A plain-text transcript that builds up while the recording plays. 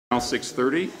Now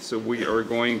 6:30, so we are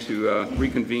going to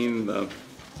reconvene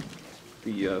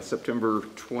the September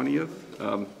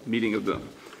 20th meeting of the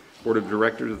Board of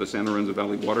Directors of the San Lorenzo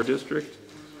Valley Water District.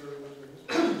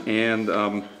 And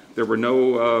there were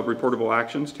no reportable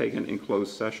actions taken in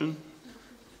closed session.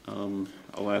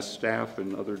 I'll ask staff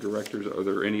and other directors, are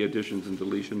there any additions and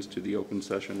deletions to the open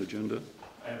session agenda?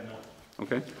 I have none.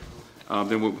 Okay.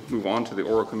 Then we'll move on to the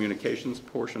oral communications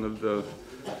portion of the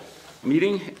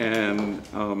meeting, and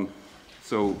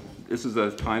so this is a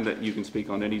time that you can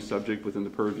speak on any subject within the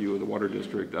purview of the Water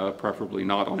District, preferably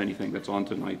not on anything that's on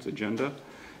tonight's agenda,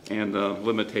 and the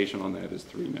limitation on that is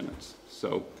 3 minutes.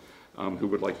 So who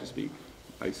would like to speak?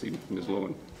 I see Ms.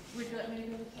 Lowen. Would you like me to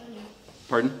go to the podium?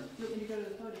 Pardon? You want me to go to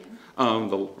the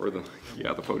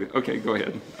podium? The podium. Okay, go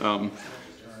ahead.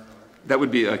 That would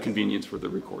be a convenience for the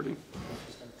recording.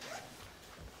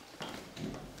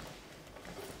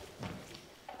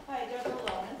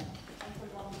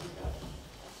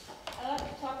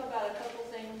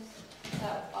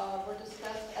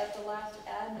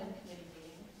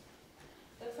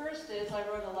 I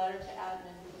wrote a letter to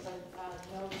admin because I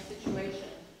know the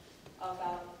situation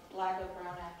about lack of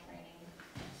Brown Act training,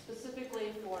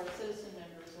 specifically for citizen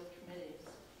members of committees.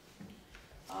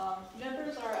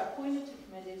 Members are appointed to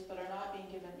committees but are not being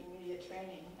given immediate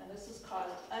training, and this has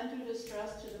caused undue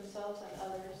distress to themselves and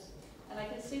others, and I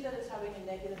can see that it's having a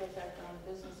negative effect on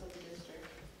the business of the district.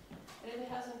 And it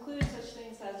has included such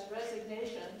things as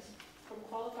resignations from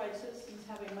qualified citizens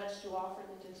having much to offer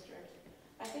the district.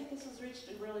 I think this has reached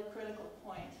a really critical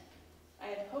point. I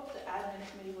had hoped the admin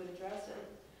committee would address it,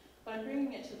 but I'm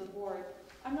bringing it to the board.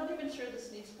 I'm not even sure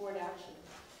this needs board action.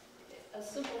 A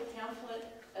simple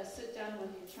pamphlet, a sit down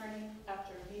with the attorney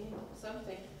after a meeting,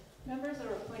 something. Members that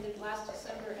were appointed last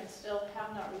December and still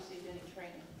have not received any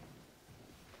training.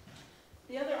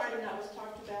 The other item that was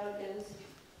talked about is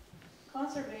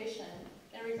conservation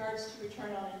in regards to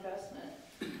return on investment.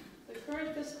 The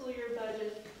current fiscal year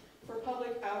budget for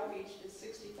public outreach is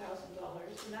 $60,000,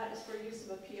 and that is for use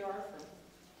of a PR firm.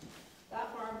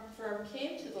 That firm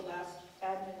came to the last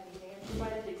admin meeting and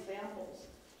provided examples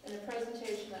in a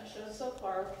presentation that shows so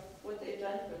far what they've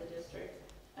done for the district.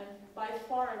 And by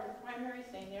far, the primary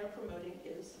thing they're promoting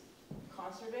is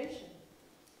conservation.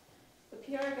 The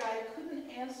PR guy couldn't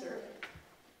answer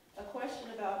a question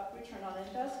about return on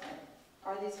investment.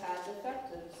 Are these ads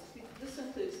effective? This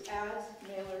includes ads,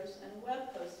 mailers, and web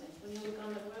postings. When you look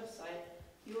on the website,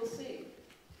 you will see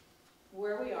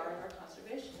where we are in our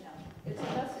conservation now. It's a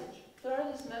message. But are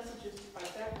these messages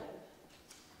effective?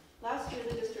 Last year,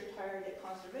 the district hired a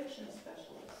conservation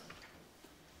specialist.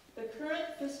 The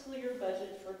current fiscal year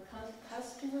budget for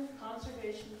customer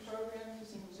conservation program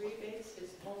using rebates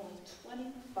is only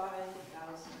 $25,000.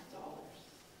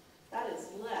 That is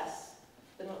less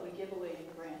than what we give away in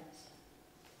grants.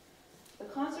 The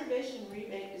conservation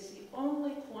rebate is the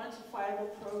only quantifiable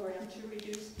program to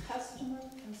reduce customer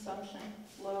consumption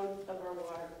load of our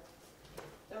water.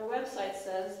 Their website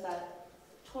says that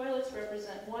toilets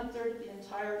represent 1/3 of the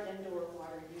entire indoor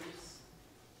water use.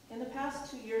 In the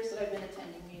past 2 years that I've been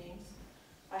attending meetings,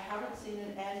 I haven't seen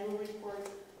an annual report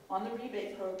on the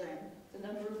rebate program, the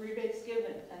number of rebates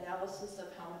given, analysis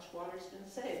of how much water has been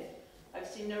saved. I've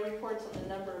seen no reports on the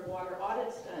number of water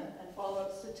audits done and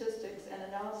follow-up statistics and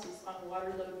analysis on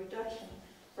water load reduction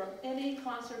from any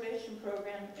conservation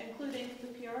program, including the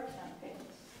PR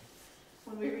campaigns.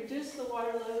 When we reduce the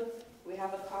water load, we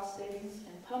have a cost savings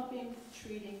in pumping,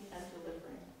 treating, and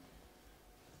delivering.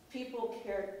 People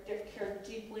care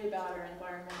deeply about our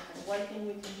environment, and one thing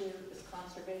we can do is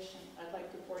conservation. I'd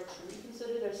like the board to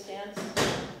reconsider their stance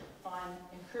on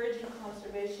encouraging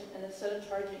conservation, and instead of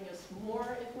charging us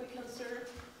more if we conserve,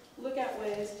 look at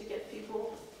ways to get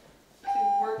people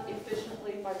to work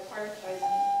efficiently by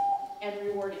prioritizing and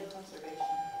rewarding conservation.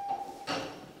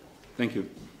 Thank you.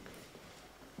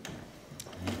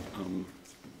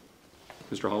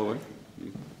 Mr. Holloway?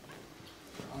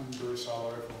 I'm Bruce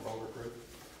Holloway from Boulder Creek.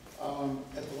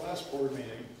 At the last board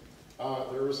meeting,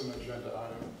 there was an agenda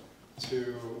item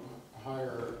to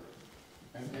hire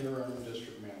an interim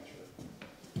district manager.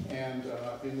 And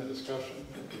in the discussion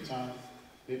at the time,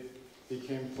 it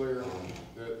became clear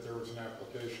that there was an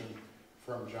application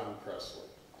from John Presley,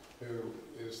 who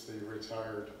is the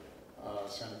retired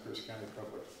Santa Cruz County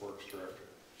Public Works Director.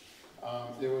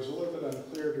 It was a little bit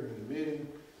unclear during the meeting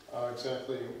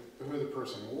exactly who the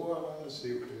person was.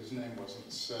 His name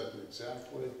wasn't said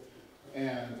exactly.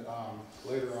 And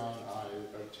later on, I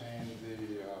obtained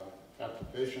the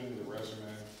application, the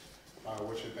resume,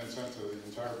 which had been sent to the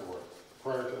entire board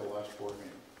prior to the last board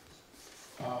meeting.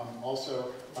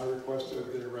 Also, I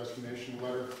requested the resignation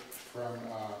letter from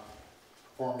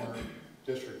former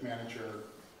District Manager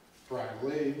Brian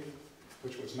Lee,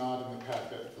 which was not in the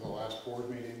packet for the last board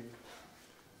meeting.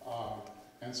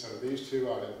 And so these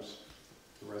two items,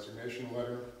 the resignation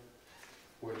letter,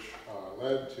 which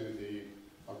led to the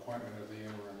appointment of the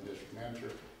interim district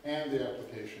manager, and the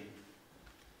application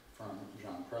from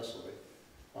John Presley,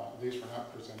 these were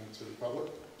not presented to the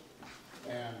public.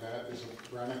 And that is a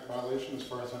Brown Act violation as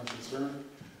far as I'm concerned.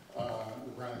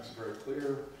 The Brown Act is very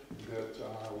clear that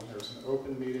when there's an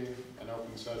open meeting, an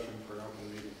open session for an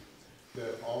open meeting,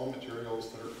 that all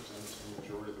materials that are presented to the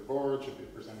majority of the board should be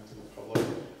presented to the public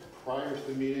prior to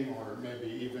the meeting, or maybe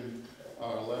even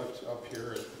left up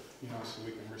here, so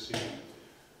we can receive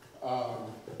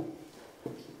them.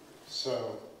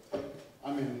 So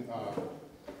I'm in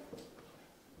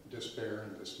despair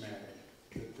and dismay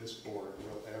that this board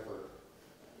will ever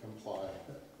comply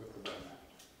with the Brown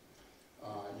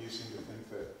Act. You seem to think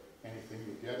that anything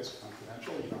you get is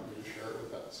confidential. You don't need to share it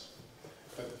with us.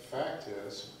 But the fact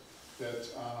is that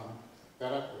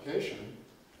that application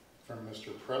from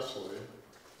Mr. Presley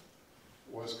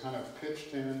was kind of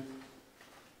pitched in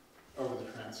over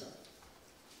the transom.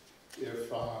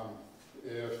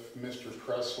 If Mr.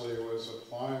 Presley was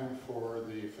applying for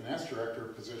the finance director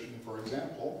position, for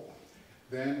example,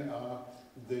 then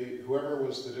whoever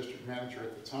was the district manager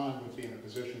at the time would be in a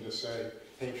position to say,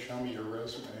 hey, show me your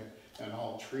resume and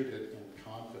I'll treat it in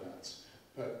confidence.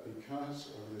 But because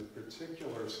of the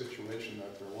particular situation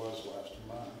that there was last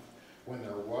month, when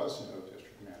there was no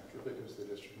district manager, because the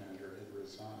district manager had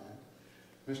resigned,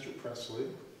 Mr. Presley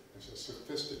is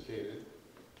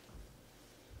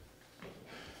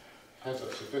has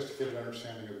a sophisticated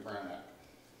understanding of the Brown Act.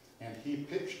 And he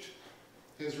pitched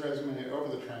his resume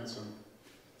over the transom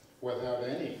without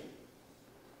any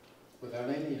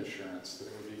assurance that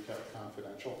it would be kept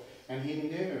confidential. And he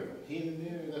knew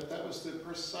that that was the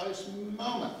precise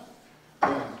moment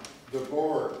when the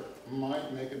board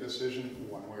might make a decision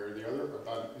one way or the other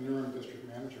about an interim district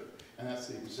manager. And that's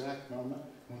the exact moment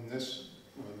when the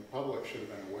public should have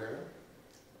been aware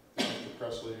that Mr.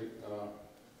 Presley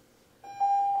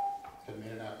had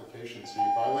made an application. So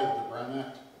you violated the Brown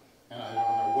Act, and I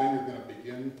don't know when you're going to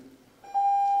begin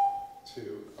to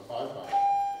abide by it.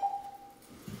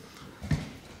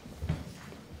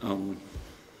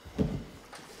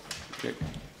 Okay.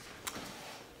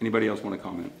 Anybody else want to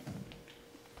comment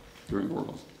during roll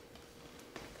calls?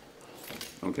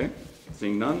 Okay,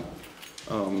 seeing none.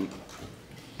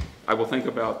 I will think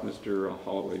about Mr.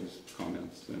 Holloway's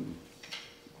comments and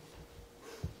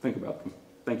think about them.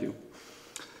 Thank you.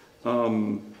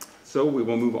 So we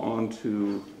will move on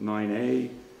to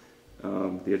 9A,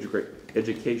 the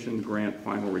education grant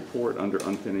final report under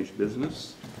unfinished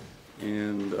business.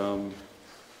 And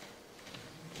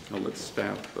I'll let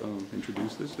staff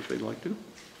introduce this if they'd like to.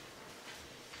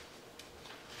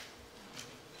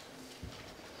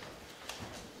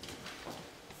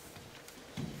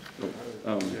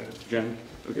 Jen?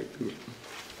 Okay.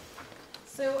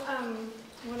 So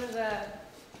one of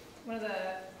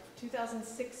the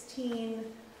 2016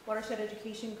 watershed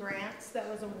education grants that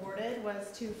was awarded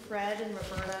was to Fred and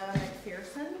Roberta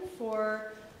McPherson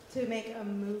to make a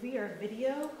movie or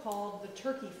area called The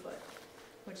Turkey Foot,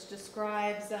 which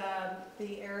describes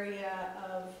the area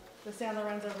of the San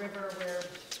Lorenzo River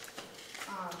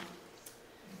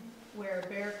where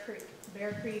Bear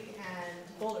Creek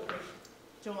and Boulder Creek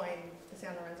join the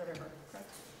San Lorenzo River, correct?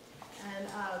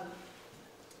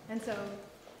 And so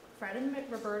Fred and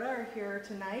Roberta are here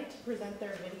tonight to present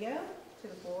their video to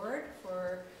the board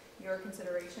for your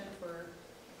consideration for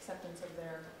acceptance of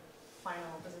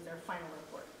this is their final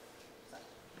report.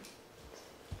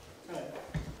 So.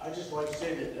 I'd just like to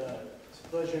say that it's a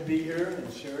pleasure to be here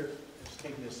and share it. It's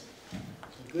taken us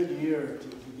a good year to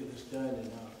get this done,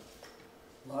 and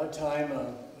a lot of time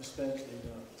was spent in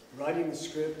writing the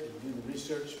script and doing the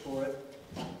research for it,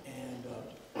 and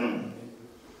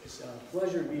it's a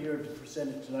pleasure to be here to present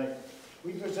it tonight.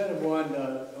 We presented one 2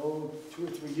 or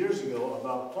 3 years ago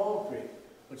about Fall Creek,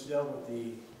 which dealt with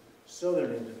the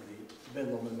southern end of the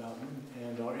Bedlam Mountain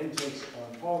and our intakes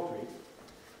on Fall Creek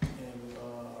and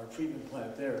our treatment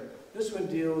plant there. This one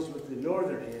deals with the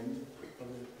northern end of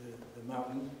the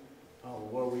mountain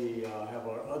where we have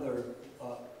our other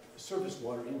surface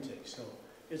water intake. So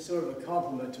it's sort of a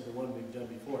complement to the one we've done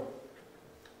before.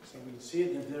 So we can see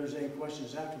it, and if there's any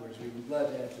questions afterwards, we'd be glad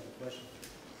to answer the questions.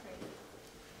 Great.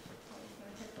 I'm just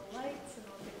going to hit the lights and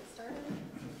I'll get it started.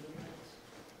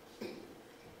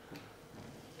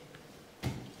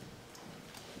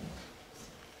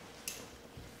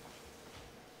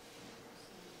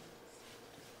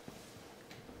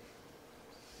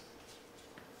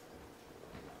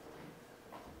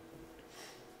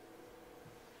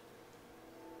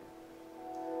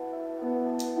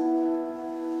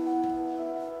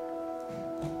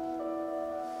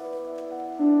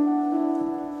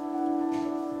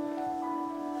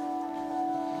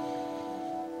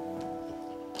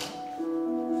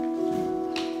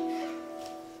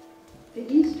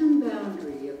 eastern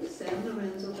boundary of the San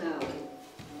Lorenzo Valley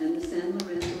and the San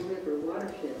Lorenzo River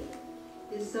watershed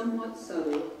is somewhat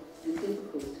subtle and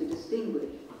difficult to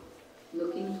distinguish,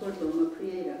 looking toward Loma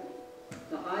Prieta,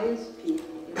 the highest peak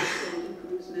in the Santa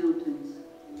Cruz Mountains.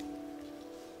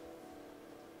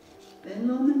 Ben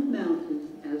Lomond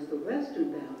Mountain, as the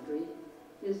western boundary,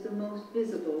 is the most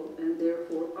visible and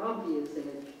therefore obvious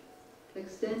edge,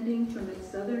 extending from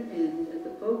its southern end at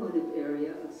the Pogonip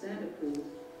area of Santa Cruz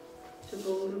to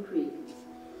Boulder Creek,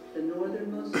 the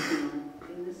northernmost town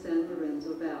in the San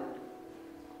Lorenzo Valley.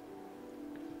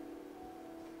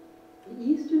 The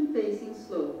eastern-facing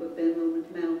slope of Ben Lomond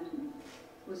Mountain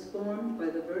was formed by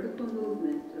the vertical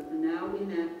movement of the now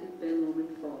inactive Ben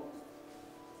Lomond Fault.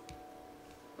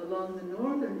 Along the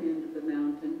northern end of the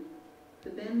mountain,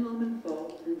 the Ben Lomond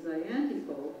Fault and Zayante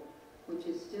Fault, which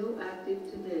is still active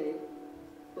today,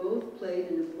 both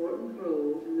played an important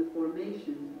role in the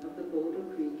formation of the Boulder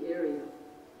Creek area.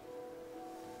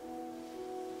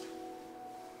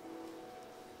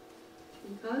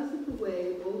 Because of the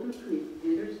way Boulder Creek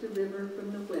enters the river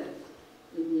from the west,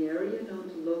 in the area known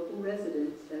to local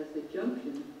residents as the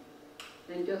Junction,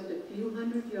 and just a few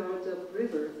hundred yards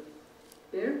upriver,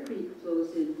 Bear Creek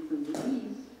flows in from the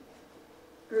east,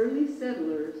 early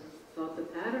settlers thought the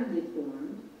pattern they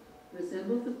formed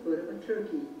resembled the foot of a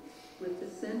turkey, with the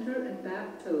center and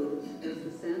back toes as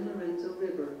the San Lorenzo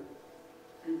River,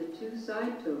 and the two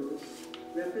side toes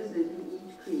representing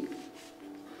each creek.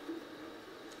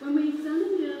 When we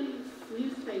examine the early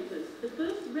newspapers, the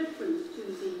first reference to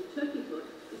the turkey foot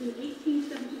is in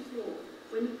 1874,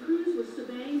 when the Cruz was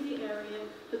surveying the area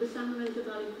for the San Lorenzo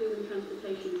Valley Flume and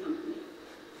Transportation Company.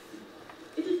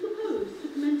 It is proposed to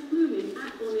commence blooming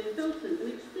at or near Felton and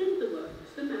extend the work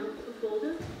to the mouth of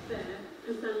Boulder, Bear,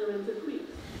 and San Lorenzo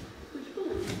Creeks, which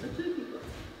forms a turkey foot.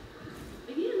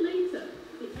 A year later,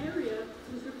 the area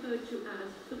was referred to as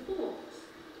the Forks,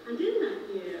 and in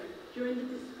that year, during the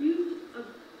dispute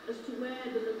as to where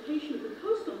the location of the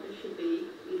post office should be,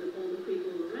 either Boulder Creek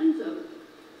or Lorenzo,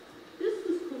 this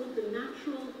was called the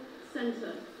natural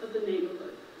center of the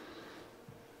neighborhood.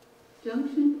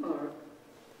 Junction Park,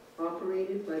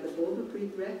 operated by the Boulder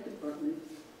Creek Rec Department,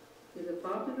 is a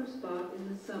popular spot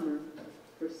in the summer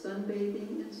for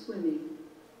sunbathing and swimming,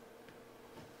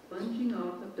 plunging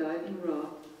off of diving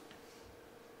rock,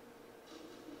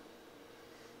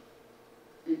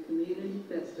 and community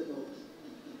festivals.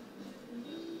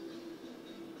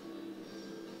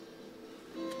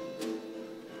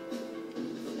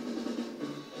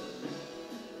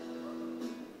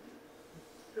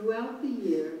 Throughout the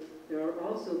year, there are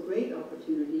also great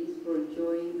opportunities for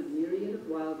enjoying a myriad of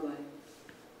wildlife,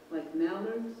 like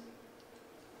mallards,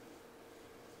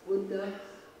 wood ducks,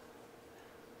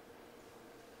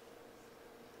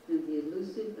 and the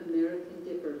elusive American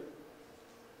dipper.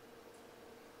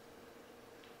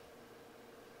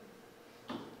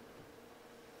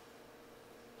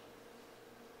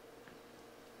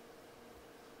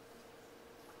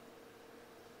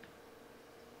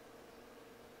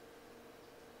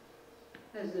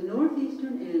 As the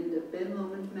northeastern end of Ben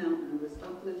Lomond Mountain was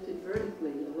uplifted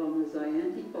vertically along the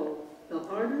Zayante Fault, the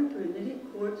harder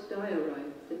granitic quartz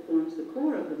diorite that forms the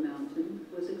core of the mountain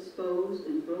was exposed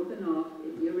and broken off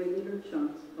in irregular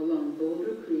chunks along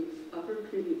Boulder Creek's upper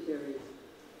tributaries.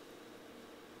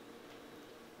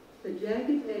 The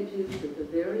jagged edges of the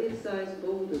various sized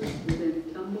boulders were then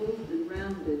tumbled and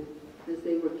rounded as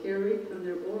they were carried from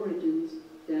their origins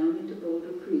down into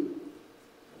Boulder Creek,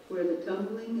 where the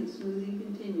tumbling and smoothing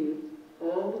continued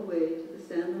all the way to the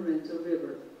San Lorenzo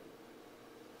River.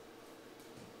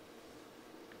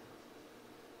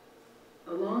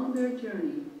 Along their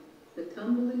journey, the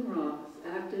tumbling rocks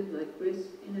acted like grist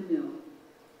in a mill,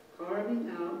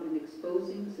 carving out and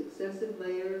exposing successive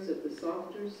layers of the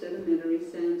softer sedimentary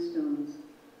sandstones,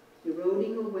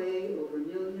 eroding away over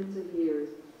millions of years,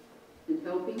 and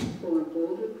helping to form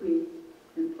Boulder Creek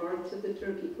and parts of the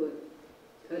Turkey Foot,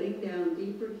 cutting down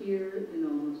deeper here than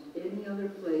almost any other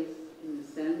place in the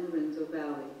San Lorenzo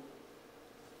Valley.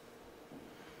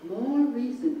 More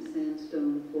recent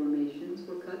sandstone formations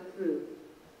were cut through,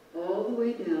 all the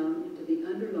way down into the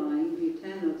underlying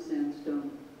Butano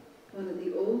sandstone, one of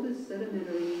the oldest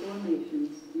sedimentary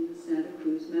formations in the Santa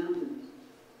Cruz Mountains,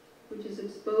 which is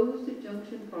exposed at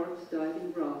Junction Park's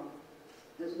diving rock,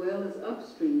 as well as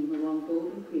upstream along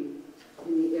Boulder Creek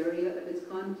in the area of its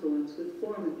confluence with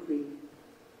Foreman Creek,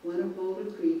 one of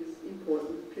Boulder Creek's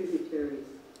important tributaries.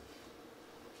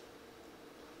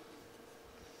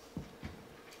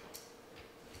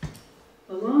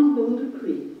 Along Boulder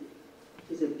Creek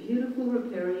is a beautiful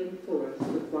riparian forest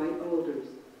with white alders,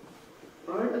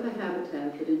 part of a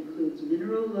habitat that includes includes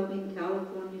mineral-loving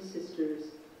California sisters,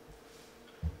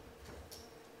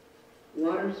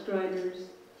 water striders,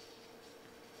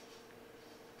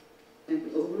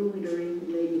 and overwintering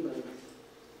ladybugs.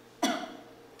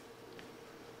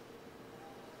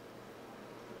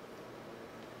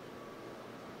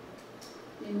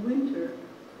 In winter,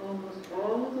 almost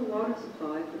all of the water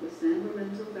supply for the San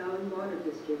Lorenzo Valley Water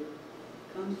District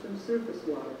comes from surface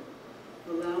water,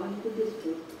 allowing the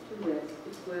district to rest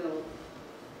its wells.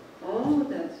 All of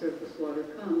that surface water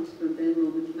comes from Ben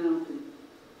Lomond Mountain,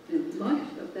 and much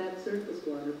of that surface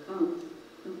water comes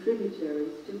from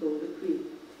tributaries to Boulder Creek,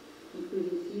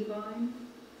 including Peavine,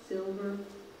 Silver,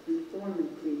 and Foreman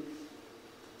Creeks.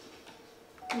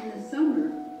 In the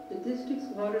summer, the district's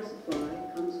water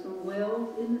supply comes from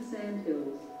wells in the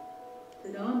Sandhills,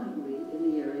 predominantly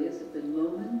in the areas of Ben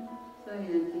Lomond,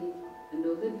 Ziante, and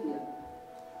Olympia.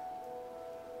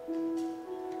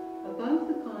 Above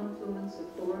the confluence of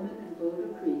Foreman and Boulder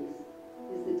Creeks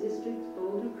is the district's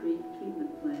Boulder Creek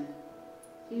treatment plant.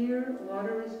 Here,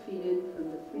 water is treated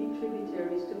from the three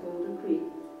tributaries to Boulder Creek,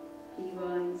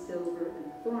 Peavine, Silver,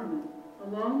 and Foreman,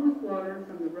 along with water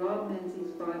from the Rob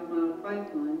Menzies 5-mile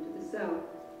pipeline to the south,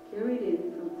 carried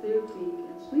in from Clear Creek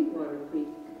and Sweetwater Creek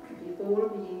before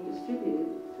being distributed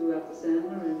throughout the San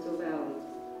Lorenzo Valley.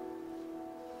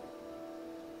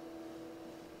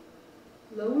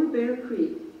 Lower Bear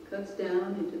Creek cuts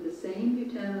down into the same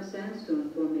Butano sandstone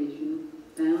formation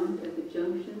found at the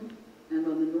junction and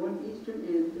on the northeastern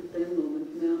end of Ben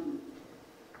Lomond Mountain.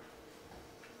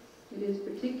 It is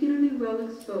particularly well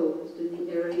exposed in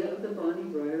the area of the Bonnie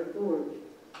Briar Gorge,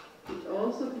 which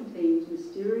also contains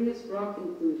mysterious rock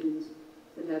inclusions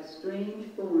that have strange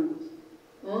forms,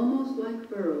 almost like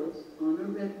burrows on a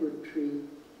redwood tree.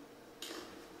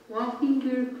 Walking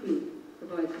Bear Creek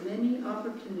provides many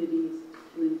opportunities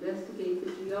to investigate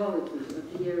the geology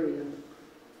of the area.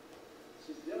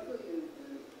 She's definitely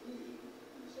an inclusion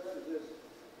inside of this.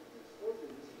 It's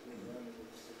hoping this is going on with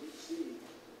the deep sea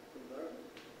environment.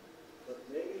 But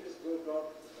maybe this broke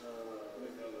up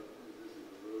with other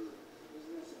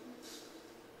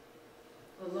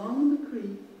Along the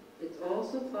creek, it's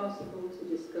also possible to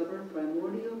discover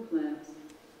primordial plants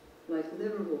like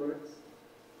liverworts,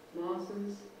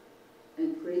 mosses,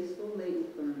 and graceful lady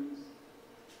ferns.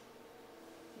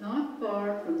 Not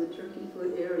far from the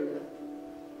Turkeyfoot area,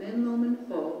 Ben Lomond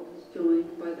Fault is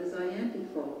joined by the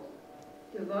Ziante Fault,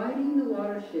 dividing the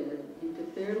watershed into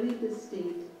fairly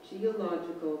distinct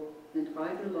geological and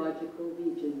hydrological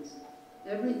regions.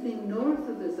 Everything north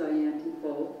of the Ziante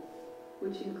Fault,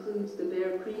 which includes the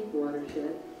Bear Creek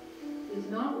watershed, is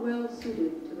not well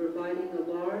suited to providing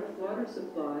a large water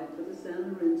supply for the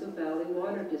San Lorenzo Valley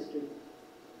Water District,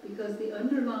 because the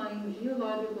underlying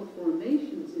geological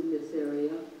formations in this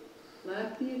area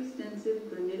lack the extensive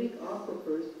granitic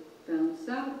aquifers found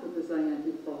south of the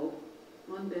Ziante Fault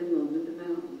on Ben Lomond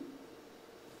Mountain.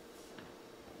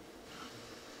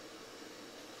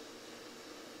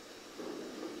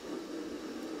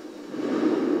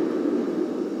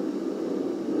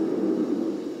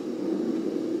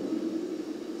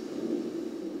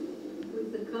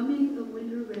 With the coming of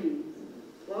winter rains,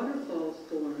 waterfalls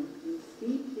form in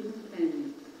steep hidden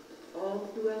canyons all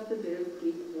throughout the Bear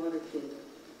Creek watershed.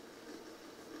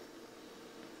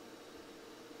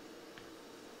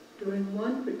 During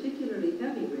one particularly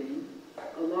heavy rain,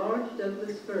 a large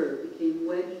Douglas fir became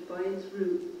wedged by its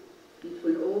root into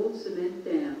an old cement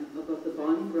dam above the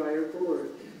Bonnie Briar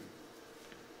Gorge.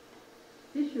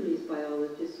 Fisheries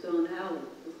biologist Don Allen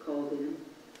was called in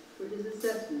for his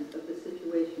assessment of the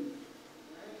situation.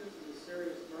 I think this is a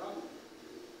serious problem.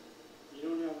 You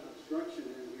don't have an obstruction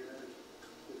in here.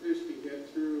 The fish can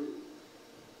get through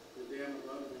the dam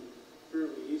above them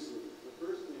fairly easily. The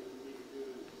first thing we need to do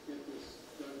is get this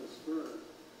Douglas fir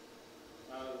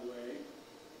out of the way,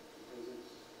 because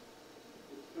it's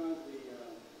caused the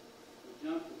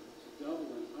jump to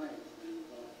double in height, and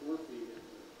about 4 feet at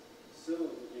the sill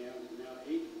of the dam is now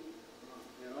 8 feet.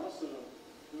 And it also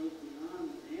goes beyond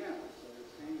the dam, so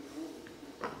it's hanging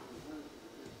over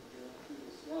through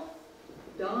the slough.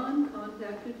 Don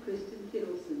contacted Kristen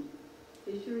Kittleson,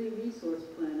 fishery resource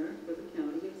planner for the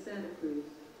county of Santa Cruz.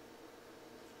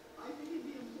 I think it'd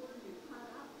be important to cut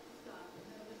out stuff and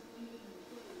then just leave it in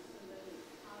place so that it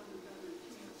has a better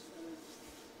chance of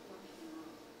flushing out.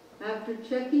 After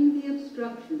checking the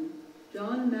obstruction,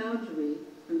 John Maugery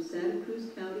from Santa Cruz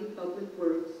County Public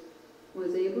Works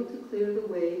was able to clear the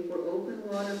way for open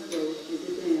water flow through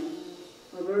the dam,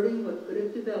 averting what could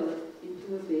have developed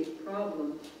into a big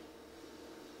problem.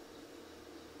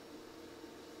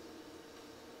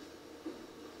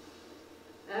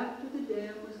 After the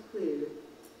dam was cleared,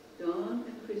 Don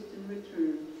and Kristen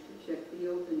returned to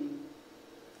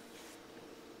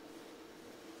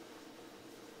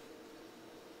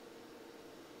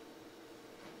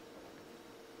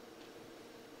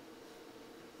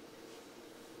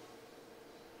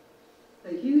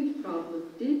A huge problem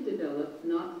did develop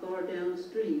not far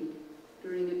downstream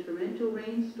during a torrential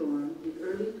rainstorm in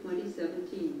early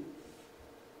 2017,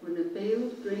 when a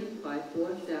failed drain pipe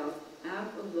washed out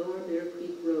half of Lower Bear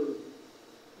Creek Road.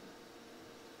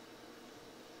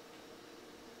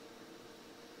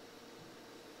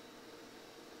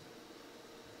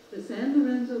 The San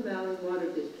Lorenzo Valley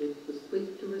Water District was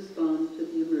quick to respond to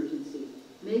the emergency,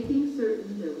 making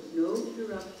certain there was no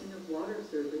interruption of water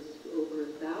service to over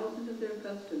 1,000 of their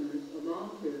customers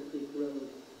along Bear Creek Road.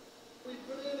 We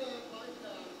put in a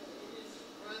bypass and it just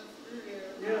runs through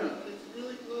here. Yeah. But it's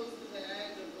really close to the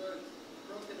edge of where it's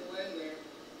broken away there.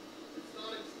 It's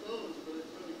not exposed, but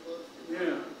it's really close to it.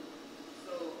 Yeah.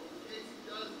 So in case it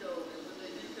does go, and when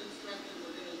they do construction,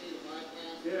 we're gonna need a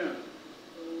bypass. Yeah.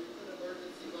 So we put an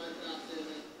emergency bypass in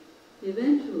it.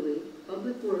 Eventually,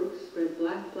 Public Works spread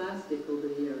black plastic over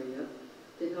the area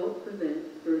to help prevent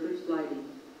further sliding.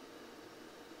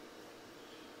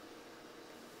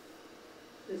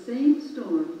 The same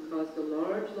storm caused a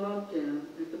large log jam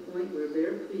at the point where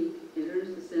Bear Creek enters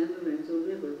the San Lorenzo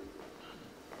River.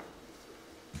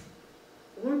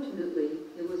 Fortunately,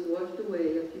 it was washed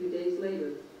away a few days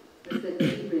later as the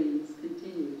heavy rains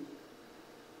continued.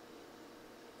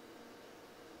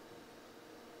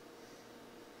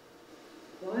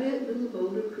 Quiet little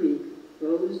Boulder Creek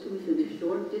rose to within a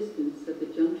short distance of the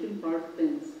Junction Park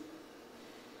fence,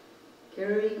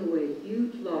 carrying away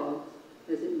huge logs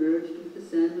as it merged with the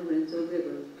San Lorenzo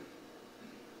River,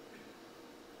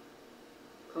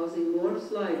 causing more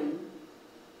sliding,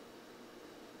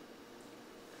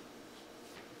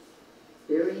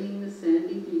 burying the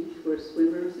sandy beach where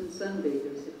swimmers and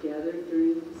sunbathers had gathered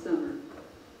during the summer,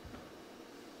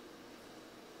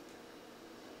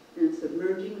 and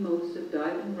submerging most of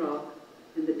Diamond Rock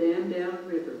and the Dam Down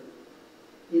River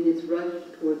in its rush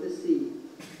toward the sea.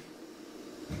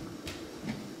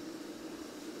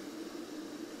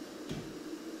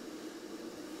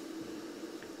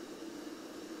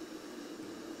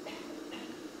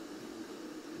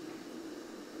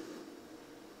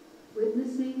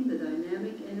 Witnessing the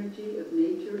dynamic energy of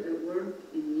nature at work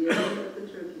in the area of the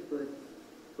Turkeyfoot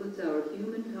puts our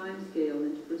human time scale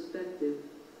into perspective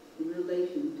in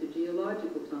relation to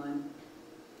geological time.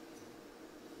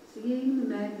 Seeing the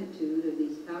magnitude of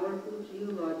these powerful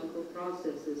geological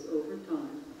processes over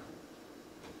time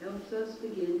helps us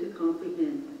begin to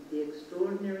comprehend the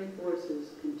extraordinary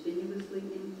forces continuously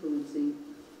influencing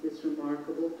this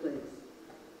remarkable place.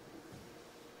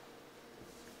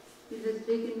 It has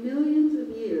taken millions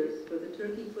of years for the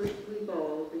Turkeyfoot to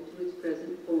evolve into its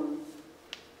present form,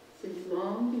 since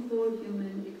long before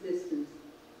human existence,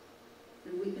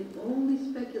 and we can only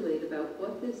speculate about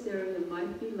what this area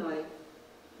might be like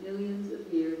millions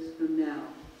of years from now.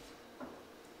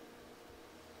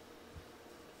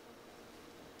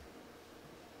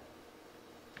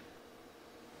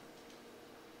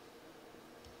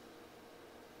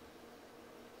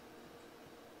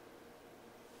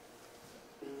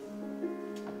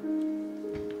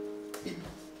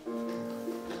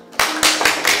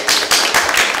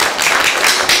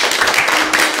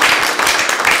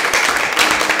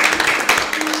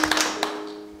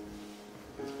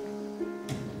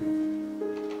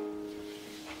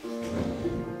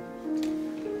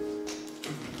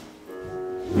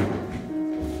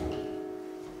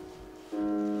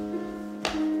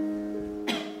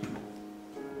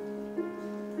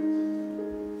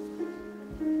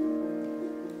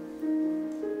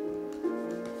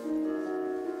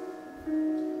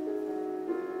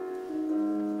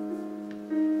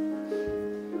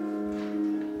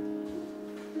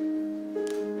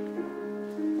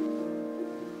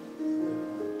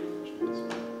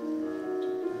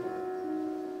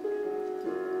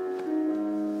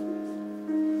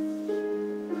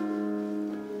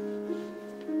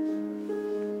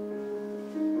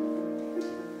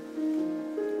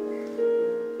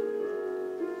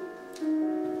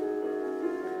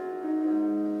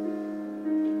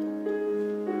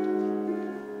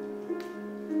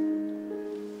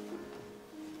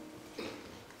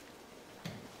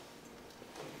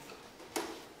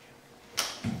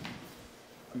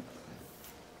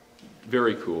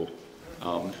 Very cool.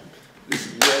 I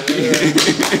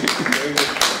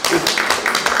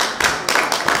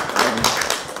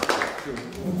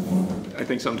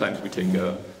think sometimes we take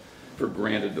for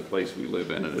granted the place we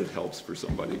live in, and it helps for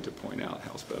somebody to point out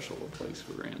how special a place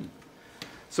we're in.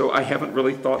 So I haven't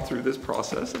really thought through this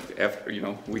process. After,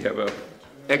 we have an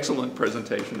excellent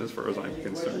presentation as far as I'm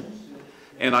concerned.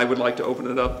 And I would like to open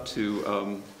it up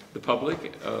to the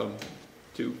public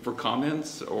for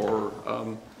comments or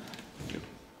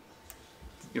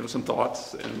some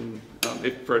thoughts, and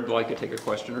if Fred would like to take a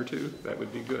question or two, that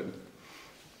would be good.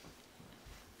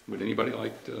 Would anybody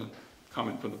like to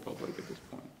comment from the public at this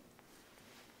point?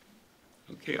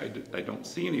 Okay, I don't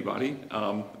see anybody.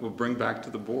 We'll bring back to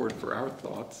the board for our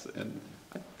thoughts, and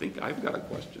I think I've got a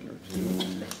question or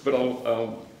two, but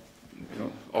I'll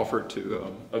offer it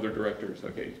to other directors.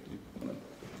 Okay,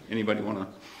 anybody want to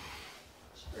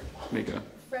make a...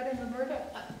 Fred and Roberta,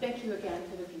 thank you again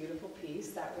for the beautiful piece.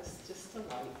 That was just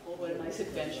delightful. What a nice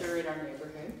adventure in our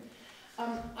neighborhood.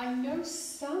 I know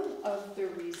some of the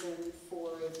reason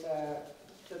for the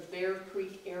Bear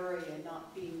Creek area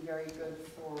not being very good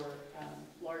for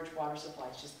large water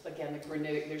supplies. Just again, the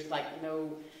granitic, there's like no,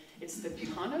 it's the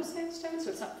Bucano sandstone, so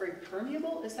it's not very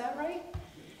permeable. Is that right?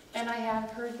 And I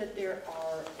have heard that there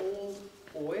are old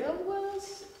oil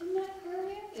wells in that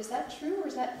area. Is that true, or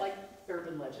is that like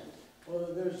urban legend? Well,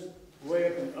 there's way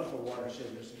up in the upper watershed,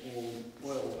 there's some old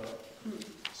oil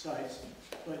sites,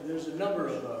 but there's a number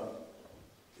of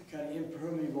kind of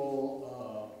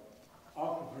impermeable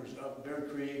aquifers up Bear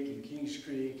Creek and Kings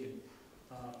Creek and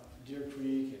Deer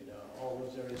Creek and all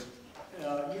those areas.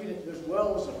 There's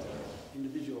wells up there,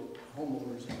 individual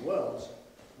homeowners and wells,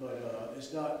 but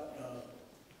it's not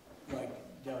like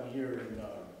down here in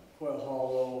Quail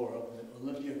Hollow or up in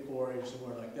Olympia Quarry or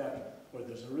somewhere like that, where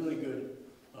there's a really good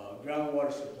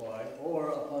groundwater supply,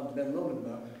 or up on Ben Lomond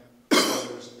Mountain, where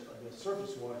there's the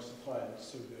surface water supply that's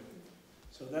so good.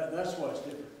 So that's why it's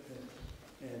different.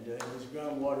 And this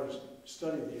groundwater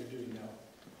study that you're doing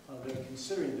now, they're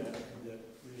considering that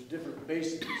there's different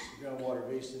basins, groundwater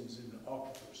basins and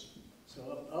aquifers. So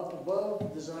up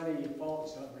above, the Ziny Fault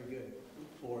is not very good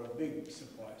for big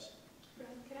supplies.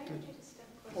 Can I get you to step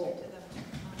closer to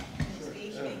the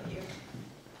stage? Thank you.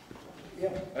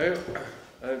 Yeah.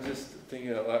 I'm just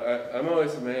thinking, I'm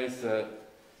always amazed at,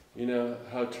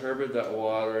 how turbid that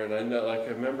water, and I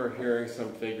remember hearing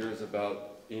some figures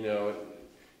about,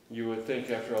 you would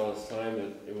think after all this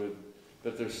time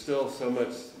that there's still so much,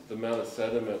 the amount of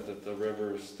sediment that the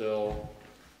river still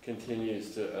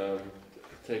continues to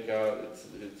take out.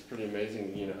 It's pretty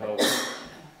amazing, how,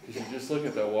 if you just look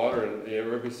at that water, and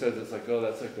everybody says it's like, oh,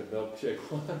 that's like the milkshake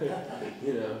water,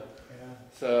 Yeah.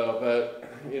 So, but,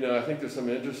 I think there's some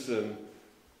interest in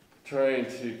trying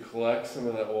to collect some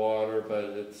of that water, but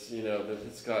it's, that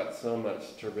it's got so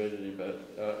much turbidity, but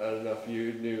I don't know if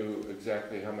you knew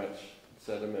exactly how much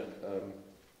sediment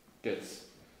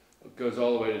goes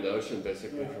all the way to the ocean,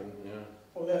 basically. Yeah.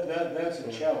 Well, that's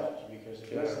a challenge, because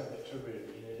it does have that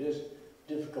turbidity, and it is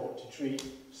difficult to treat,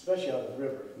 especially out of the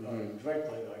river,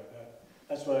 directly like that.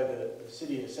 That's why the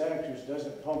city of Santa Cruz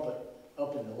doesn't pump it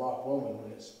up into Loch Lomond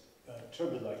when it's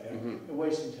turbid like that. It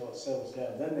waits until it settles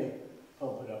down, then they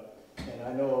pump it up. And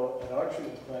I know at our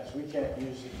treatment plants, we can't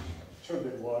use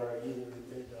turbid water either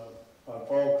on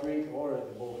Fall Creek or at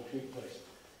the Boulder Creek place.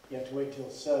 You have to wait till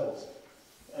it settles.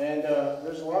 And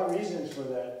there's a lot of reasons for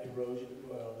that erosion,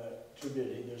 that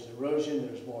turbidity. There's erosion,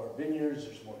 there's more vineyards,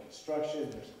 there's more construction,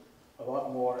 there's a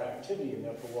lot more activity in the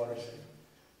upper watershed.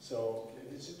 So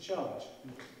it's a challenge.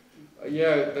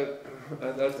 Yeah,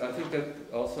 I think that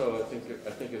also,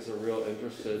 I think is a real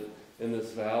interest in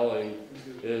this valley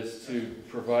is to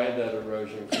provide that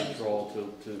erosion control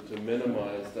to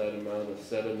minimize that amount of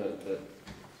sediment that,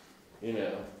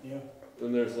 Yeah.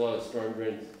 And there's a lot of storm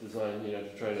drain design, to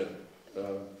try to,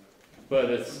 but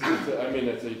it's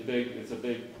a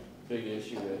big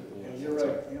issue. You're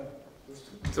right, yeah.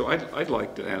 So I'd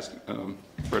like to ask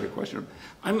Fred a question.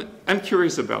 I'm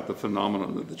curious about the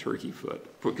phenomenon of the turkey foot,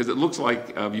 because it looks like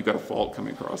you've got a fault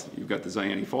coming across. You've got the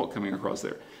Ziny Fault coming across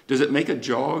there. Does it make a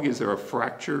jog? Is there a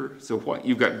fracture? So what?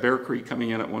 You've got Bear Creek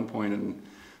coming in at one point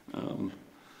and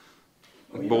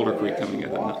Boulder Creek coming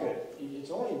in.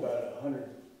 It's only about 100.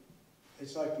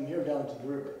 It's like from here down to the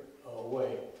river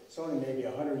away. It's only maybe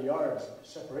 100 yards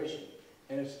separation,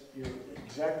 and you're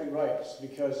exactly right. It's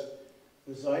because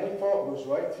the Ziny Fault goes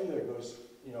right through there, goes,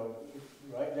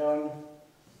 right down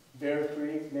Bear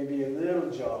Creek, maybe a little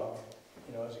jog,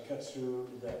 as it cuts through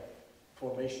that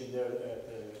formation there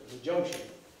at the junction.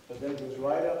 But then it goes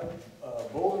right up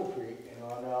Boulder Creek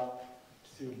and on out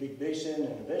through Big Basin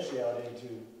and eventually out into,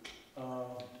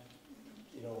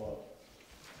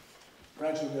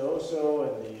 Rancho del Oso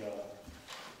and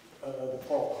the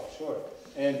fault offshore.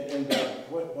 And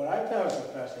what I found so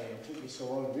fascinating, it took me so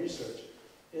long to research,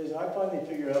 is I finally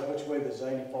figured out which way the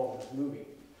Ziny Fault was moving.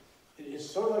 It's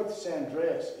sort of like the San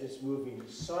Andreas. It's moving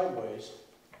sideways.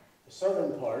 The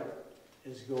southern part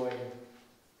is going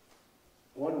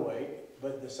one way,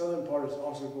 but the southern part is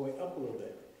also going up a little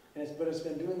bit. But it's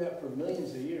been doing that for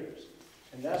millions of years.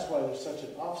 And that's why there's such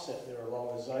an offset there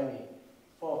along the Ziny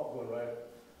Fault going right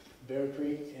Bear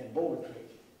Creek and Boulder Creek.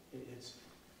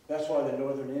 That's why the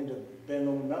northern end of Ben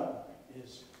Lomond Mountain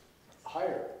is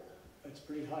higher. It's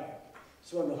pretty high.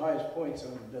 It's one of the highest points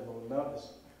on Ben Lomond Mountain is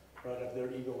right up there,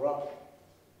 Eagle Rock.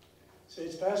 So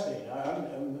it's fascinating.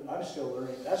 I'm still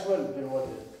learning. That's been one of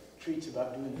the treats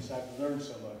about doing this. I've learned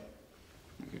so much.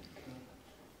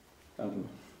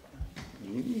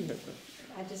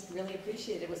 I just really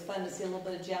appreciate it. It was fun to see a little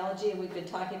bit of geology, and we've been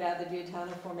talking about the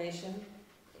Buetana Formation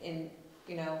in,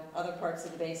 other parts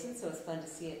of the basin, so it's fun to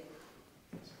see it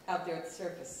out there at the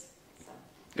surface.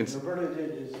 So.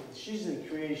 Roberta she's the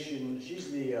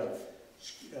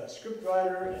script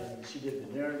writer, and she did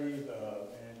the narrative,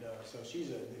 so she's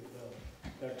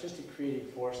the artistic creative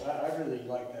force. I really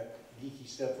like that geeky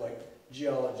stuff like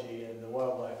geology and the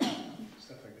wildlife,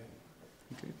 stuff like that.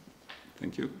 Okay,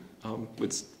 thank you.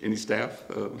 With any staff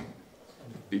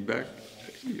feedback?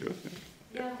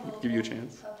 Yeah, we'll give you a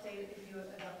chance. Update if you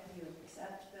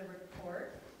accept the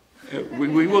report.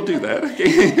 We will do that.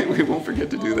 Okay, we won't forget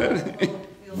to do that.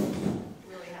 We'll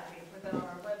really happy with it on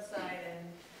our website, and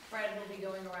Fred will be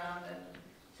going around and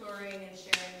touring and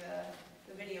sharing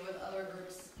the video with other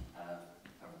groups of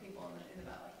people in the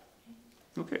valley.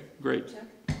 Okay, great. Chuck?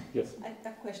 Yes. I have a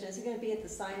question. Is it going to be at the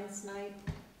Science Night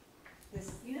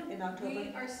in October? We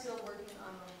are still working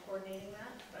on coordinating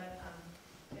that,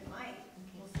 but it might.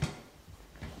 We'll see.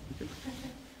 Okay.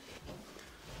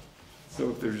 So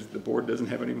if the board doesn't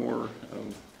have any more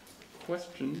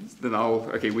questions, then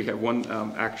we have one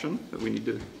action that we need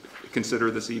to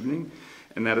consider this evening,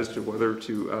 and that is to whether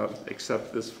to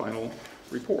accept this final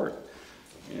report.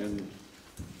 And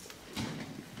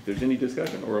if there's any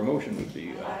discussion or a motion would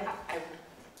be...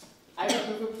 I would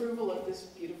move approval of this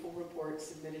beautiful report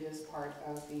submitted as part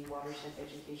of the Watershed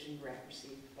Education Grant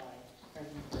received by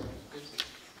President Cruz.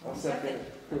 I'll second.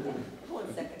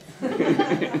 1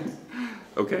 second.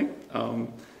 Okay,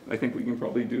 I think we can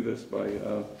probably do this by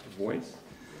voice.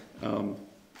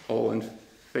 All in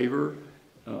favor,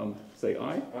 say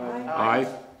aye. Aye. Aye.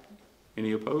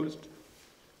 Any opposed?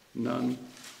 None?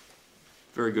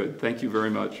 Very good. Thank you very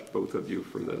much, both of you,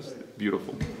 for this.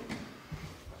 Beautiful.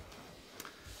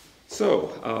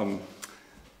 So,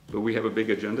 but we have a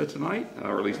big agenda tonight,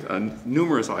 or at least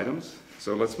numerous items.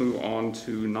 So let's move on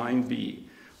to 9B,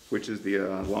 which is the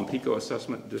Lompico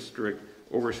Assessment District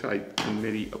Oversight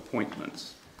Committee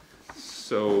appointments.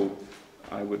 So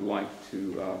I would like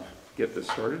to get this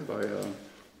started by,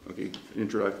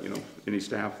 any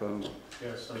staff?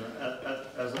 Yes,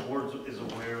 as the board is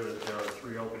aware that there are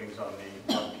 3 openings on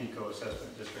the Lompico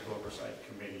Assessment District Oversight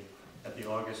Committee. At the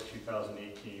August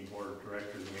 2018 Board of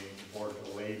Directors meeting, the board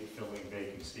delayed filling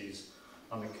vacancies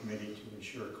on the committee to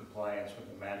ensure compliance with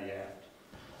the MATI Act.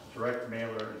 Direct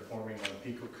mailer informing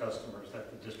Lompico customers that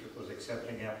the district was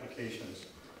accepting applications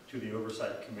to the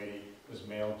Oversight Committee was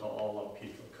mailed to all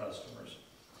Lompico customers.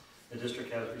 The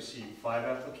district has received 5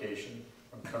 applications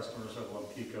from customers of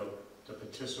Lompico to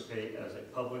participate as a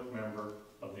public member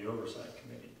of the Oversight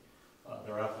Committee.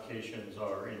 Their applications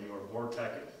are in your board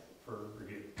packet for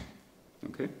review.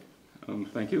 Okay,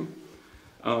 thank you.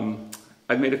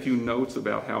 I've made a few notes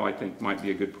about how I think might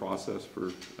be a good process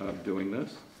for doing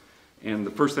this. And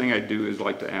the first thing I do is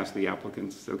like to ask the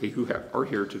applicants, who are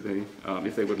here today,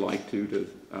 if they would like to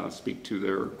speak to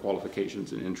their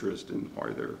qualifications and interest and why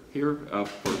they're here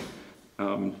for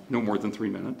no more than 3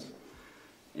 minutes.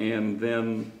 And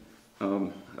then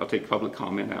I'll take public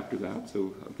comment after that,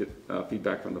 so I'll get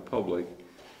feedback from the public.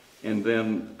 And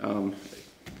then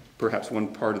perhaps one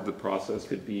part of the process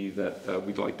could be that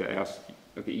we'd like to ask,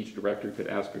 each director could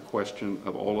ask a question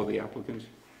of all of the applicants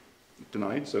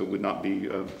tonight, so it would not be,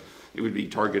 it would be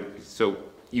targeted, so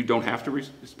you don't have to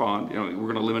respond. We're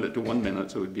going to limit it to 1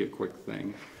 minute, so it would be a quick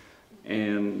thing.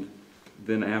 And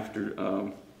then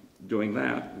after doing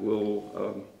that,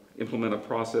 we'll implement a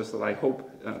process that I hope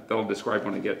that I'll describe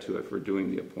when I get to it for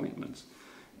doing the appointments.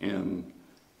 And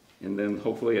then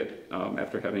hopefully,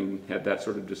 after having had that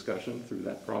sort of discussion through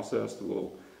that process,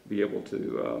 we'll be able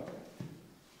to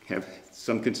have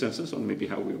some consensus on maybe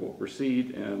how we will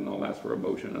proceed, and I'll ask for a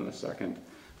motion and a second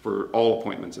for all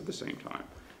appointments at the same time.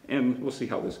 And we'll see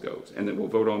how this goes, and then we'll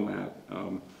vote on that.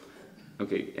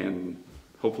 And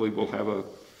hopefully we'll have a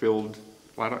filled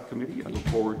LADOC committee. I look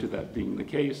forward to that being the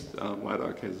case.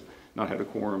 LADOC has not had a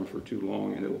quorum for too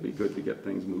long, and it'll be good to get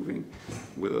things moving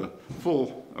with a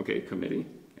full committee.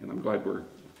 And I'm glad we're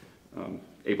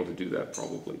able to do that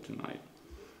probably tonight.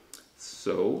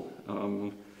 So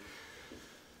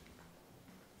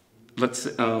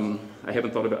I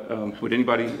haven't thought about, would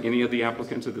any of the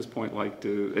applicants at this point like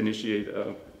to initiate,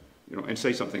 and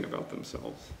say something about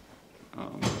themselves?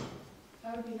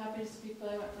 I would be happy to speak, but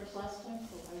I went first last time,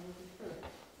 so I will defer.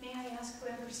 May I ask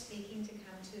whoever's speaking to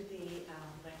come to the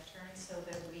lectern so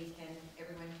that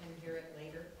everyone can hear it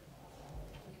later?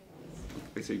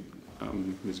 I see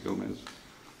Ms. Gomez.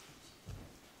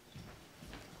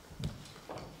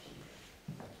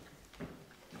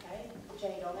 Hi,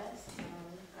 Jenny Gomez.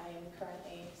 I am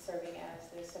currently serving as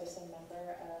the citizen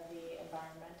member of the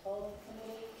environmental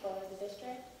committee for the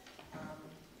district.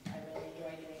 I really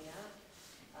enjoy doing that.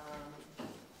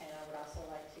 And I would also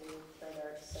like to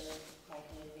further serve my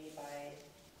community by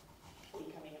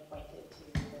becoming appointed to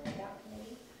the layout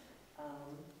committee.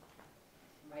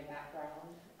 My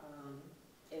background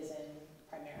is in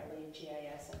primarily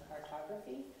GIS and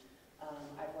cartography.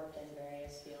 I've worked in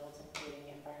various fields, including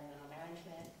environmental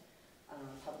management,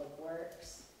 public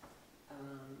works,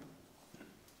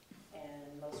 and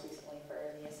most recently for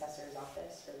the assessor's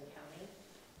office for the county.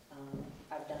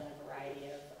 I've done a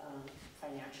variety of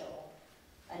financial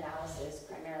analysis,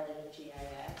 primarily with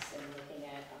GIS, and looking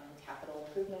at capital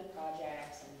improvement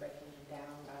projects and breaking them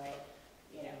down by,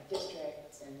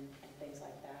 districts and things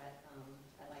like that.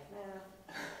 I like math.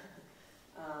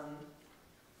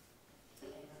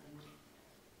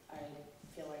 And I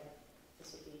feel like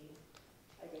this would be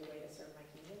a good way to serve my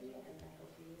community, and I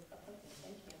hope you appoint me.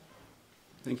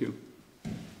 Thank you.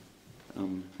 Thank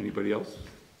you. Anybody else?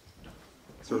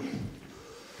 Sir?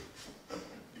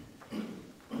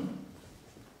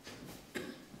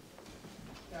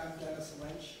 I'm Dennis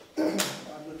Lynch.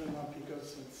 I've lived in Montpico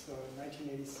since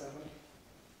 1987,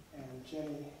 and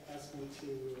Jenny asked me to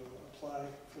apply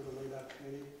for the laid out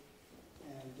committee,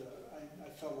 and I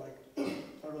felt like I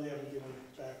really haven't given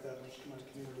back that much to my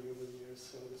community over the years,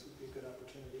 so this would be a good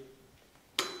opportunity.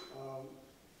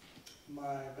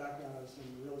 My background is in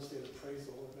real estate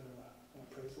appraisal. I've been an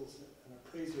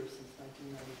appraiser since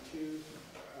 1992,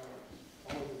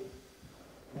 all over the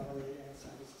Monterey and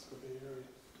San Francisco Bay Area.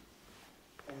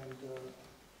 And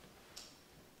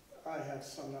I have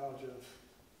some knowledge of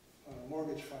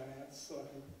mortgage finance, so I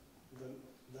think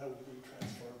that would be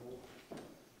transferable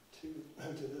to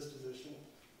this position.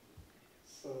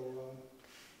 So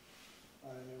I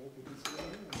hope you consider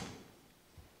me and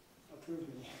approve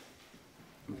me.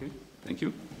 Okay, thank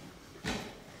you.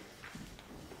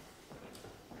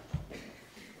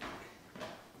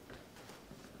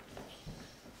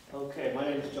 Okay, my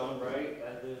name is John Wright.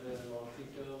 I live in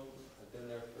Montpico. I've been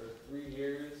there for 3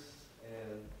 years,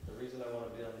 and the reason I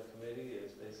want to be on the committee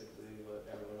is basically what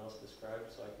everyone else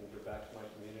described, so I can give back to my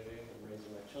community. I'm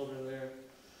raising my children there.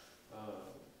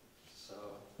 So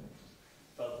I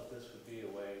felt that this would be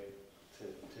a way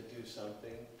to do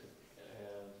something.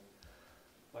 And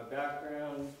my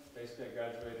background, basically I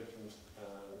graduated from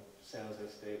San Jose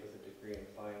State with a degree in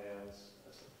finance,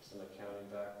 some accounting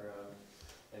background,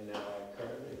 and now I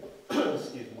currently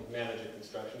manage a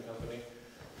construction company.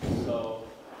 So,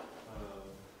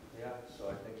 so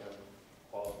I think I'm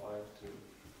qualified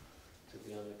to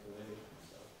be on the committee.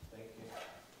 So, thank you.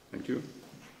 Thank you.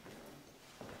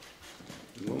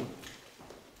 Well.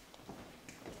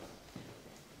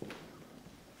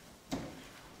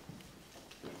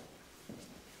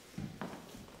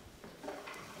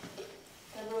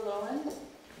 Deborah Lowen.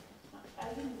 I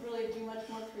didn't really do much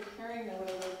more preparing than what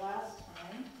I did last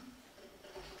time.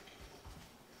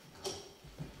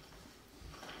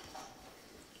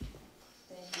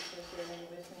 Thank you for sharing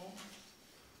with me.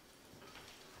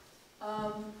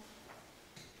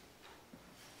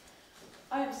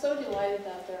 I am so delighted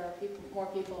that there are more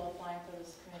people applying for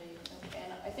this committee.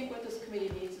 And I think what this committee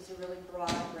needs is a really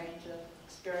broad range of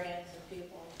experience of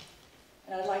people.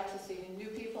 And I'd like to see new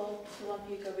people to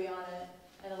Montpico be on it,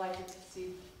 and I'd like to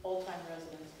see old-time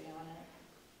residents be on it.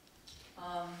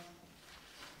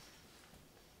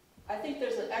 I think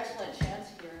there's an excellent chance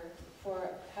here for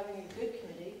having a good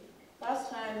committee. Last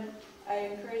time, I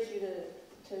encouraged you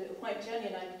to appoint Jenny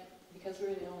and I, because we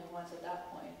were the only ones at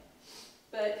that point.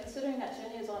 But considering that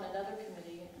Jenny is on another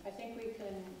committee, I think we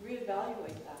can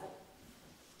reevaluate that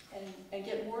and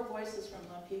get more voices from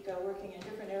Montpico working in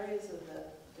different areas of the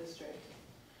district.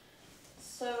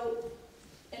 So,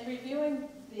 in reviewing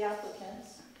the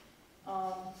applicants,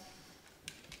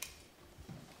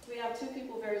 we have 2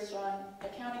 people very strong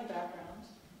accounting backgrounds.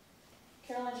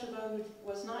 Carolyn Chabot, who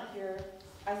was not here,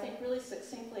 I think really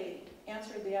succinctly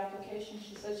answered the application.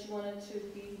 She said she wanted to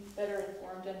be better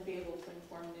informed and be able to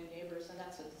inform new neighbors, and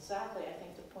that's exactly, I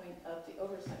think, the point of the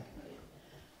Oversight Committee.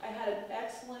 I had an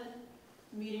excellent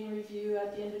meeting review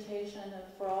at the invitation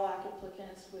for all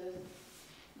applicants with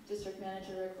District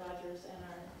Manager Rick Rogers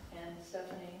and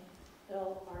Stephanie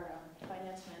Hill, our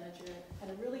finance manager,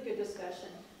 and a really good discussion.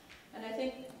 And I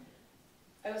think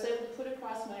I was able to put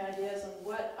across my ideas of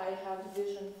what I have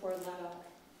vision for LEDOC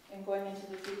and going into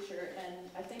the future. And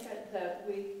I think that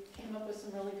we came up with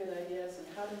some really good ideas on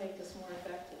how to make this more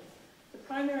effective. The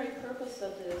primary purpose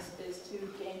of this is to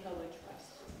gain public trust.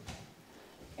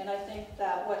 And I think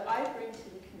that what I bring to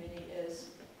the committee is,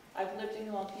 I've lived in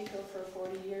Lompico for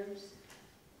 40 years.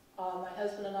 My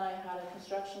husband and I had a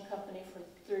construction company for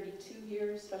 32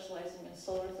 years, specializing in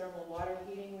solar thermal water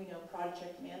heating. We know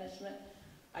project management.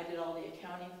 I did all the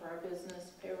accounting for our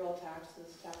business, payroll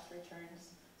taxes, tax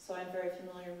returns. So I'm very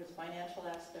familiar with financial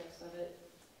aspects of it.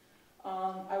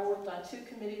 I worked on 2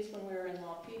 committees when we were in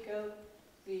Lompico.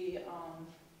 The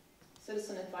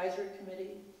Citizen Advisory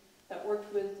Committee that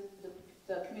worked with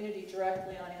the community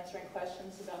directly on answering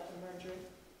questions about the merger,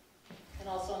 and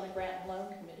also on the Grant and Loan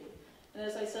Committee. And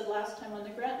as I said last time, on the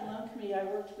Grant and Loan Committee, I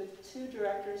worked with 2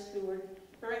 directors who were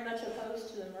very much opposed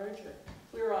to the merger.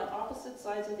 We were on opposite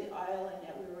sides of the aisle, and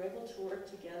yet we were able to work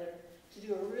together to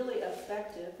do a really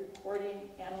effective reporting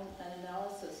and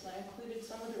analysis. And I included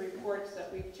some of the reports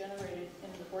that we've generated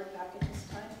in the board packet this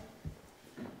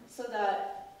time, so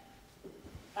that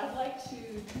I'd like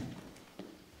to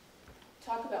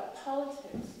talk about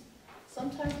politics.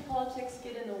 Sometimes politics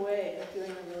get in the way of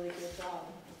doing a really good job.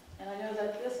 And I know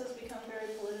that this has become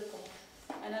very political.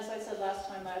 And as I said last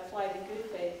time, I applied in good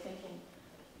faith, thinking,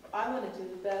 I want to do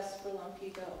the best for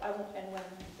Lompico. And when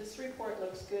this report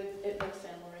looks good, it makes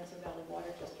San Lorenzo Valley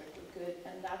Water District look good.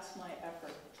 And that's my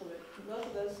effort, to make both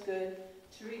of those good,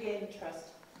 to regain the trust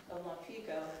of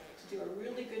Lompico, to do a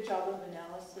really good job of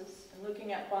analysis. And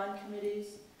looking at bond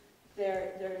committees,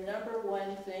 their number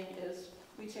one thing is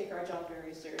we take our job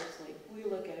very seriously. We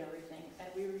look at everything and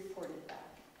we report it back.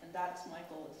 And that's my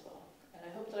goal as well. And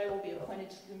I hope that I will be appointed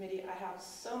to the committee. I have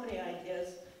so many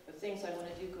ideas of things I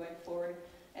want to do going forward.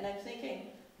 And I'm thinking,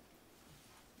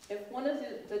 if one of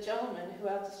the gentlemen who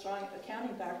has a strong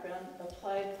accounting background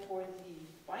applied for the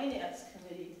finance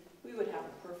committee, we would have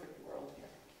a perfect world here.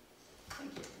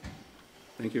 Thank you.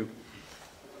 Thank you.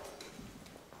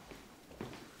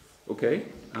 Okay,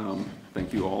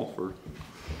 thank you all for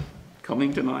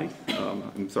coming tonight.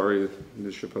 I'm sorry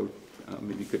Ms. Chapeau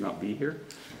maybe could not be here.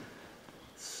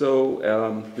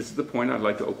 So this is the point I'd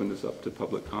like to open this up to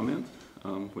public comment.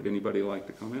 Would anybody like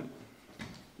to comment?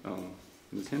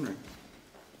 Ms. Henry.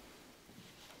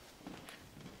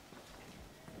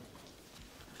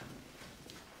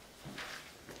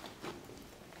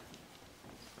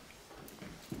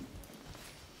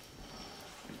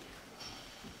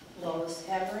 Lois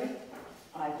Henry.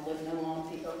 I've lived in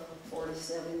Lompico for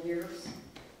 47 years.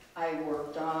 I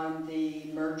worked on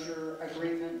the merger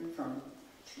agreement from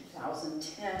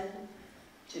 2010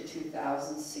 to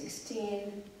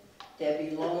 2016.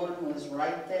 Debbie Lowen was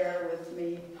right there with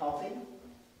me helping.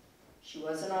 She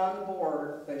wasn't on the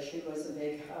board, but she was a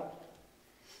big help.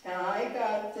 And I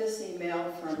got this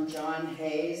email from John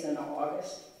Hayes in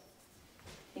August.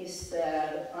 He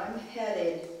said, I'm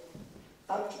headed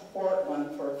up to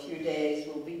Portland for a few days.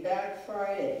 We'll be back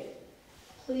Friday.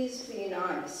 Please be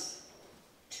nice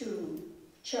to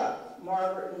Chuck,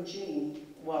 Margaret, and Jean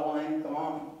while I'm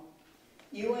gone.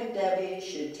 You and Debbie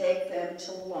should take them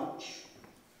to lunch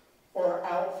or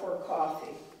out for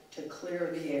coffee to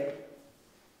clear the air.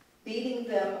 Beating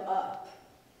them up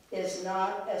is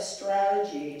not a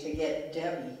strategy to get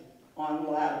Debbie on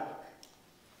Laddock.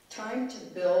 Time to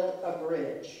build a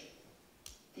bridge.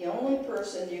 The only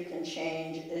person you can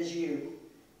change is you.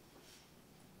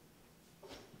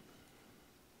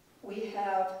 We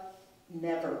have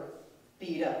never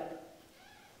beat up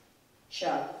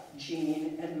Chuck,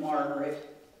 Jean, and Margaret.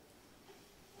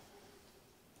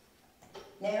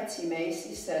 Nancy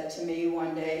Macy said to me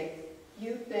one day,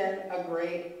 you've been a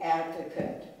great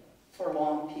advocate for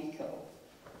Lompico.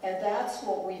 And that's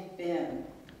what we've been,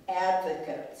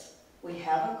 advocates. We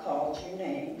haven't called you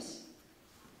names.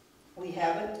 We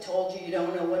haven't told you you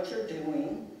don't know what you're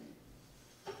doing.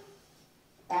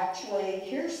 Actually,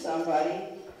 here's somebody,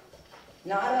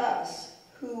 not us,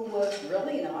 who was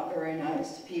really not very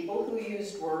nice to people, who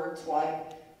used words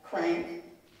like crank,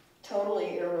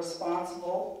 totally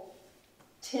irresponsible,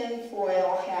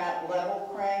 tinfoil hat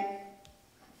level crank,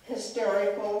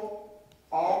 hysterical,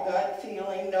 all gut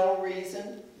feeling, no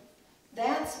reason.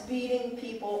 That's beating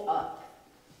people up.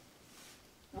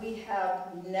 We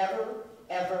have never,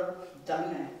 ever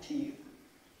done that to you.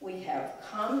 We have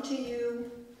come to you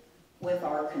with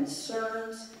our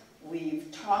concerns.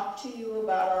 We've talked to you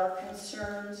about our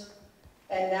concerns.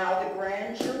 And now the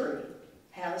grand jury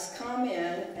has come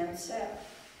in and said,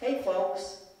 hey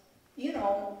folks, you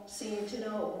don't seem to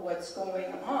know what's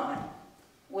going on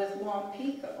with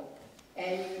Lompico,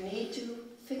 and you need to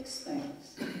fix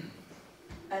things.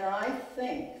 And I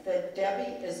think that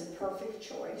Debbie is a perfect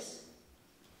choice.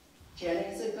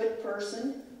 Jenny's a good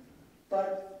person,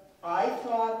 but I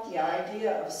thought the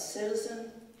idea of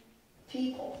citizen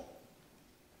people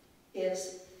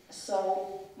is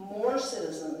so more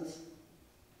citizens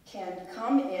can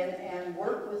come in and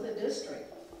work with the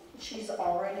district. She's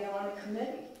already on a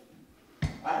committee.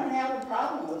 I don't have a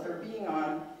problem with her being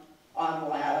on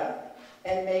LADA,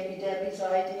 and maybe Debbie's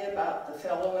idea about the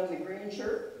fellow in the green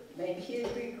shirt, maybe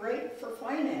he'd be great for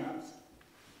finance.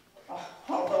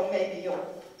 Although maybe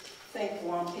you'll think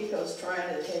Wampico's trying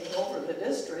to take over the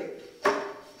district,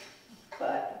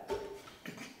 but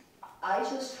I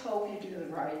just hope you do the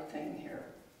right thing here.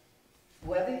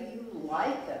 Whether you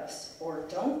like us or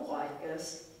don't like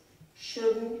us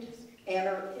shouldn't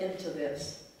enter into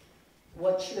this.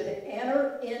 What should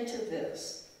enter into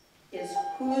this is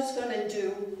who's going to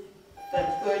do the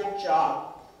good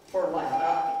job for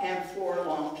LADA and for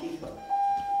Wampico.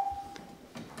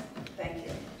 Thank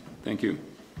you. Thank you.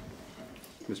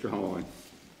 Mr. Holloway.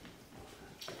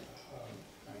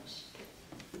 Thanks.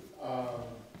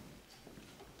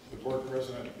 The board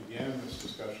president began this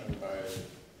discussion by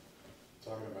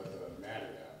talking about the MADI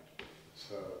Act.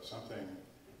 So something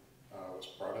was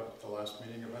brought up at the last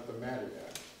meeting about the MADI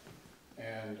Act.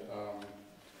 And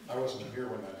I wasn't here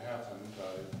when that happened.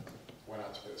 I went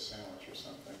out to get a sandwich or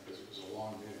something because it was a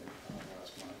long meeting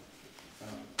last month.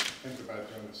 Think about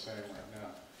doing the same right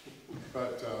now.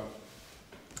 But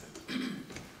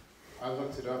I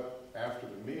looked it up after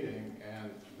the meeting,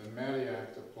 and the MADI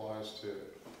Act applies to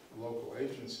local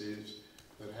agencies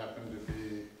that happen to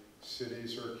be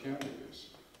cities or counties.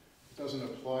 It doesn't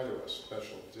apply to a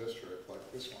special district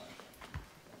like this one.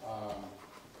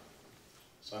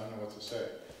 So I don't know what to say.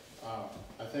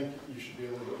 I think you should be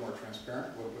a little bit more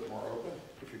transparent, a little bit more open.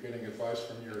 If you're getting advice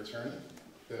from your attorney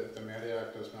that the MADI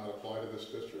Act does not apply to this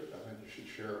district, I think you should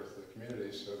share it with the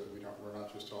community so that we're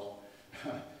not just all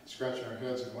scratching our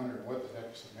heads and wondering what the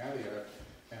heck is the MADI Act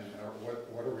and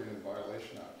what are we in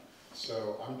violation of.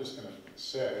 So I'm just going to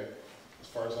say, as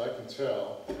far as I can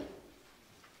tell,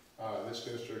 this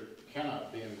district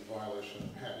cannot be in violation of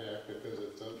the MADI Act because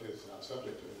it's not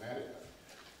subject to the MADI Act.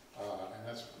 And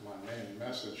that's my main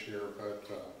message here, but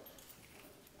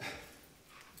I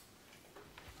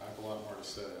have a lot more to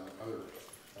say on other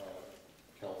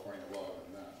California law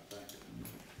than that. Thank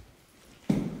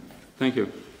you. Thank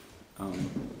you.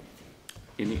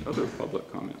 Any other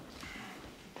public comments?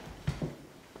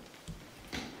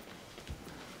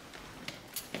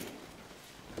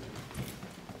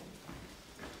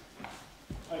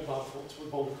 Hi, Bob Fultz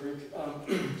with Boulder Creek.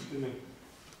 Excuse me.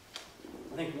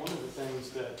 I think one of the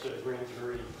things that grand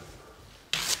jury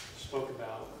spoke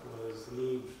about was the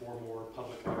need for more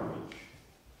public outreach.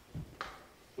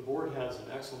 The board has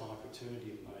an excellent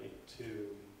opportunity tonight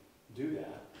to do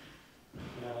that.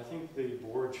 And I think the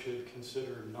board should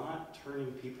consider not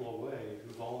turning people away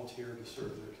who volunteer to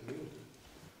serve their community.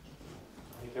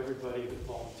 I think everybody that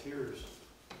volunteers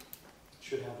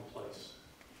should have a place.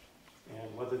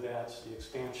 And whether that's the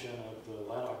expansion of the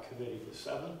LADOC committee to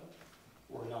 7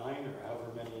 or 9 or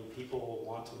however many people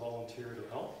want to volunteer to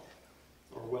help,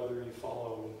 or whether you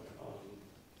follow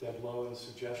Deb Lowen's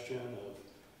suggestion of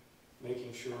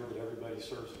making sure that everybody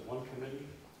serves in one committee,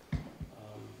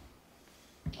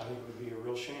 I think it would be a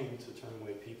real shame to turn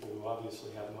away people who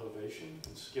obviously have motivation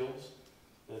and skills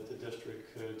that the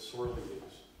district could sorely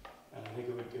use. And I think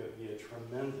it would be a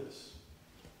tremendous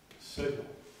signal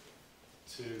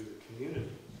to the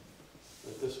community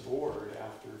that this board,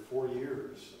 after 4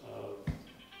 years of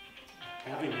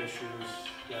having issues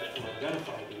that were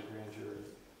identified by the grand jury,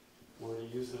 were to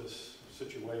use this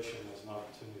situation as an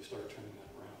opportunity to start turning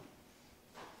that around.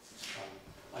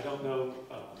 I don't know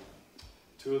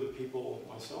two of the people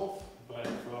myself, but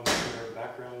from their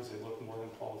backgrounds, they look more than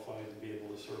qualified to be able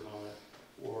to serve on it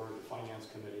or the finance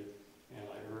committee. And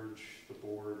I urge the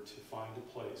board to find a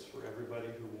place for everybody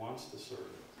who wants to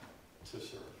serve.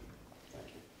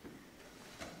 Thank you.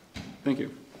 Thank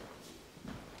you.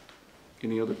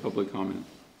 Any other public comment?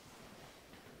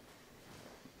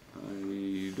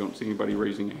 I don't see anybody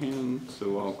raising a hand,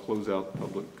 so I'll close out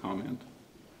public comment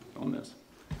on this.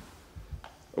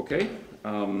 Okay.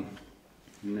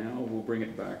 Now we'll bring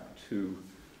it back to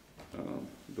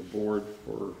the board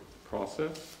for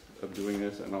process of doing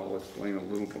this, and I'll explain a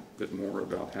little bit more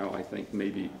about how I think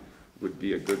maybe would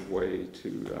be a good way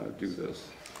to do this.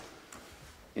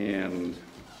 And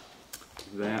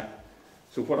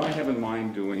so what I have in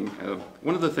mind doing,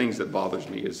 one of the things that bothers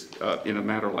me is in a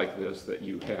matter like this that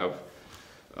you have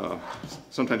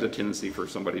sometimes a tendency for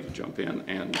somebody to jump in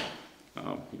and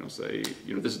say,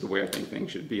 this is the way I think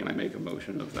things should be, and I make a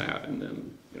motion of that, and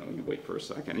then, you wait for a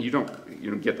second. And you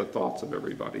don't get the thoughts of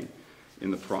everybody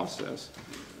in the process.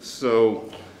 So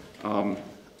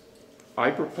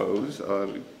I propose,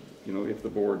 if the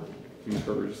board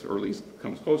concurs, or at least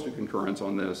comes close to concurrence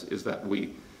on this, is that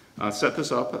we set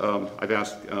this up. I've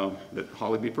asked that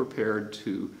Holly be prepared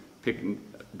to pick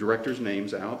directors'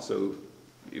 names out, so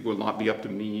it will not be up to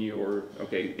me or,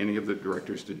 any of the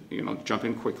directors to, jump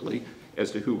in quickly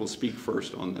as to who will speak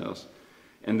first on this.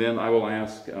 And then I will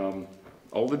ask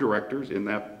all the directors in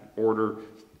that order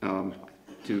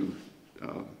to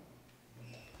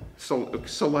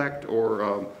select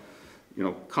or,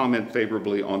 comment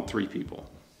favorably on 3 people.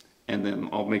 And then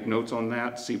I'll make notes on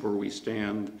that, see where we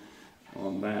stand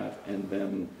on that, and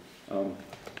then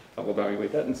I'll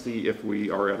evaluate that and see if we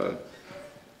are at a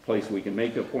place we can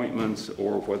make appointments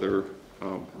or whether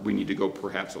we need to go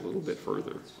perhaps a little bit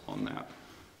further on that.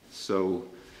 So,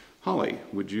 Holly,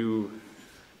 would you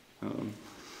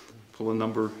pull a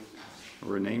number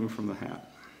or a name from the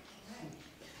hat?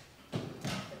 The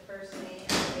first name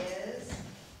is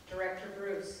Director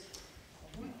Bruce.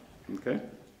 Okay.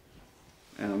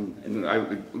 And I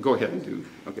would go ahead and do,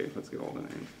 let's get all the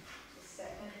names. The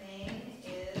second name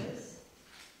is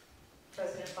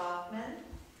President Bachman.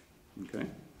 Okay.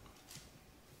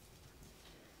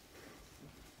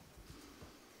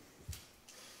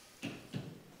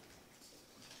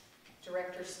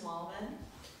 Director Smallman.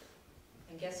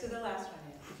 And guess who the last one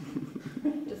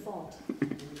is? Default. Do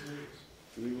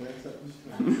we want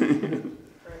something?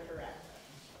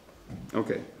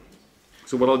 Okay.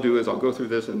 So what I'll do is I'll go through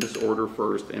this in this order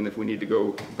first, and if we need to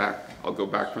go back, I'll go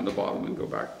back from the bottom and go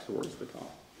back towards the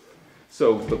top.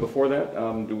 So, but before that,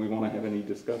 do we want to have any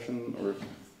discussion or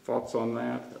thoughts on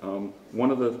that?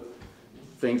 One of the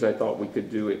things I thought we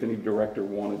could do, if any director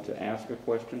wanted to ask a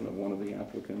question of one of the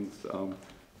applicants,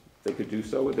 they could do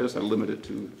so with this. I limit it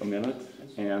to a minute,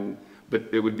 but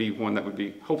it would be one that would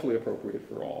be hopefully appropriate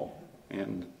for all.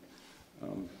 And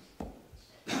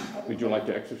would you like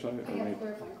to exercise it? I have a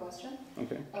clarifying question.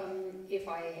 Okay. If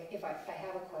I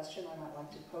have a question I might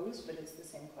like to pose, but it's the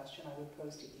same question I would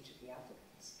pose to each of the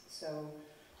applicants. So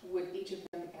would each of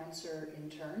them answer in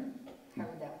turn? How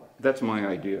would that work? That's my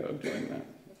idea of doing that.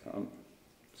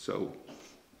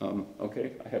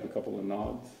 Okay, I have a couple of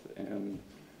nods, and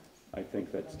I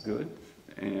think that's good.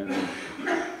 And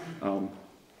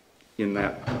in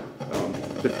that,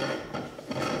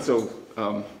 so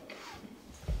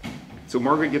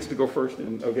Margaret gets to go first,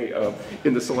 and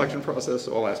in the selection process.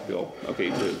 So I'll ask Bill.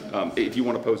 If you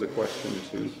want to pose a question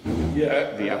to the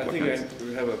applicants. I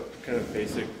think I have a kind of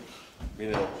basic,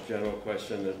 general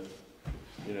question that,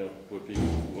 would be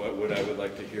what I would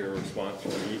like to hear a response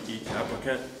from each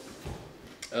applicant.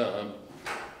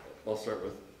 I'll start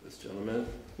with this gentleman.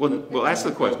 Well, we'll ask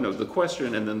the question. No, the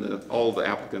question, and then all the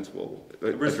applicants will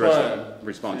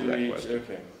respond to that question.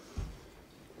 Okay.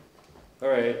 All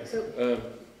right. So,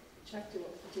 Chuck, do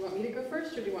you want me to go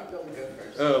first, or do you want Bill to go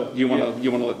first? Oh, you want to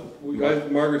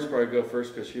let Margaret's probably go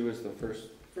first because she was the first.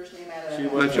 First name out of she the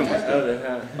was hat. out of the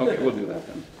hat. Okay, we'll do that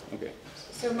then. Okay.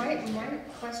 So my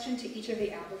question to each of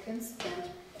the applicants, and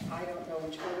I don't know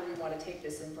which order we want to take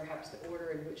this in, perhaps the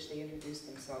order in which they introduce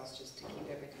themselves, just to keep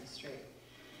everything straight.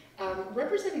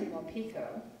 Representing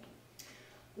Wampico,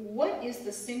 what is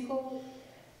the single,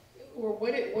 or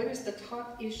what is the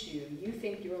top issue you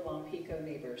think your Wampico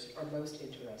neighbors are most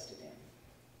interested in?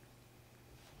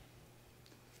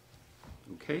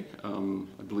 Okay.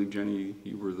 I believe, Jenny,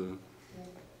 you were the...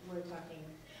 We're talking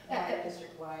water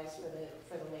district-wise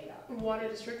for the LADOC. Water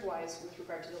district-wise with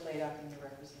regard to the LADOC and the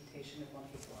representation of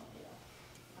Wampico.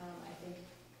 I think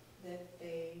that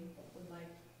they would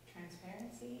like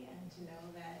transparency and to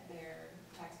know that their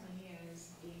tax money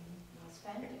is being well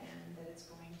spent and that it's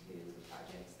going to the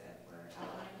projects that were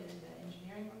outlined in the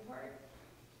engineering report.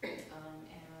 And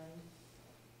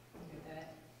that,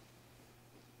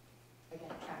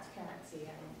 again, transparency,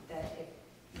 and that if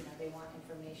they want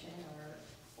information or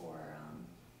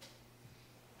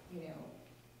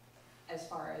as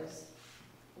far as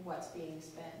what's being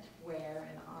spent where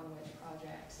and on which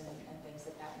projects and things,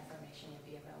 that information would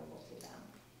be available to them.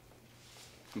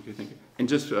 Okay, thank you. And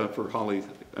just for Holly,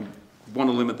 I want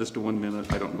to limit this to 1 minute.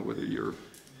 I don't know whether you're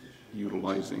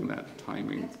utilizing that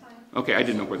timing. That's fine. Okay, I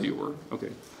didn't know whether you were.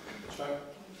 Okay. Chuck,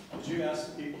 did you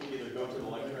ask the people to either go to the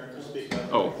lectern or speak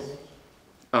up?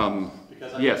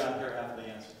 Because I yes. did not hear half the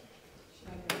answer.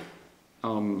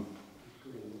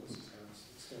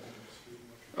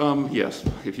 Yes,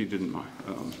 if you didn't mind.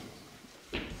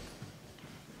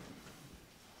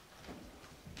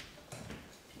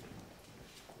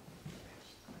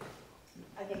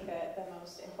 I think that the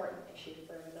most important issue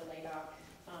for the LADOC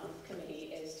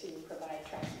committee is to provide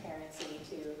transparency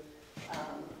to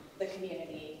the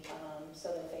community so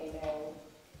that they know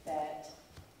that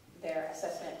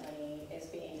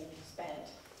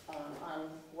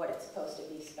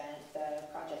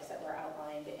projects that were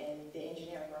outlined in the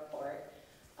engineering report,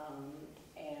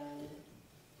 and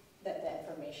that the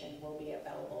information will be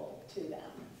available to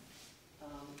them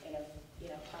in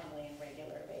a timely and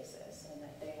regular basis, and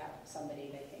that they have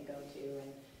somebody they can go to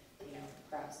and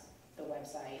perhaps the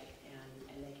website,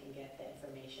 and they can get the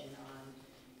information on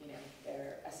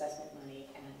their assessment money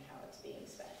and how it's being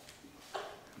spent.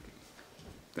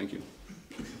 Thank you.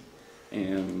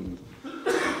 And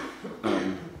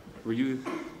were you,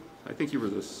 I think you were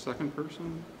the second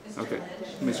person? Mr. Okay.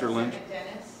 Lynch. Mr. Lynch?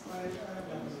 Dennis? I don't really have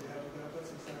that,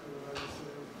 that's exactly what I was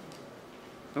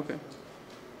saying. Okay.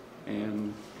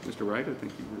 And Mr. Wright, I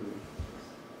think you were.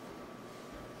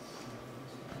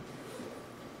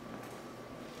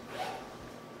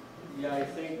 Yeah, I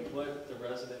think what the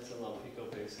residents in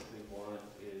Lompico basically want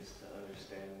is to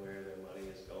understand where their money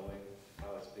is going,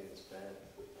 how it's being spent,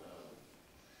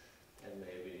 and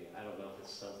maybe, I don't know if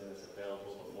it's something that's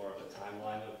available, but more of a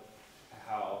timeline of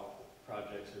how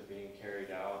projects are being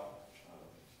carried out,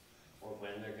 or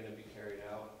when they're going to be carried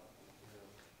out,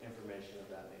 information of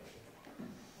that nature.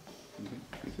 Okay.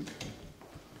 Thank you.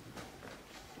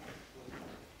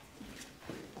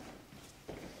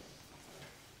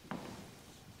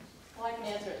 Well, I can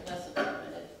answer it in less than a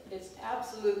minute. It's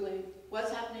absolutely,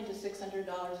 what's happening to $600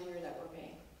 a year that we're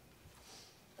paying?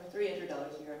 Or $300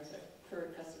 a year, I'm sorry,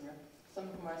 per customer. Some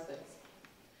of them are 6.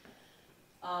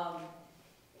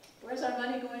 Where's our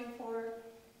money going for?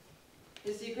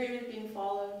 Is the agreement being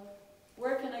followed?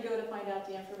 Where can I go to find out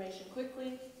the information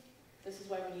quickly? This is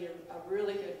why we need a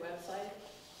really good website.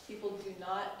 People do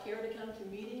not care to come to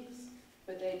meetings,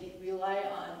 but they rely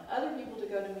on other people to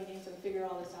go to meetings and figure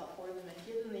all this out for them and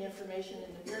give them the information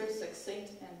in a very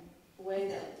succinct and way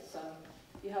that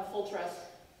you have full trust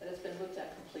that it's been looked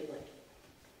at completely.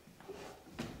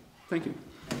 Thank you.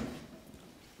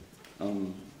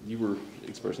 You were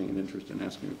expressing an interest in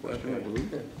asking a question, I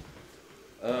believe.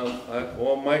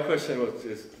 Well, my question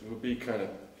would be kind of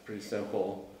pretty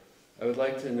simple. I would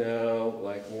like to know,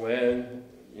 like, when,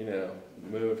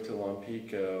 moved to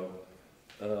Lompico.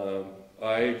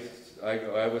 I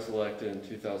was elected in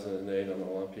 2008 on the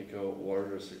Lompico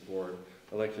Water District Board.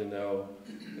 I'd like to know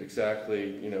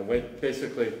exactly, when,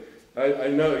 basically, I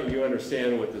know you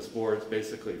understand what this board's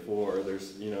basically for.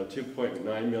 There's,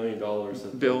 $2.9 million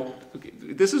of... Bill, okay,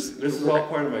 this is all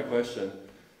part of my question.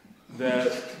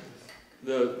 That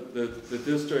the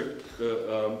district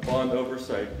bond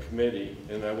oversight committee,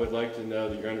 and I would like to know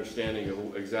your understanding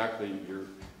of exactly your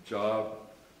job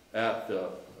at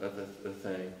the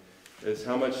thing, is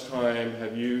how much time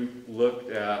have you looked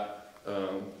at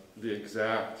the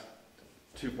exact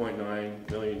 $2.9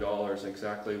 million,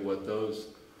 exactly what those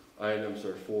items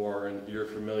are for, and your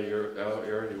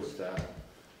familiarity with that,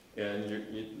 and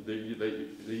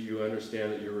you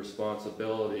understand that your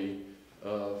responsibility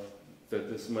of that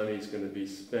this money is going to be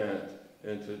spent,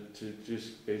 and to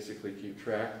just basically keep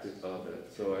track of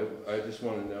it. So I just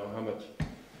want to know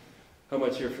how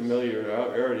much your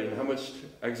familiarity and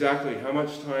exactly how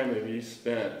much time have you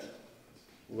spent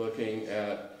looking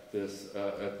at this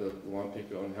at the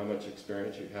Lompico, and how much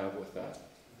experience you have with that.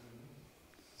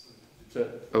 That's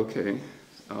it. Okay.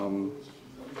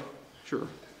 Sure.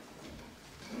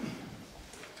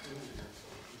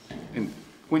 And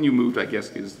when you moved, I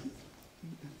guess, is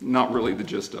not really the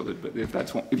gist of it, but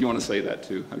if you want to say that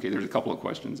too. Okay, there's a couple of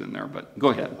questions in there, but go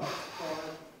ahead. I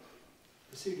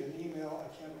received an email, I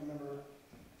can't remember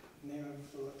the name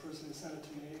of the person who sent it to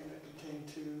me, and it contained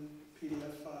 2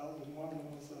 PDF files, and one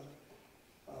was a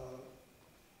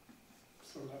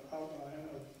sort of an outline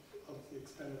of the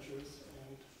expenditures,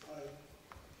 and I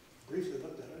briefly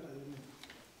looked at it. I didn't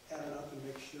add it up and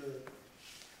make sure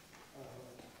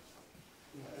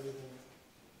everything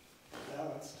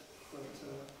balanced, but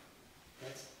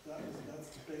that's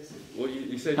the basic. Well,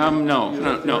 you said no,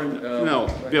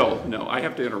 Bill, no, I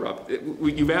have to interrupt.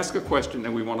 You've asked a question,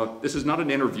 and we want to. This is not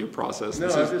an interview process. No,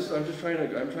 I'm just trying to.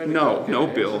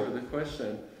 Bill. Answer the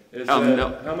question. Is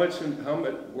no. How much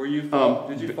were you?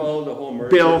 Did you follow the whole merger?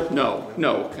 Bill,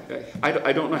 no.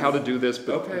 I don't know how to do this,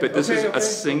 but this is a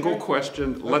single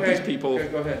question. Let these people. Okay,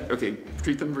 go ahead. Okay,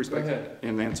 treat them respectfully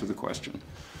and answer the question.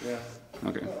 Yeah.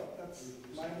 Okay. Well, that's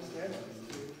my understanding,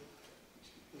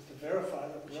 is to verify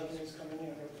that the revenues coming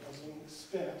in are being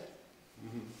spent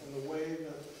in the way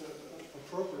that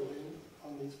appropriately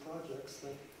on these projects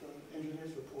that the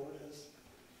engineer's report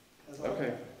has outlined.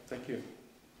 Okay, thank you.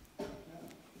 Yeah.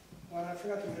 Well, I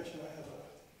forgot to mention I have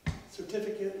a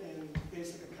certificate in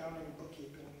basic accounting and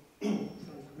bookkeeping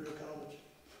from Career College.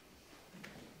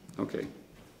 Okay.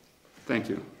 Thank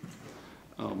you.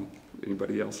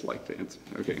 Anybody else like to answer?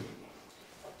 Okay.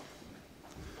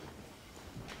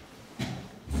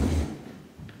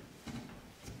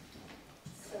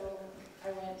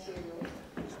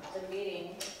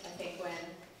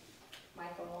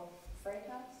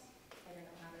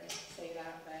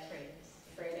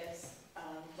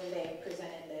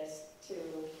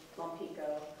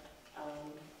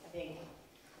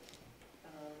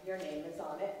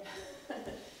 it.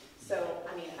 So,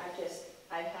 I mean,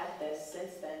 I've had this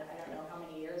since then. I don't know how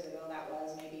many years ago that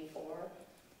was, maybe 4.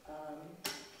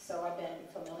 So I've been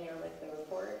familiar with the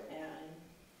report and,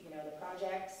 you know, the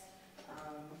projects.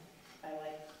 I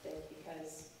liked it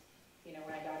because, you know,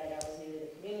 when I got it, I was new to the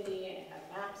community and it had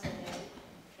maps in it.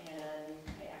 And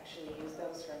I actually used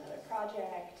those for another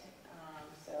project.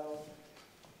 So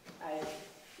I've,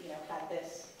 you know, had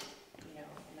this, you know,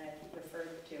 and I've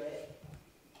referred to it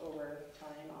over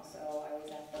time. Also, I was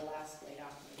at the last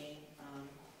LADOC meeting,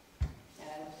 and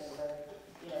I looked over,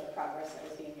 you know, the progress that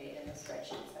was being made in the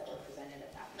spreadsheets that were presented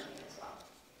at that meeting as well.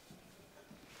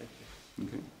 Thank you.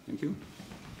 Okay, thank you.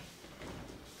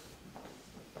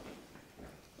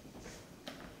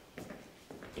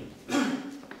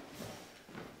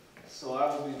 So I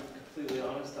will be completely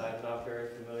honest, I'm not very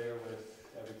familiar with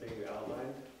everything you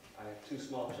outlined. I have 2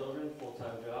 small children,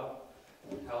 full-time job,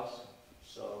 house,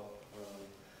 so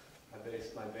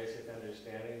my basic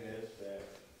understanding is that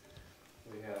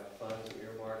we have funds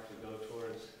earmarked to go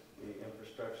towards the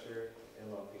infrastructure in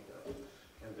Lompico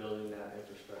and building that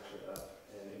infrastructure up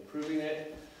and improving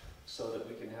it so that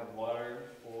we can have water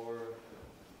for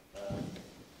a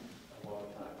long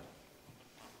time.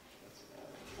 That's about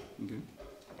it. Okay,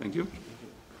 thank you.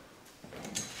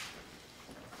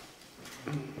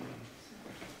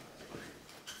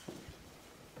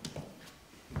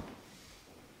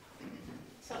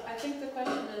 So I think the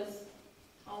question is,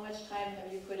 how much time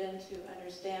have you put into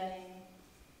understanding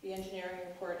the engineering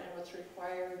report and what's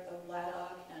required of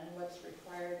LADOC and what's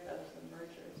required of the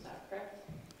merger? Is that correct?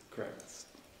 Correct.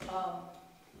 110%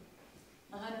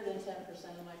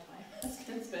 of my time has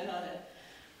been spent on it.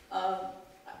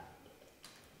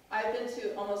 I've been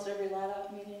to almost every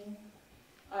LADOC meeting.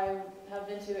 I have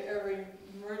been to every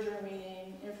merger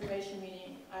meeting, information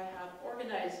meeting. I have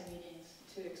organized meetings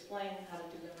to explain how to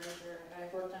do the merger.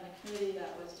 I've worked on a committee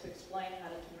that was to explain how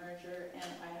to do merger, and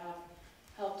I have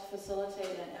helped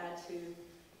facilitate and add to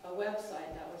a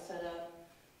website that was set up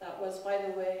that was, by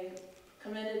the way,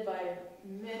 commended by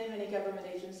many, many government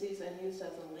agencies and used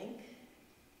as a link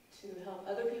to help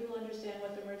other people understand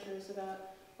what the merger is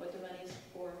about, what the money's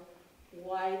for,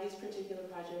 why these particular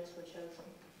projects were chosen.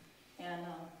 And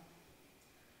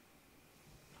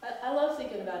I love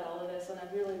thinking about all of this, and I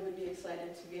really would be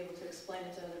excited to be able to explain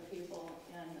it to other people.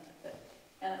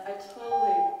 And I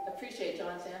totally appreciate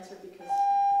John's answer because,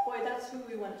 boy, that's who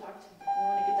we want to talk to. We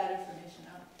want to get that information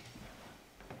out.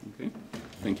 Okay,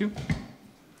 thank you.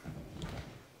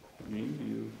 Jean, do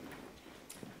you?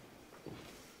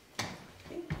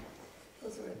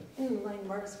 Those were,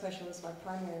 Mark's question was my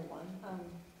primary one,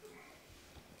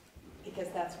 because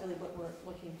that's really what we're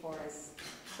looking for is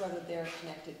whether they're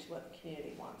connected to what the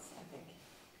community wants, I think.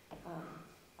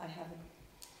 I have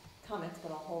comments,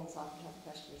 but I'll hold this off until the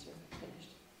questions are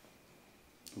finished.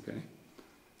 Okay.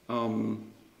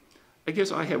 I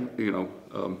guess I have, you know,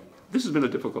 this has been a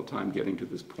difficult time getting to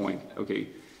this point, okay,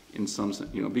 in some sense,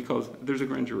 you know, because there's a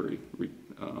grand jury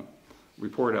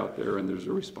report out there and there's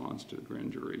a response to the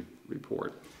grand jury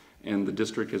report. And the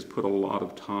district has put a lot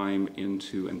of time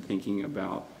into and thinking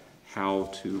about how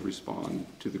to respond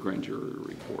to the grand jury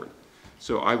report.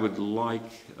 So I would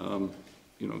like,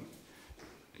 you know,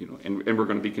 and we're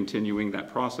going to be continuing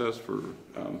that process for,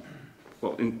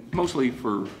 well, mostly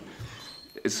for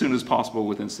as soon as possible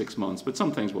within 6 months, but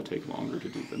some things will take longer to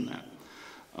do than that.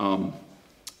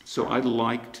 So I'd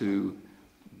like to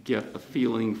get a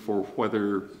feeling for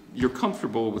whether you're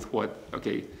comfortable with what,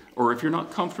 okay, or if you're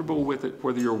not comfortable with it,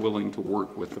 whether you're willing to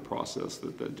work with the process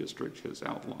that the district has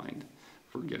outlined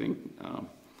for getting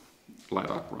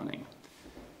LADOC running.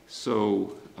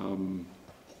 So,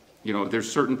 you know,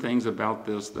 there's certain things about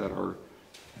this that are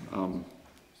a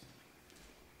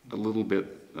little bit,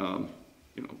 you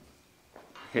know,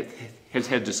 has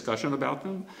had discussion about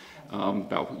them,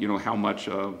 about, you know, how much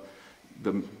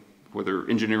whether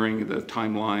engineering, the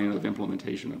timeline of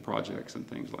implementation of projects and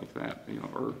things like that, you know,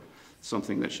 are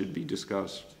something that should be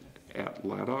discussed at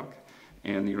LADOC.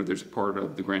 And, you know, there's a part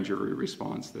of the grand jury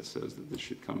response that says that this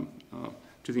should come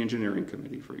to the engineering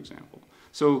committee, for example.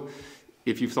 So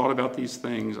if you've thought about these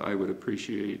things, I would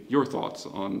appreciate your thoughts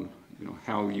on, you know,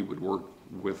 how you would work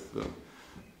with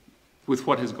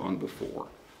what has gone before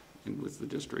and with the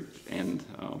district and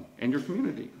your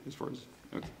community as far as,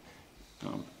 okay,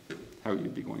 how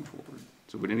you'd be going forward.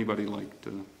 So would anybody like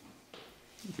to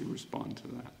respond to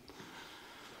that?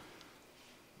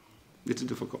 It's a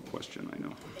difficult question, I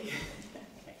know. Okay,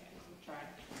 I'll try.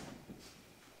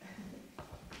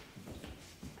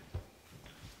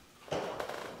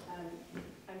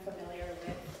 I'm familiar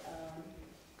with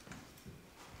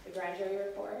the grand jury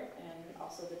report and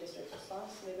also the district's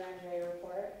response to the grand jury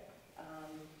report.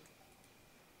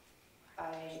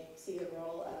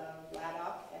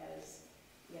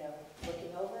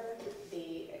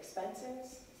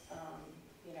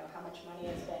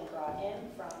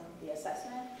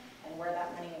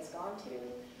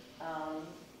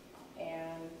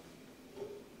 and,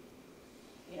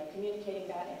 you know, communicating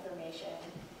that information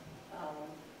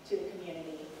to the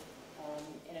community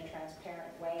in a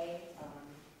transparent way,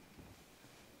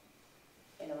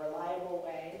 in a reliable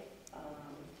way.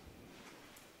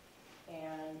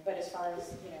 But as far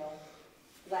as, you know,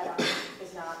 that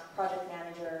is not project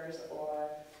managers or,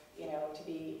 you know, to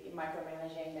be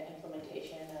micromanaging the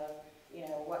implementation of, you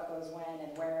know, what goes when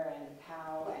and where and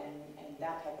how and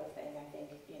that type of thing. I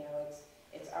think, you know,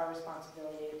 it's our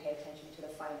responsibility to pay attention to the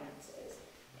finances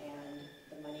and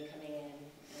the money coming in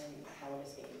and how it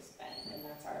is being spent, and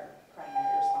that's our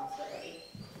primary responsibility.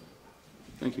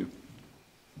 Thank you.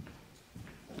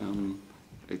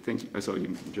 I think I saw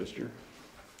you gesture.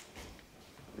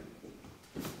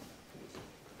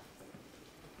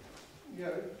 Yeah,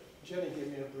 Jenny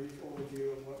gave me a brief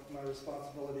overview of what my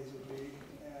responsibilities would be,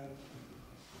 and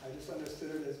I just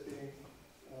understood it as being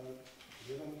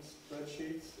given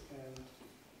spreadsheets and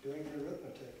doing the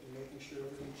arithmetic and making sure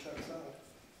everything checks out.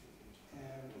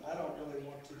 And I don't really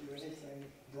want to do anything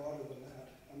broader than that.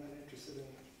 I'm not interested in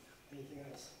anything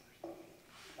else.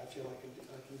 I feel like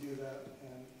I can do that.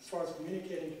 And as far as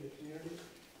communicating to the community,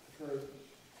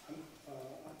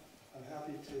 I'm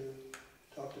happy to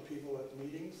talk to people at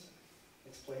meetings,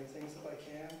 explain things if I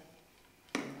can.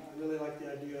 I really like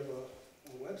the idea of a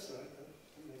website. That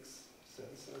makes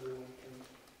sense. Everyone can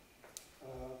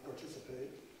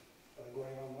participate by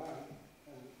going online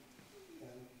and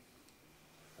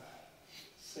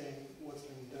seeing what's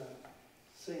being done,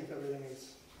 seeing if everything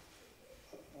is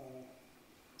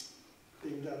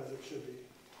being done as it should be.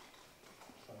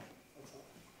 So that's all.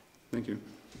 Thank you.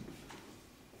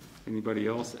 Anybody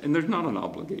else? And there's not an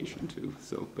obligation to,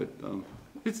 so, but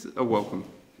it's a welcome.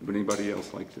 Would anybody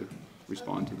else like to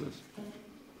respond to this?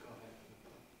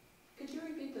 Could you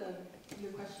repeat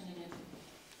your question again?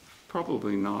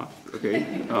 Probably not. Okay.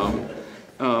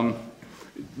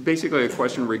 Basically, a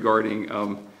question regarding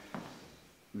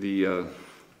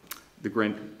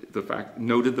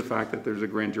noted the fact that there's a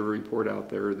grand jury report out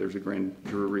there. There's a grand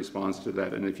jury response to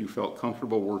that, and if you felt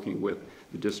comfortable working with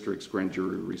the district's grand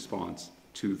jury response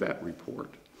to that report.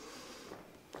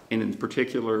 And in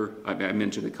particular, I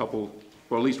mentioned a couple,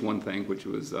 well, at least one thing, which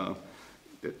was that,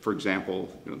 for example,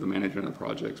 you know, the management of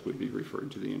projects would be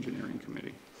referred to the engineering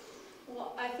committee.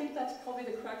 Well, I think that's probably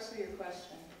the crux of your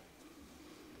question.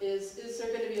 Is there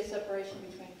going to be a separation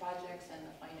between projects and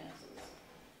the finances?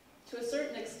 To a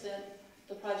certain extent,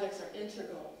 the projects are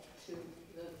integral to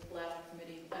the LADOC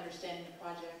committee, understanding the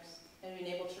projects and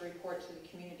being able to report to the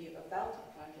community about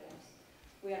the projects.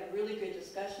 We had a really good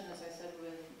discussion, as I said,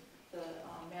 with the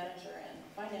manager and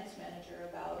finance manager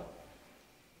about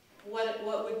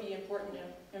what would be important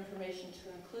information to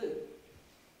include.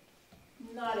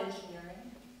 Not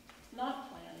engineering, not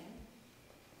planning,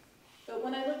 but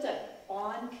when I looked at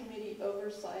on-committee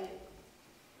oversight,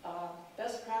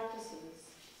 best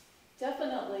practices,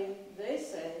 definitely they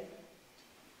say,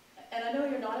 and I know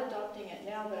you're not adopting it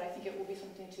now, but I think it will be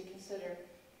something to consider.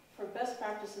 For best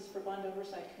practices for bond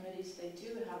oversight committees, they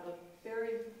do have a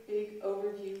very big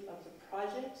overview of the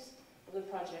projects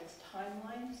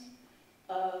timelines,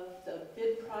 of the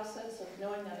bid process, of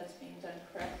knowing that it's being done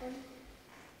correctly.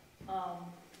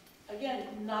 Again,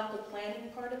 not the planning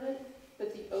part of it,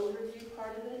 but the overview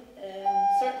part of it, and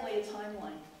certainly a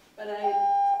timeline. But I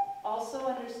also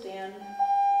understand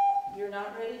you're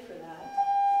not ready for that,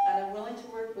 and I'm willing to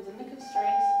work within the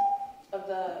constraints of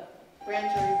the grand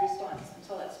jury response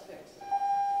until that's fixed.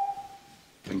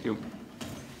 Thank you.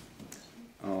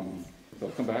 So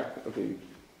I'll come back. Okay,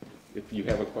 if you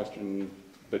have a question,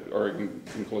 or you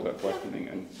can close that questioning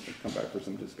and come back for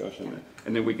some discussion,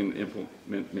 and then we can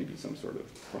implement maybe some sort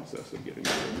of process of getting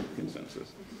to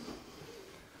consensus.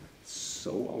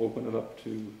 So I'll open it up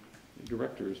to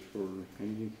directors for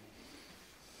any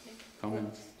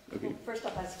comments. Okay. Well, first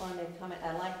off, I just want to make a comment.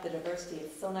 I like the diversity.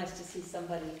 It's so nice to see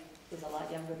somebody who's a lot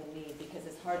younger than me, because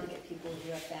it's hard to get people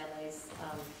who have families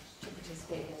to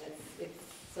participate in it.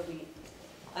 So we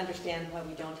understand why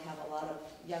we don't have a lot of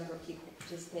younger people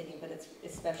participating, but it's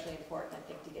especially important, I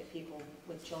think, to get people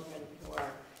with children who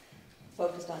are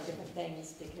focused on different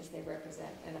things, because they represent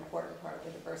an important part of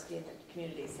the diversity in the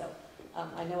community. So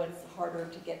I know it's harder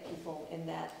to get people in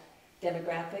that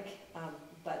demographic,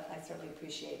 but I certainly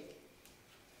appreciate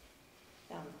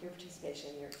your participation,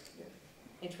 your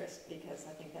interest, because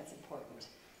I think that's important.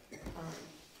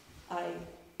 I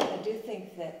do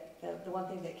think that the one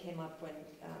thing that came up when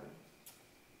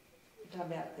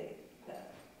talking about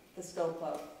the scope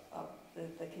of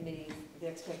the committee, the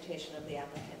expectation of the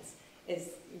applicants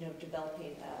is, you know,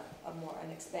 developing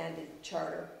an expanded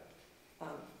charter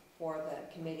for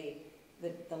the committee.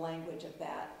 The language of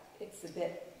that it's a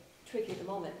bit tricky at the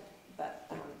moment,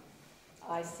 but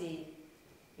I see,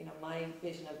 you know, my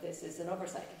vision of this is an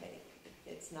oversight committee.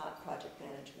 It's not project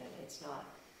management, it's not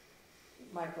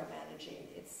micromanaging,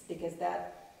 it's because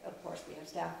that, of course, we have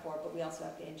staff for, but we also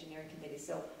have the engineering committee,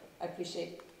 so I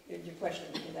appreciate your question,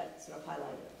 because that sort of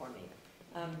highlighted it for me.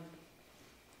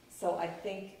 So I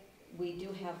think we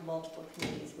do have multiple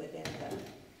committees within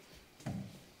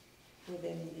the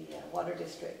water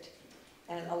district,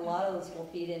 and a lot of those will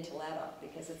feed into LADOC,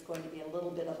 because it's going to be a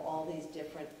little bit of all these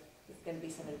different, it's going to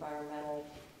be some environmental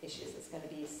issues, it's going to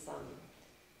be some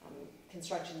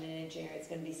construction and engineering, it's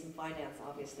going to be some finance,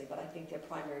 obviously, but I think their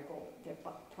primary goal, their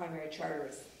primary charter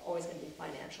is always going to be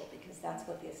financial, because that's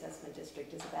what the assessment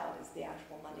district is about, is the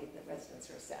actual money that residents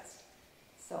are assessed.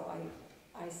 So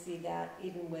I see that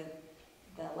even with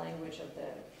the language of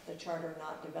the charter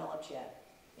not developed yet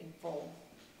in full,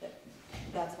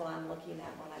 that's what I'm looking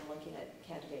at when I'm looking at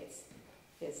candidates,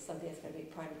 is something that's going to be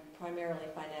primarily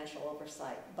financial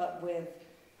oversight, but with,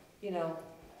 you know,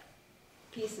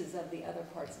 pieces of the other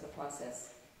parts of the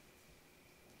process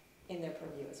in their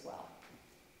purview as well.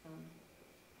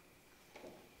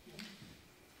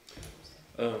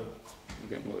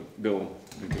 Okay, well, Bill,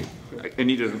 okay. I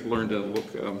need to learn to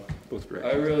look both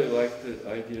directions. I really like the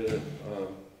idea that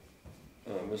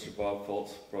Mr. Bob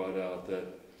Fultz brought out, that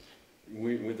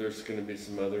there's going to be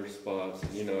some other spots.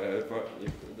 You know,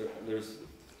 there's,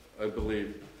 I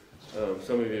believe,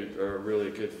 some of you are a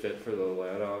really good fit for the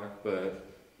LADOC, but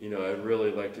you know, I'd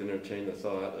really like to entertain the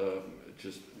thought of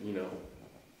just, you know,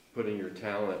 putting your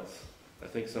talents. I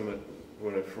think from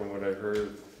what I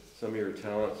heard, some of your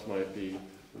talents might be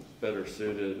better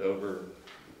suited over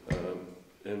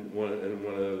in one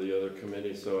of the other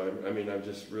committees. So I'm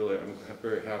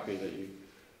very happy that you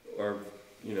are,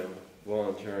 you know,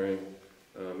 volunteering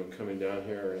and coming down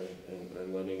here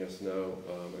and letting us know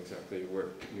exactly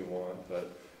what you want. But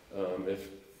if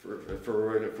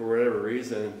for whatever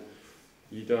reason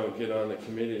you don't get on the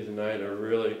committee tonight, or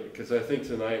really, because I think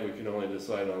tonight we can only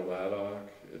decide on LADOC.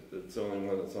 It's the only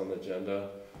one that's on the agenda.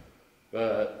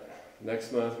 But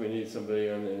next month we need somebody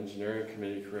on the engineering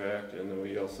committee, correct? And then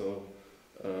we also,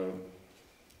 and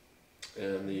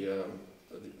the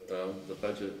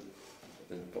budget,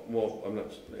 and, well, I'm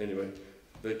not, anyway,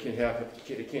 but it can't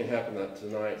happen that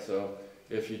tonight. So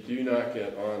if you do not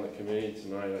get on the committee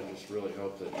tonight, I just really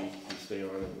hope that you stay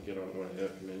on and get on one of the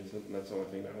other committees. And that's the only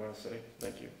thing that I want to say.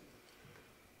 Thank you.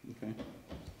 Okay.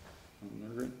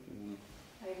 Margaret?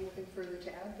 I have nothing further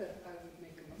to add, but I would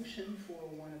make a motion for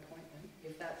one appointment,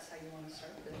 if that's how you want to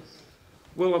start this.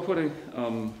 Well, I'm putting,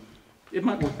 it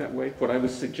might work that way. What I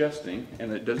was suggesting,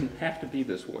 and it doesn't have to be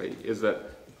this way, is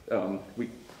that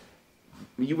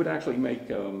you would actually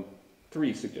make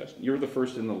 3 suggestions. You're the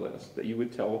first in the list, that you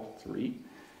would tell 3,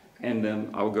 and then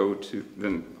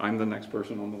then I'm the next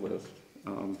person on the list,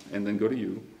 and then go to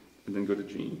you, and then go to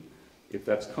Jean. If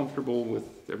that's comfortable with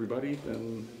everybody,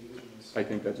 then I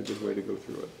think that's a good way to go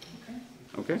through it.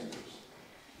 Okay? Okay?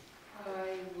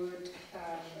 I would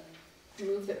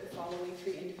move that the following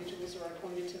 3 individuals are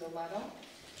appointed to the LADOC: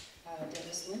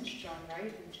 Dennis Lynch, John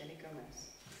Wright, and Jenny Gomez.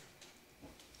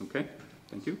 Okay,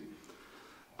 thank you.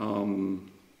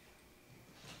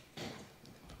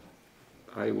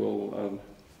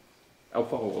 I'll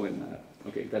follow in that.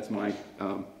 Okay, that's my,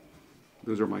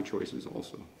 those are my choices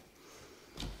also.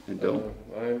 And Bill?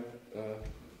 I'm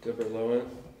Deborah Lowen,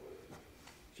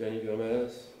 Jenny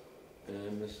Gomez,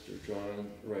 and Mr. John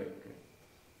Wright.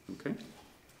 Okay.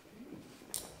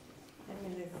 I'm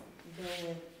going to go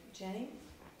with Jenny,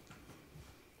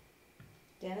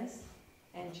 Dennis,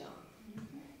 and John.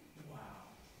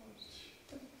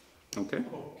 Okay.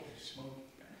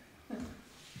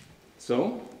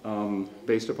 So,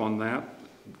 based upon that,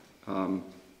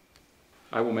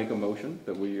 I will make a motion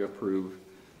that we approve,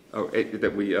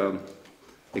 that we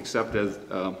accept as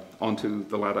onto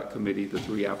the LADOC committee the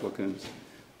 3 applicants: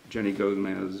 Jenny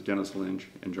Gomez, Dennis Lynch,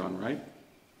 and John Wright.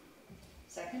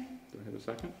 Second. Do I have a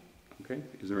second? Okay.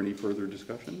 Is there any further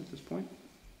discussion at this point?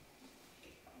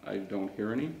 I don't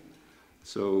hear any.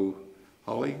 So,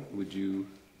 Holly, would you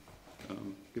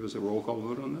give us a roll call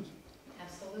vote on this?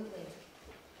 Absolutely.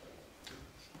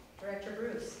 Director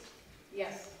Bruce?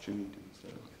 Yes. Jenny.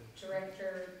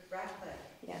 Director Ratcliffe?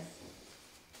 Yes.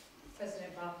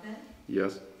 President Hoffman?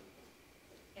 Yes.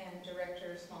 And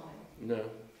Director Smallman? No.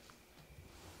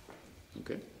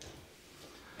 Okay.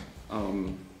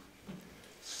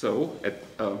 So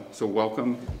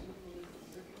welcome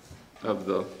of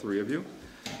the 3 of you,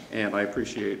 and I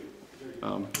appreciate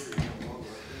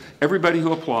everybody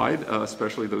who applied,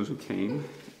 especially those who came,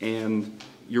 and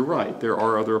you're right, there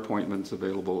are other appointments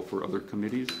available for other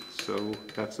committees, so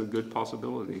that's a good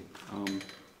possibility.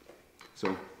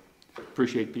 So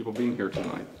appreciate people being here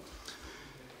tonight.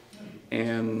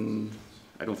 And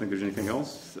I don't think there's anything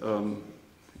else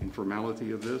in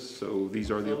formality of this, so these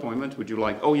are the appointments. Would you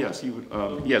like, oh yes, you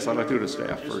would, yes, I'd like to do the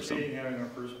staff first. We're having our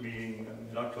first meeting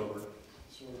in October.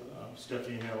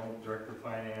 Stephanie Hill, Director of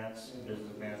Finance,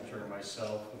 Business Manager, and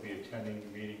myself will be attending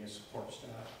the meeting as support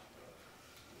staff.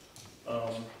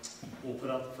 We'll put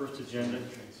out the first agenda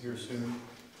here soon.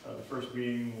 The first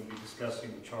meeting will be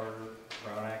discussing the charter,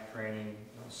 Brown Act training,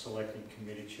 selecting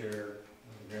committee chair,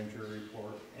 the grand jury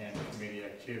report, and committee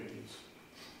activities.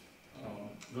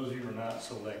 Those of you who are not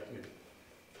selected,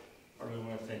 I really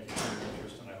want to thank you for your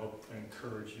interest, and I hope and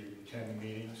encourage you to attend the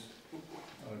meetings,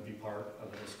 be part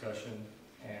of the discussion,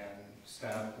 and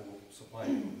staff will supply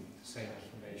you with the same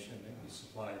information that we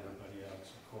supply everybody else,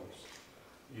 of course.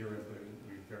 Your input will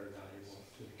be very valuable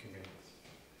to the committee.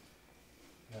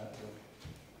 That's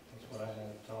what I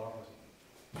have to offer.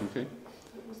 Okay.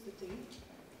 What was the date?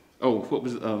 Oh, what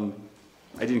was,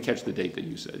 I didn't catch the date that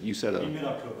you said. You said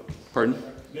Mid-October. Pardon?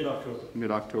 Mid-October.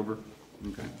 Mid-October,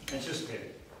 okay.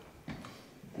 Anticipated.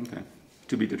 Okay.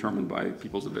 To be determined by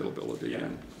people's availability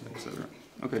and et cetera.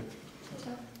 Okay.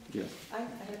 Yes. I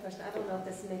had a question. I don't know if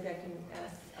this, maybe I can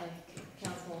ask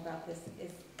council about this.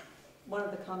 Is one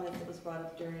of the comments that was brought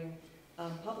up during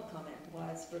public comment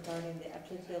was regarding the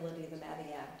applicability of the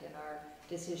Maddie Act and our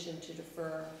decision to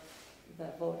defer the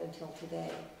vote until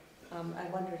today. I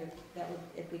wondered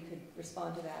if we could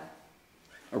respond to that.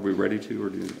 Are we ready to, or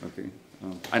do you, okay.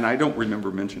 And I don't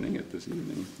remember mentioning it this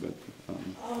evening, but.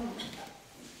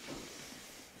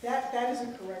 That is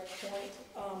a correct point.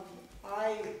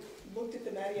 I looked at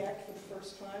the Maddie Act for the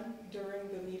first time during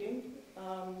the meeting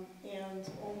and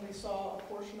only saw a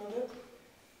portion of it.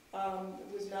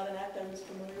 It was not an act I was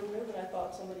familiar with, and I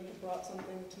thought somebody had brought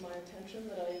something to my attention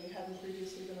that I hadn't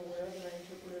previously been aware of, and I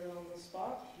interpreted it on the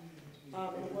spot.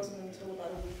 And it wasn't until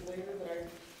about a week later that I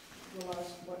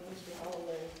realized what Mr.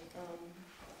 Holloway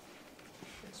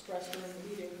expressed during the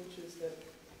meeting, which is that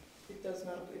it does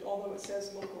not, although it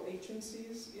says local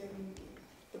agencies in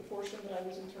the portion that I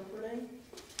was interpreting,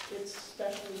 it's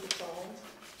specially defined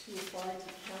to apply to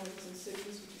counties and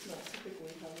cities, which is not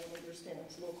typically how one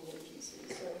understands local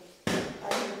agencies. So I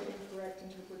made an incorrect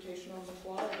interpretation on the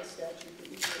fly of a statute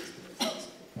that was raised in the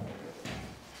specific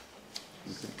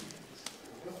Okay.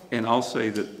 And I'll say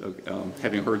that,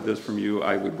 having heard this from you,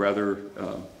 I would rather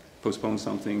postpone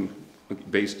something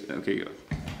based,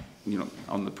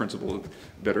 on the principle of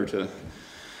better to,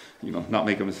 not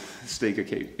make a mistake,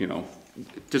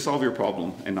 to solve your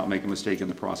problem and not make a mistake in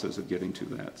the process of getting to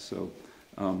that. So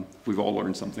we've all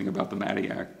learned something about the Maddie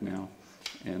Act now,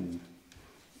 and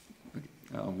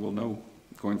we'll know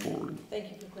going forward.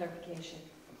 Thank you for clarification.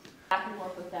 Back and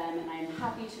forth with them, and I'm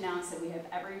happy to announce that we have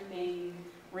everything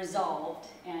resolved,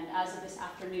 and as of this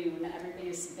afternoon, everything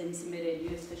has been submitted.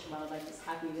 U.S. Fish and Wildlife is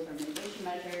happy with our mitigation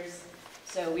measures,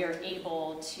 so we are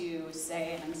able to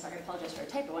say, and I'm sorry, I apologize for a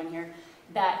typo in here,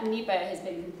 that NEPA has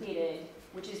been completed,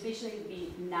 which is basically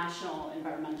the national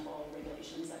environmental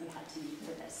regulations that we had to meet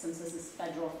for this. Since this is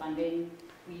federal funding,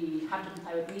 we have to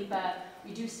comply with NEPA.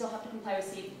 We do still have to comply with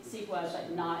CEQA,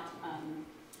 but not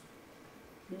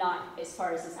as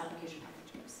far as this application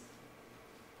package goes.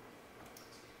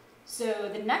 So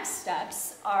the next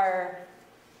steps are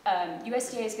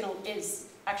USDA is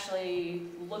actually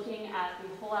looking at the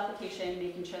whole application,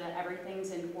 making sure that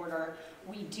everything's in order.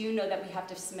 We do know that we have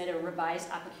to submit a revised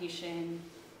application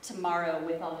tomorrow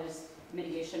with all those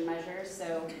mitigation measures.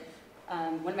 So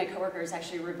one of my coworkers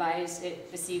actually revised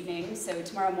it this evening. So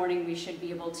tomorrow morning we should be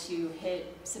able to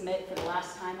hit submit for the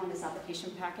last time on this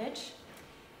application package.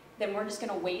 Then we're just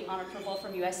going to wait on approval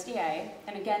from USDA.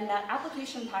 And again, that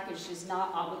application package does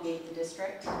not obligate the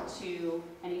district to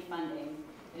any funding.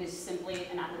 It is simply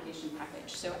an application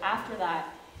package. So after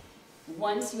that,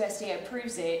 once USDA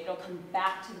approves it, it'll come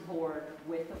back to the board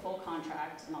with the full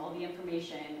contract and all of the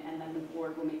information, and then the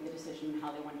board will make the decision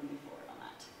how they want to move forward on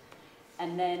that.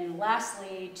 And then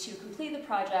lastly, to complete the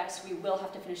projects, we will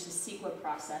have to finish the CEQA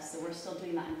process, so we're still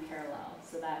doing that in parallel,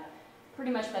 so that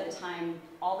pretty much by the time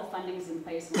all the funding's in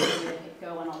place and we're ready to hit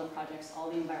go on all the projects, all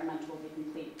the environmental will be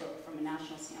complete, both from a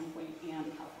national standpoint and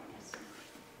California standpoint.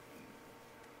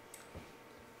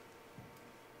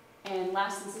 And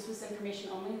last, since this was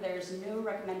information only, there's no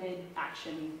recommended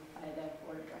action by the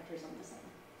board of directors on this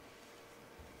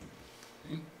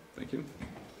item. Okay, thank you.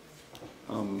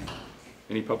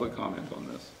 Any public comment on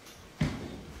this?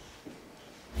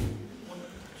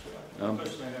 One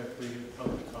question I have for you,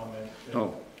 public comment.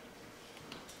 Oh.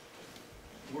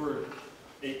 We're at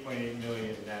 8.8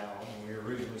 million now, and we we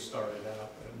originally started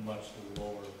out at a much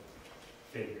lower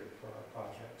figure for our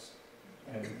projects.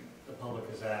 And the public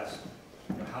has asked,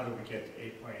 you know, how did we get to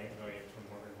 8.8 million from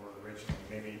where we were originally?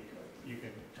 Maybe you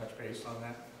can touch base on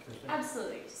that, Kirsten?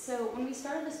 Absolutely. So when we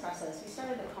started this process, we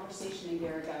started the conversation a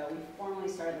year ago. We formally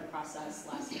started the process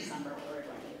last December where we were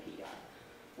going to the PR.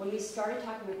 When we started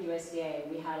talking with USDA,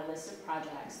 we had a list of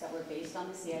projects that were based on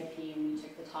the CIP, and we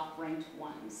took the top ranked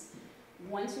ones.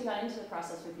 Once we got into the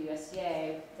process with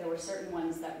USDA, there were certain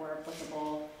ones that were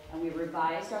applicable, and we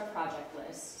revised our project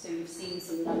list. So you've seen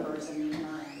some numbers in the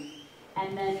interim.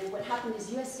 And then what happened is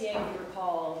USDA, if you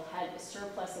recall, had a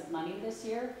surplus of money this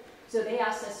year. So they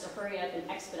asked us to hurry up and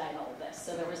expedite all of this.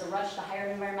 So there was a rush to hire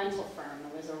an environmental firm.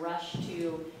 There was a rush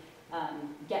to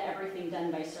get everything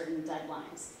done by certain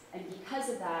deadlines. And because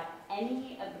of that,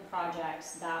 any of the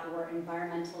projects that were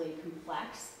environmentally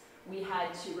complex, we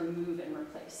had to remove and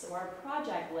replace. So our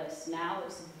project list now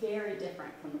is very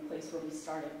different from the place where we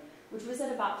started, which was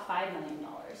at about $5 million.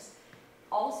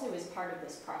 Also, as part of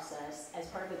this process, as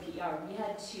part of the PR, we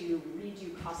had to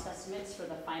redo cost estimates for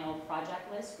the final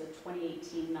project list with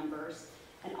 2018 numbers,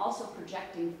 and also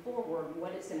projecting forward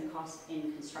what it's going to cost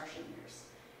in construction years.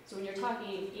 So when you're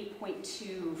talking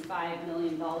 $8.25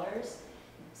 million,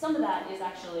 some of that is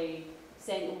actually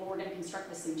saying, well, we're going to construct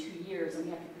this in 2 years, and we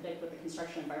have to predict what the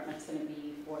construction environment is going to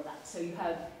be for that. So you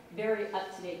have very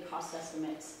up-to-date cost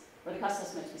estimates, or the cost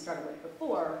estimates we started with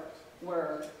before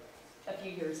were a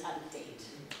few years out of date.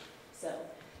 So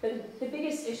the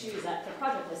biggest issue is that the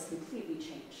project list completely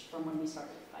changed from when we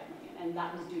started with 5 million, and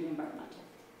that was due to environmental.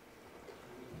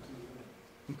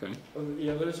 Okay.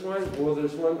 Yeah, there's one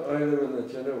item in the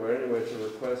agenda where anyway, it's a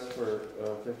request for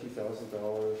 $50,000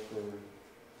 for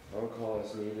on-call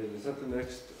as needed. Is that the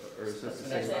next, or is that the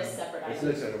same? That's a separate item.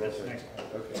 It's the next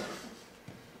item,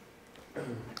 okay.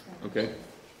 Okay.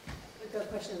 I've got a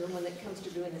question, and when it comes to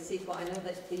doing the CEQA, I know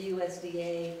that the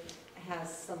USDA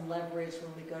has some leverage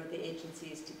when we go to the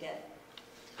agencies to get,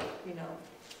 you know,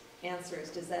 answers.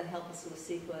 Does that help us with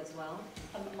CEQA as well?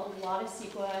 A lot of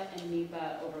CEQA and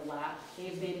NEPA overlap.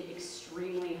 They've been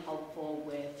extremely helpful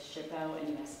with SHPO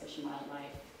and US Fish and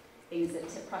Wildlife. Things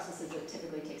that processes that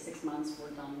typically take 6 months were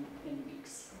done in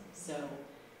weeks. So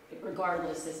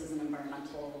regardless, this is an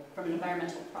environmental, from an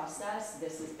environmental process,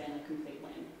 this has been a complete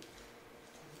win.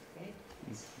 Okay,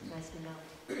 nice to know.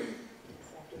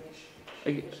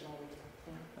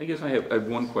 I guess I have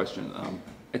one question.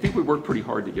 I think we worked pretty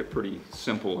hard to get pretty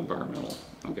simple environmental,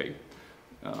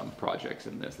 projects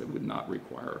in this that would not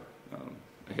require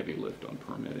a heavy lift on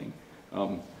permitting.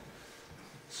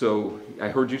 So I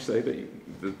heard you say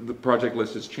that the project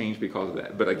list has changed because of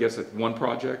that, but I guess that one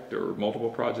project or multiple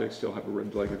projects still have a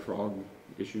red-legged frog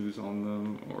issues on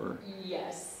them, or?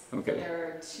 Yes. Okay. So there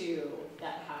are 2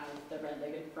 that have the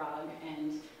red-legged frog,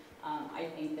 and I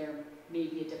think there may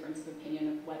be a difference of opinion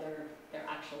of whether there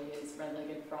actually is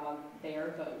red-legged frog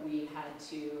there, but we had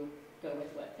to go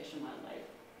with what Fish and Wildlife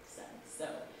said. So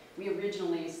we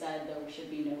originally said there should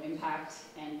be no impact,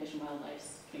 and Fish and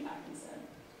Wildlife came back and said,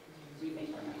 we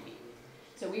think there might be.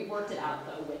 So we worked it out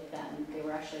though with them. They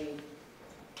were actually,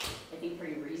 I think,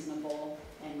 pretty reasonable,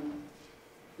 and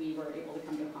we were able to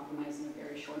come to a compromise in a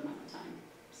very short amount of time.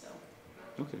 So.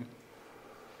 Okay.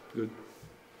 Good.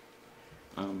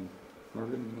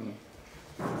 Marvin,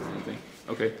 anything?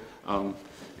 Okay. And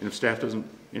if staff doesn't,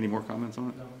 any more comments on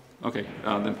it? No. Okay.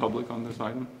 Then public on this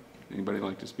item? Anybody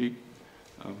like to speak?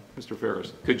 Mr.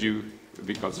 Ferris, could you,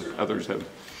 because others have,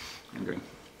 okay.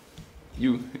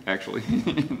 You, actually.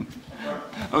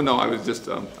 Oh, no, I was just,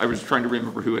 I was trying to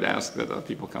remember who had asked that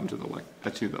people come to the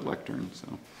lectern,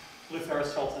 so. Lou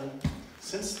Ferris Hilton,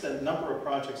 since the number of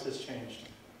projects has changed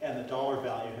and the dollar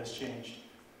value has changed,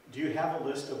 do you have a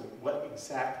list of what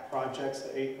exact projects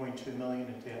the 8.2 million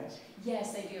entails?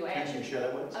 Yes, I do. Can you share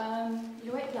that with us?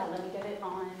 You know what? Yeah, let me get it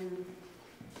on.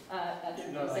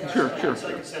 Sure. So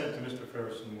I can send it to Mr.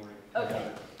 Ferris in the morning.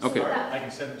 Okay. Okay. I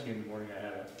can send it to you in the morning. I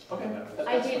have it. Okay.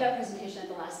 I gave that presentation at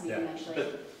the last meeting, actually. But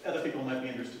other people might be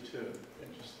interested too.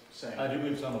 Just saying. I do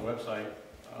believe it's on the website.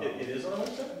 It is on the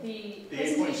website? The The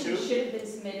presentation 8.2? should have been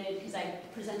submitted because I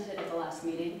presented it at the last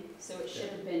meeting, so it should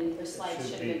have been, the slides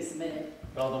should have been submitted.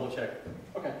 I'll double check.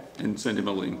 Okay. And send him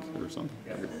a link or something.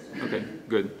 Yeah. Okay,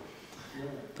 good.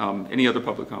 Any other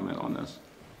public comment on this?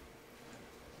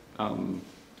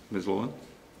 Ms. Lowland?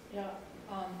 Yeah,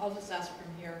 I'll just ask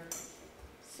from here.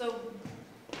 So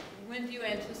when do you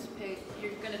anticipate,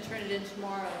 you're going to turn it in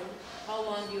tomorrow, how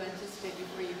long do you anticipate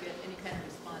before you get any kind of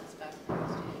response back from the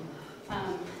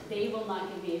USDA? They will not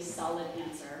give me a solid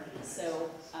answer. So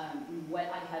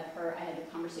what I had a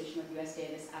conversation with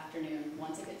USDA this afternoon.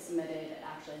 Once it gets submitted, it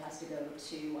actually has to go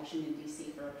to Washington,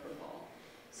 D.C. for approval.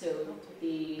 So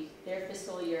their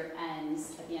fiscal year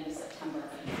ends at the end of September.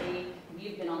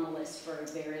 We've been on the list for a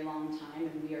very long time,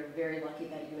 and we are very lucky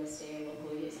that USDA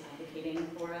locally is advocating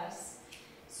for us.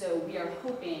 So we are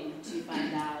hoping to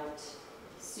find out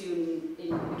soon in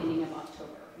the beginning of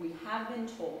October. We have been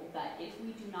told that if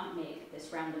we do not make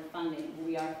this round of funding,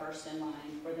 we are first in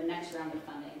line for the next round of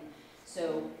funding.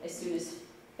 So as soon as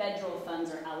federal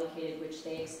funds are allocated, which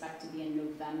they expect to be in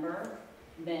November,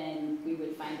 then we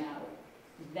would find out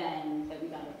then that we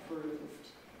got approved.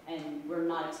 And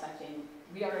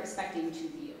we are expecting to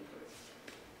be approved.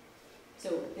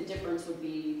 So the difference would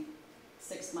be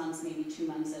 6 months, maybe 2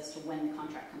 months as to when the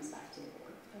contract comes back to the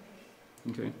board.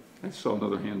 Okay, I saw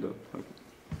another hand up. Okay.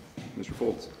 Mr.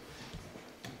 Foltz.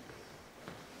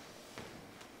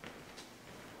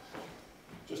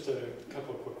 Just a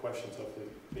couple of quick questions, hopefully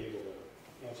be able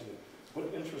to answer them.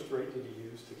 What interest rate did you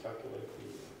use to calculate the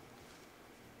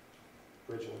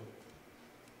bridge loan?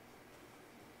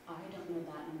 I don't know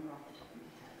that number off the top of my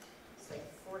head. It's like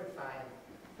 4 to 5.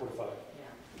 4 to 5. Yeah,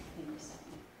 I think it was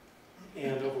 7.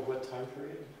 And over what time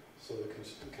period? So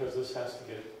because this has to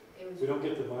get, we don't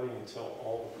get the money until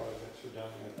all the projects are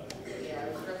done. Yeah,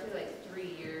 it was roughly like 3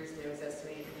 years, and it was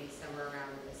estimated to be somewhere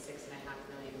around the $6.5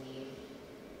 million need.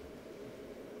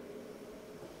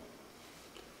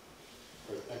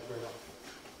 Great, thank you very much.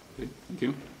 Okay, thank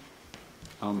you.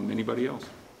 Anybody else?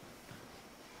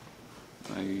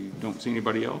 I don't see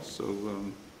anybody else, so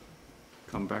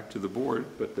come back to the board,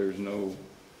 but there's no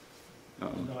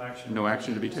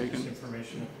action to be taken. Just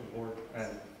information for the board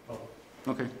and public.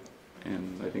 Okay,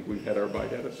 and I think we've had our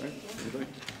bite at it, right? Anybody?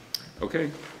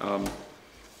 Okay,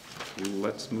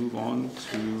 let's move on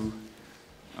to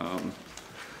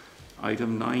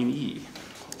item 9E,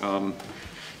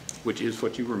 which is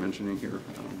what you were mentioning here,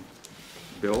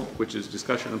 Bill, which is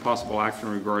discussion and possible action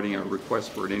regarding a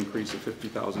request for an increase of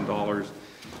 $50,000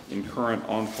 in current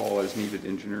on-call as needed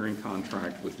engineering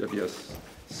contract with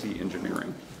WSC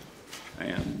Engineering.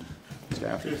 And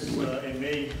staff, if you would. In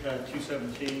May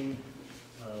 2017,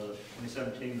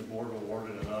 the board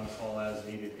awarded an on-call as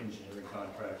needed engineering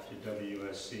contract to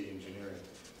WSC Engineering,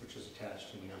 which is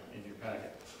attached in your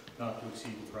packet, not to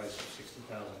exceed the price of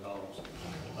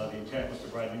 $60,000. The intent was to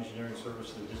provide engineering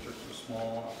service to the district for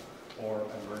small or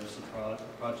emergency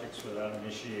projects without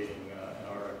initiating an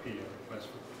RFP, a request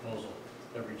for proposal,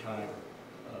 every time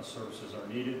services are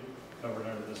needed. Covered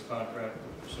under this contract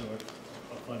pursuant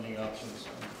of funding options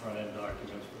and front-end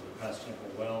documents for the Pass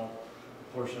Temple well,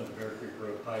 a portion of the Bear Creek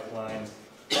Road pipeline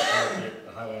project,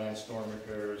 the Highway 9 storm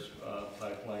repairs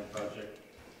pipeline project,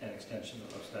 and extension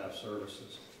of staff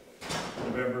services.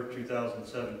 In November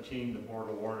 2017, the board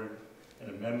awarded an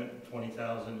amendment of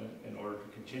 $20,000 in order to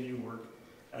continue work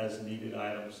as needed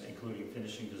items, including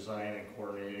finishing design and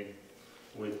coordinating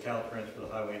with Caltrans for the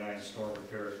Highway 9 storm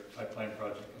repair pipeline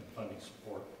project and funding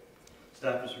support.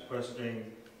 Staff is requesting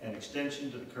an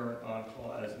extension to the current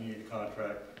on-call as needed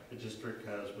contract the district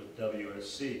has with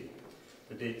WSC.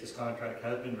 To date, this contract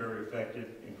has been very effective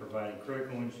in providing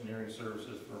critical engineering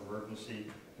services for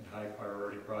emergency and high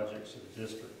priority projects to the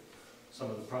district. Some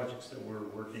of the projects that we're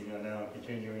working on now and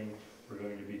continuing, we're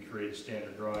going to be create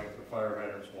standard drawing for fire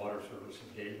hydrants, water service,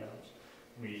 and gate valves.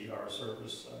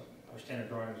 Our standard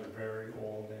drawings are very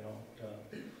old. They don't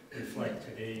reflect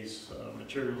today's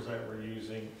materials that we're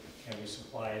using, and we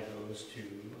supply those to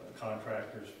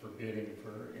contractors for bidding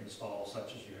for install,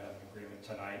 such as you have an agreement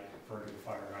tonight for a new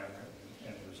fire hydrant,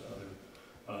 and there's other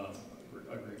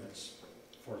agreements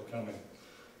forthcoming.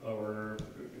 We're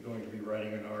going to be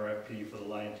writing an RFP for the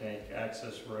line tank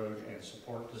access road and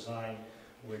support design,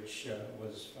 which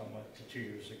was from 2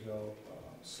 years ago,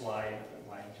 slide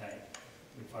line tank.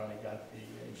 We finally got the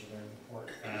engineering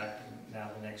report back, and now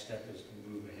the next step is to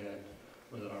move ahead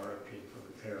with an RFP for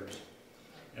repairs.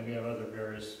 And we have other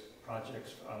various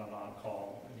projects on an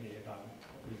on-call needed.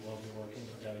 We will be working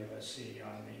with WSC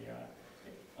on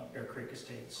the Bear Creek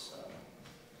Estates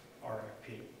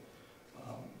RFP.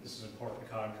 This is an important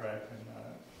contract,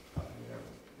 and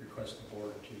we request the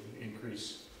board to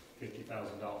increase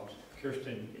 $50,000.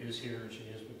 Kirsten is here, and she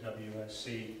is with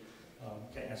WSC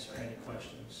to answer any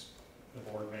questions the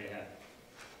board may have.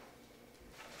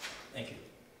 Thank you.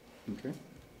 Okay.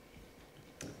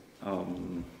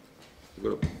 We'll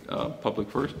go to public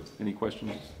first. Any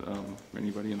questions from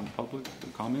anybody in the public?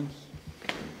 Comments?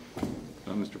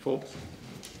 Mr. Foltz?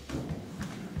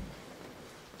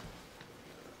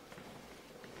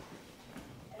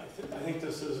 I think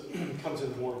this comes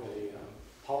in more of a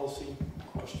policy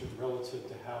question relative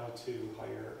to how to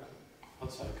hire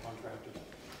outside contractors.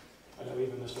 I know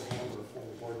even Mr. Hammer, a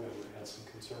former board member, had some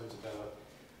concerns about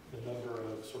the number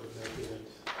of sort of no-bid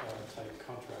type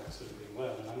contracts that are being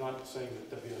led. And I'm not saying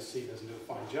that WSC doesn't do a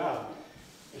fine job.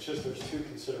 It's just there's two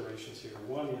considerations here.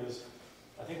 One is,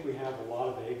 I think we have a lot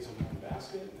of eggs in one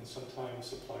basket, and sometimes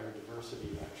supplier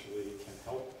diversity actually can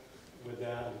help with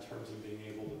that in terms of being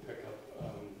able to pick up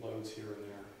loads here and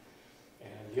there.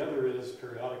 And the other is,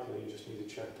 periodically, you just need to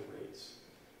check the rates.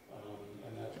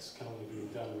 And that can only be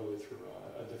done really through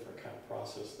a different kind of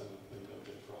process than the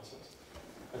no-bid process.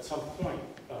 At some point,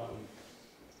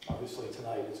 obviously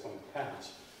tonight it's going to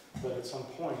pass, but at some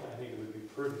point I think it would be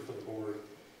prudent for the board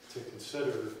to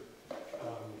consider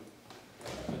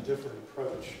a different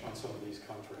approach on some of these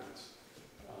contracts.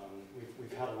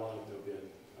 We've had a lot of no-bid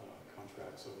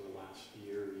contracts over the last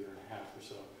year and a half or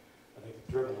so. I think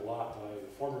driven a lot by the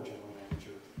former general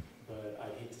manager, but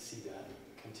I'd hate to see that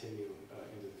continue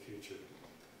into the future.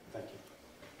 Thank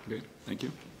you. Okay, thank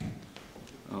you.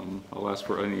 I'll ask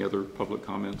for any other public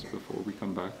comments before we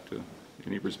come back to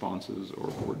any responses or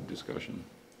board discussion.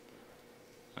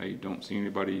 I don't see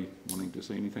anybody wanting to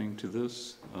say anything to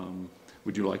this.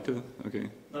 Would you like to? Okay.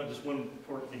 No, just one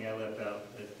important thing I left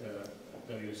out, that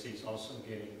WSC is also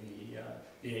getting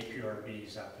the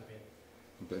APRBs out to bid.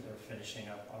 Okay. They're finishing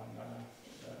up on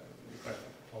the request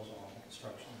for proposal on the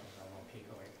construction of our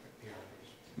PICO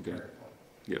APRBs. Okay. Very important.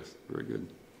 Yes, very good.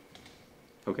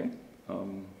 Okay.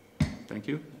 Thank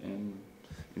you. And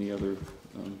any other,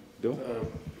 Bill?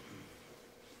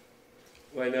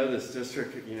 Well, I know this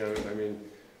district, you know, I mean,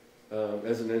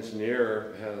 as an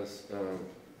engineer, has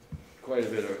quite a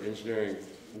bit of engineering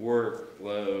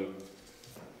workload,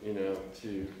 you know,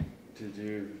 to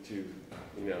do,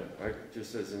 you know,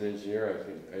 just as an engineer,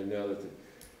 I know that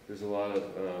there's a lot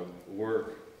of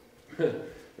work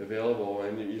available.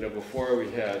 And, you know, before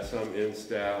we had some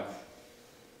in-staff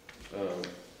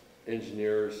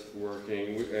engineers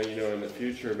working, and, you know, in the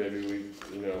future, maybe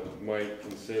we, you know, might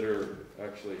consider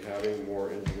actually having more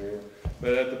engineering.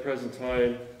 But at the present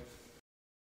time,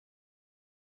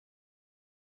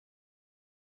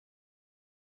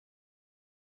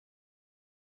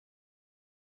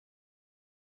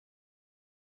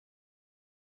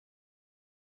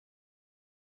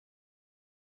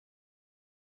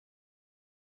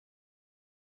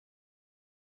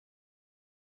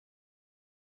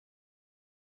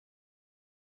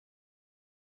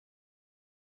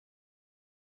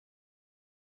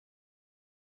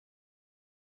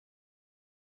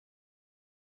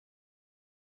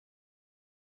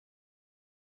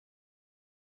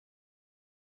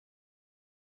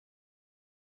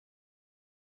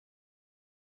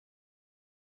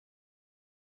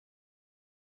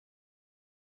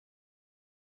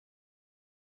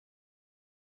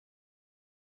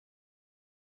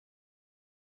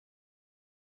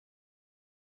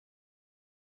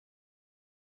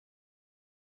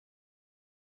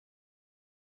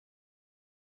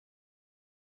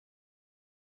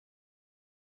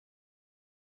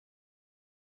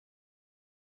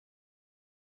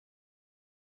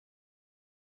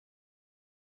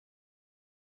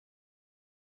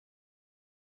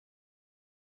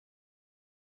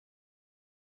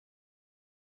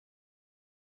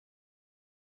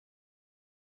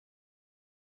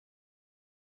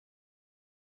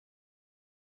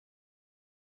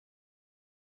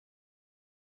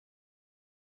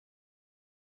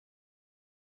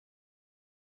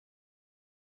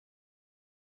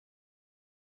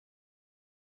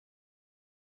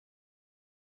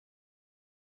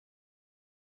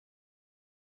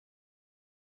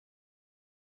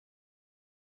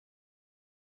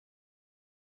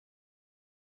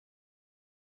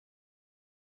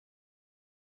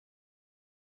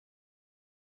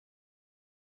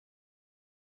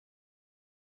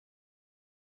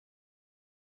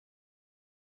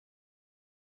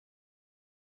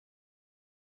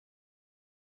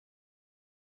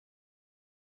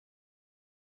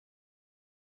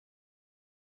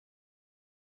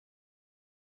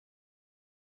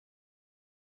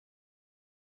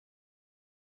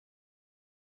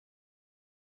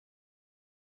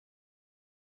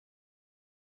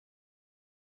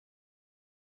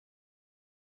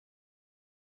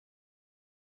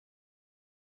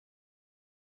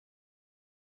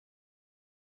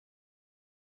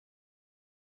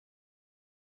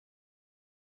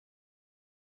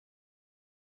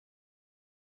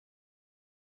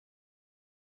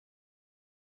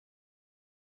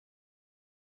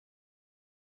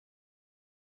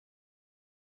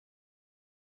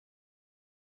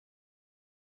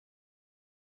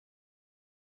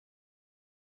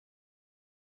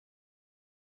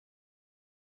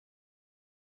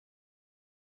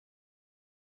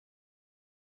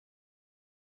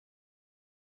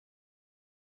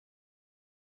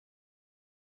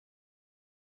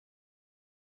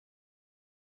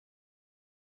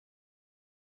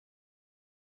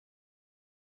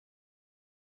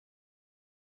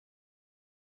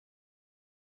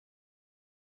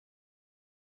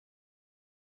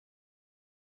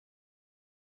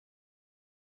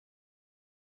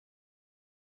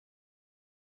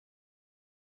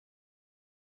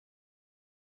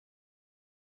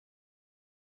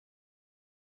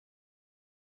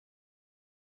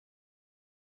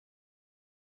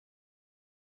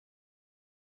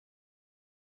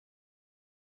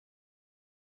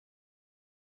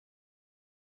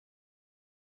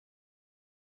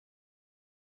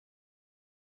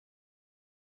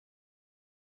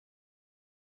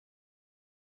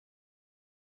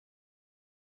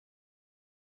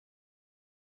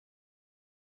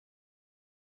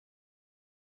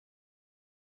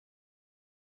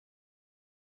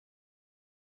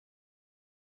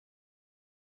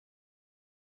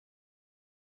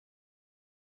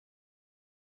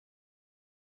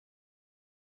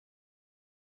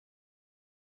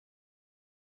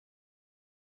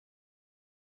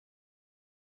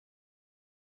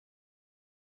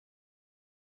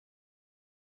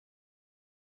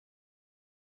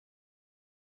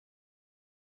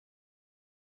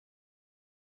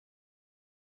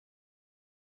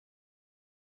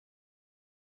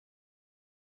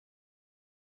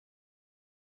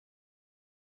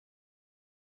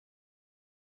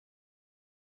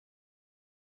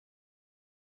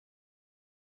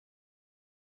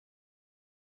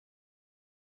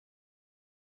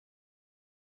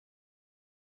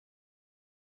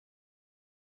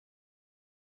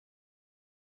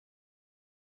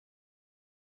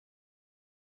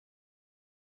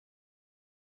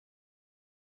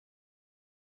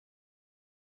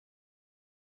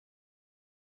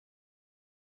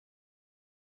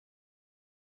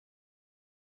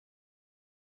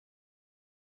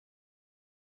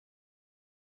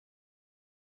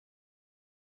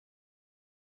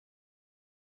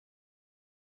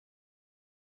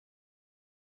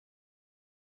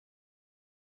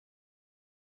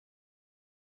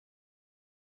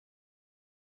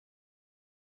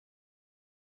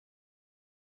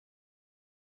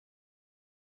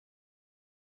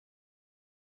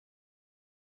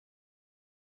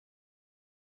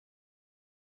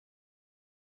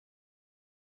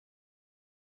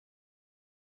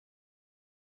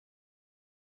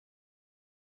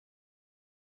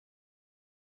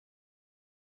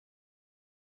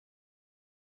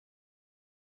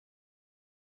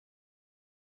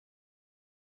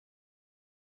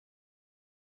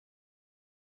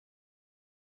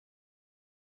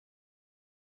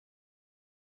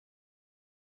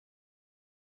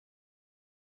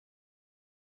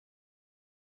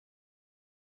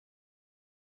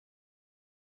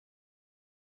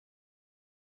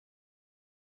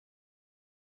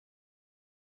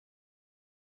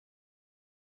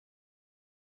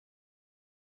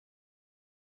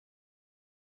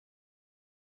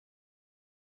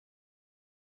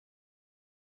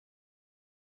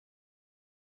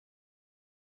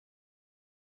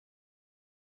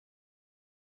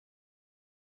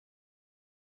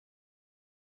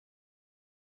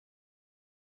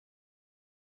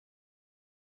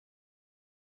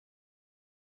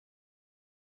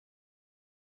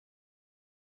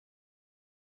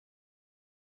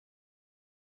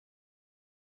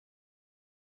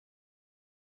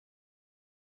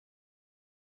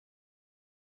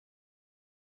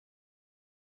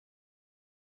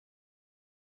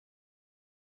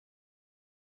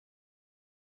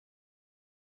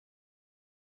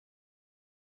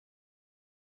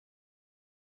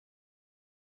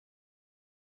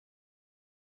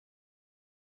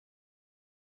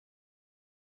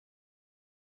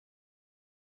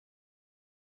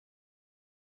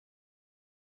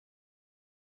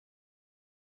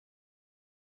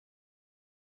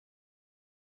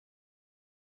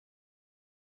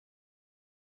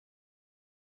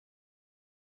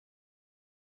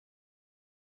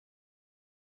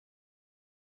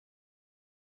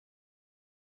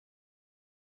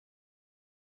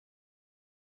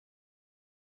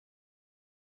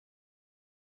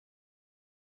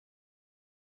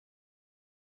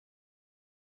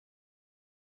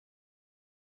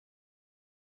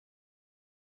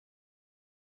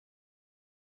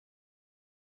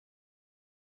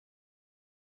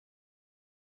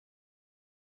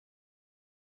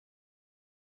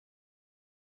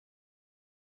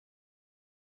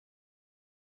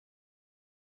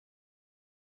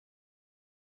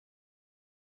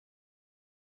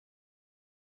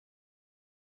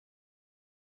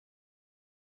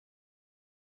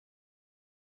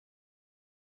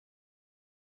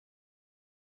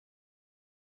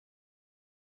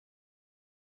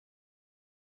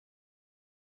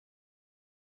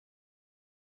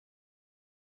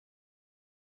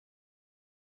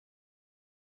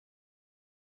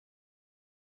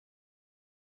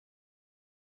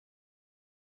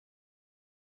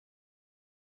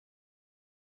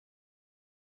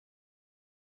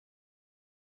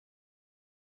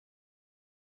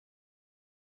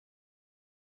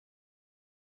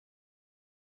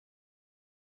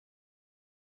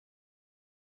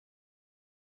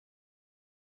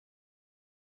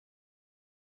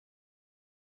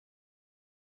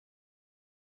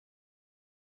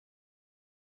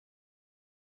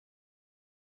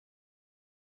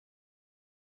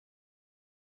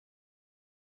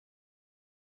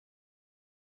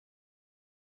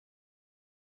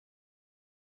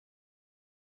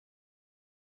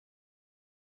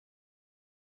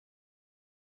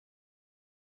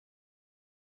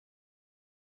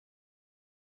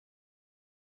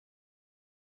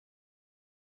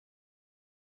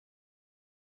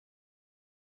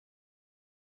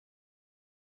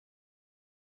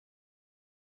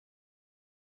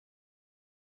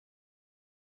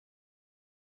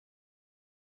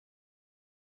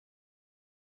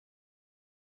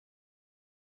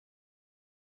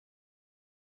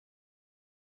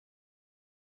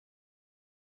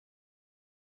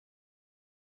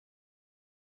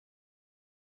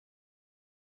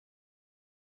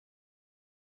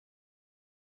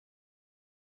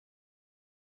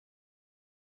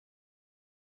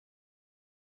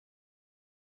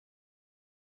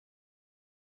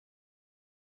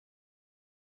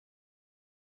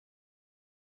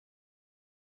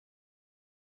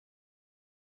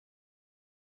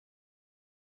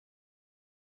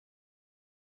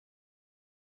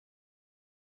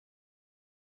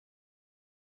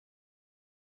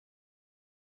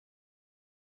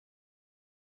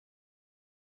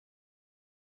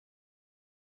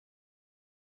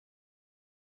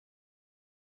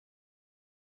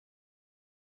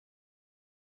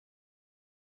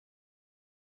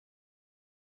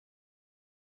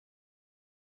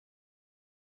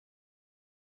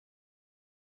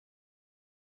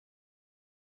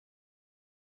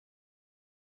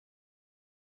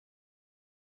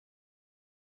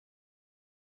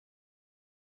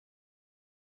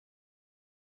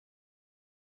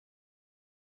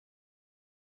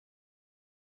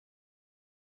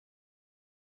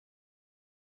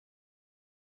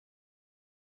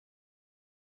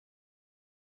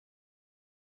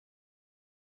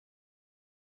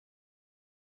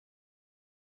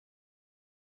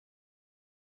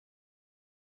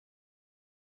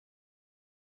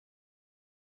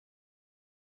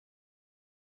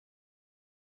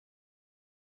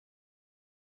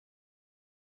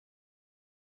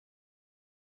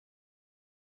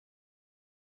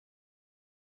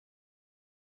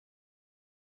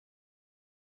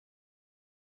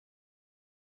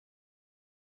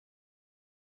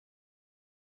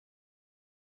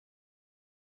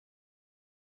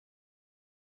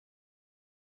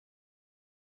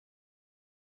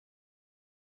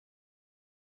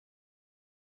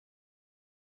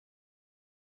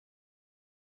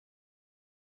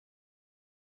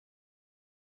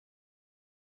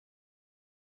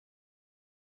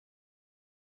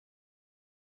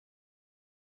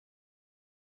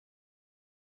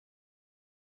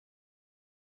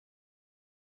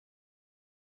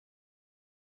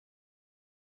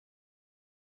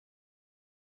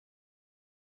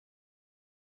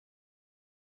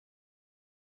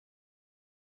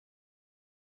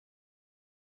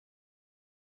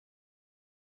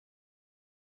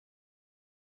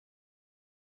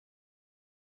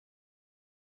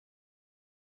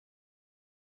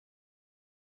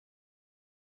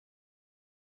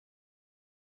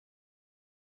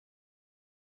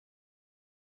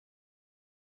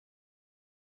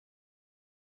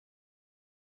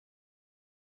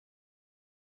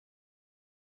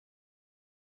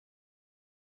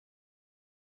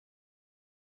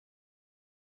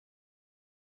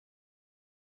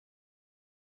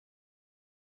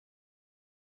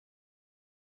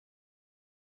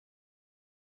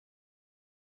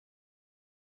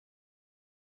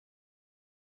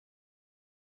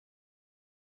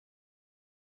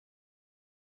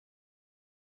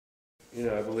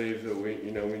 I believe that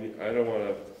I don't want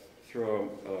to throw,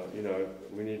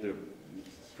 we need to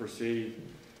proceed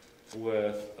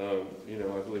with, I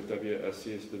believe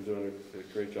WSC has been doing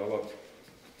a great job up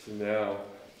to now,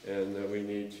 and that we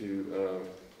need to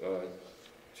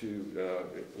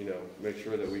make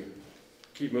sure that we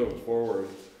keep moving forward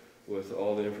with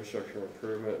all the infrastructure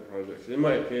improvement projects, in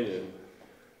my opinion.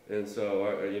 And so,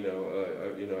 I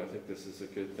think this is a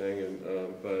good thing. And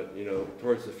but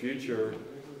towards the future,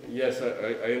 yes,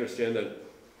 I understand that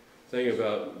thing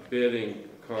about bidding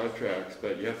contracts,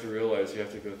 but you have to realize you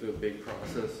have to go through a big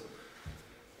process.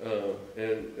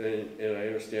 And I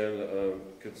understand the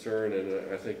concern,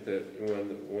 and I think that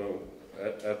when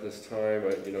at this time,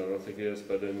 I don't think it is,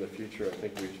 but in the future, I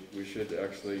think we should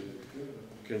actually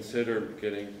consider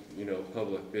getting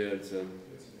public bids and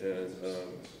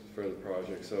for the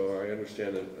project. So I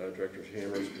understand that Director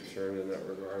Hammer's concerned in that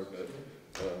regard, but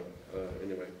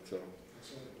anyway, so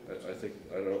I think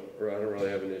I don't really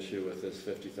have an issue with this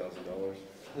 $50,000.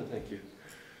 Thank you.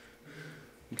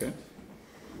 Okay.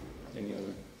 Any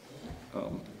other?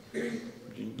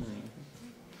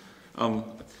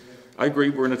 I agree.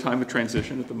 We're in a time of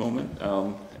transition at the moment,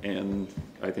 and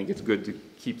I think it's good to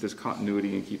keep this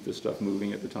continuity and keep this stuff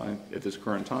moving at this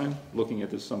current time. Looking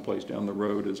at this someplace down the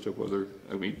road as to whether,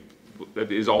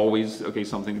 that is always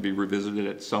something to be revisited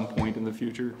at some point in the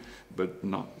future, but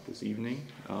not this evening.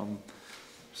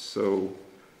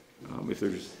 If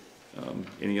there's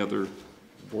any other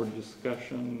board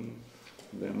discussion,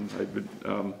 then I would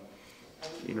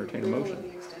entertain a motion. The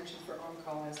extension for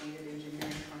on-call as needed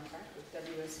engineering contract with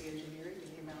WSC Engineering in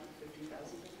the amount of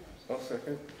 $50,000. I'll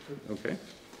second. Okay.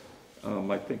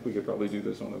 I think we could probably do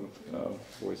this on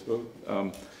a voice vote.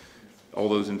 All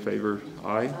those in favor,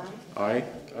 aye? Aye.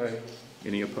 Aye.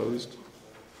 Any opposed?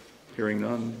 Hearing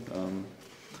none.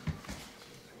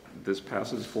 This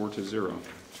passes 4-0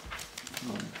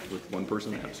 with one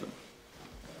person absent.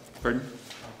 Pardon?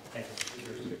 Thank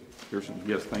you. Pearson.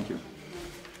 Yes, thank you.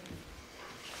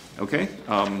 Okay,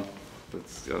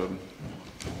 let's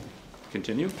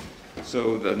continue.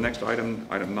 So the next item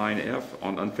 9F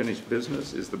on unfinished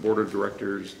business is the Board of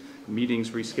Directors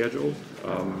meetings rescheduled.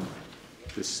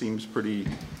 This seems pretty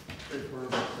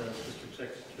Straightforward with District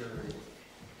Secretary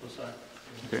Lozano.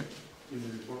 okay. In the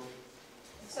report.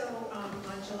 So on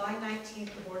July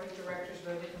 19th, the Board of Directors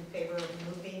voted in favor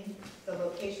of moving the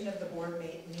location of the board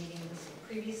meetings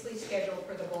previously scheduled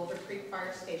for the Boulder Creek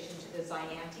Fire Station to the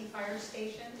Zianti Fire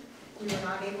Station. We were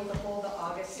not able to hold the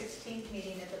August 16th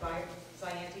meeting at the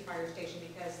Zianti Fire Station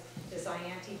because the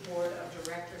Zianti Board of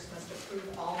Directors must approve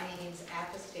all meetings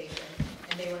at the station,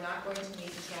 and they were not going to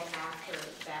meet until after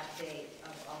that date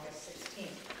of August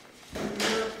 16th.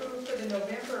 We were approved for the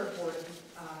November Board of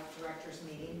Directors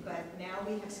meeting, but now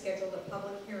we have scheduled a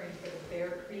public hearing for the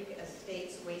Bear Creek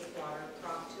Estates wastewater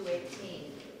Prop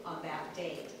 218 on that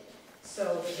date.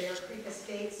 So the Bear Creek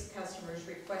Estates customers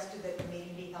requested that the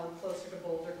meeting be held closer to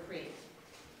Boulder Creek.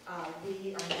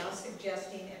 We are now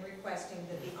suggesting and requesting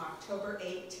that the October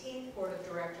 18th Board of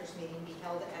Directors meeting be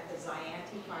held at the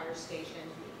Zianti Fire Station.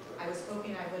 I was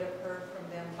hoping I would have heard from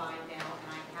them by now, and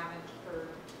I haven't heard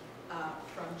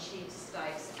from Chief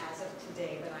Stipes as of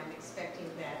today, but I'm expecting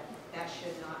that that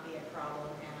should not be a problem,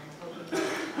 and I'm hoping that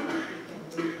we can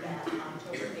move that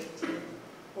October 18th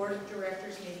Board of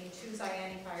Directors meeting to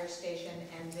Zianti Fire Station,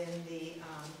 and then the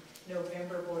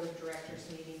November Board of Directors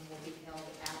meeting will be held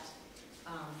at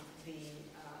the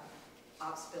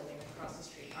Ops building across the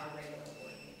street, our regular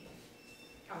board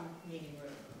meeting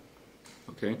room.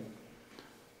 Okay.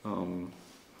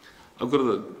 I'll go to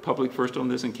the public first on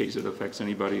this in case it affects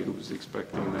anybody who was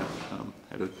expecting that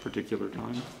at a particular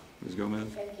time. Ms. Gomez?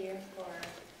 Thank you for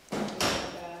the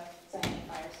Zianti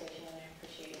Fire Station, and I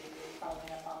appreciate you following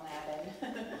up on that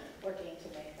and working to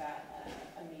make that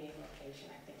a meeting location.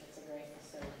 I think it's a great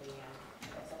facility,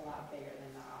 and it's a lot bigger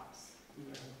than the Ops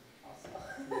also.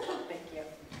 Thank you.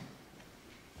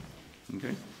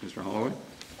 Okay. Mr. Holloway?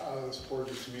 This board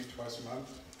used to meet twice a month.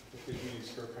 If these meetings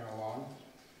go kind of long,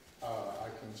 I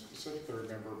can specifically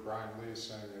remember Brian Lee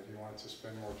saying that he wanted to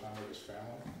spend more time with his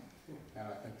family, and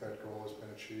I think that goal has been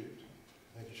achieved.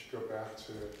 I think you should go back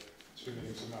to 2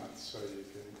 meetings a month so you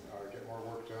can get more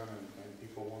work done and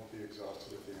people won't be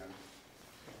exhausted at the end.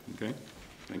 Okay.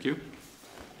 Thank you.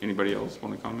 Anybody else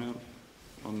want to comment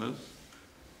on this?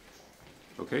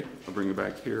 Okay. I'll bring you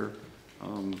back here.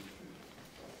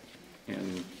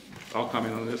 And I'll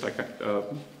comment on this. I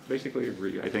basically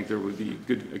agree. I think there would be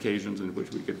good occasions in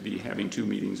which we could be having 2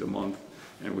 meetings a month,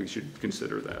 and we should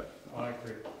consider that. I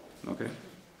agree. Okay.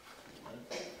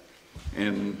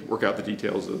 And work out the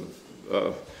details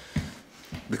of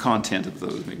the content of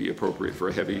those may be appropriate for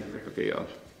a heavy. Okay.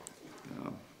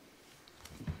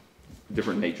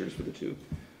 different natures for the two.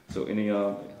 So any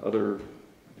other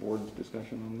board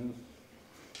discussion on this?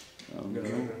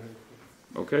 No.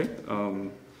 Okay.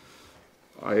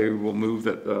 I will move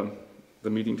that the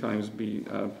meeting times be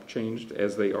changed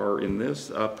as they are in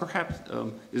this. Perhaps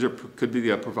could be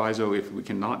the proviso if we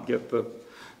cannot get the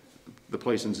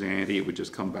place in Zante, it would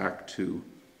just come back to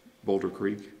Boulder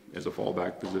Creek as a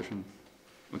fallback position.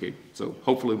 Okay, so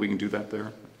hopefully we can do that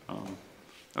there.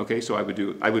 Okay, so I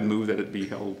would move that it be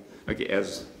held, okay,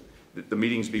 as the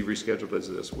meetings be rescheduled as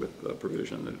this with the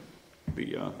provision that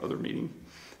the other meeting,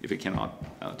 if it cannot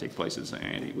take place in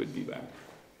Zante, it would be back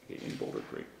in Boulder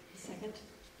Creek. Second.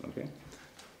 Okay.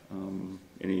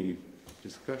 Any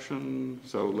discussion?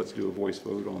 So let's do a voice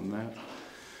vote on that.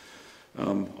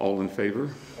 All in favor?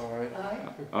 Aye.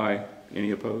 Aye.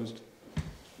 Any opposed?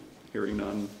 Hearing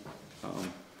none.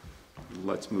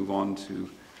 Let's move on to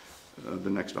the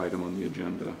next item on the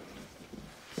agenda.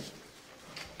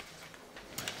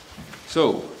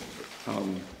 So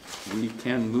we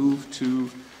can move to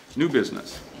new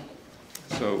business.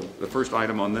 So the first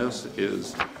item on this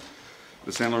is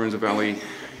the San Lorenzo Valley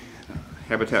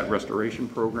Habitat Restoration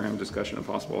Program, discussion of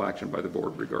possible action by the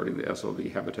board regarding the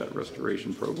SLV Habitat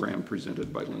Restoration Program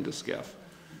presented by Linda Skeff.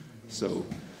 So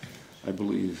I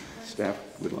believe staff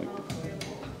would like to.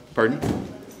 Pardon?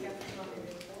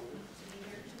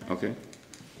 Okay.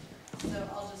 So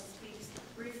I'll just speak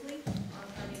briefly on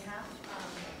her behalf.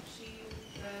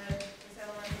 The San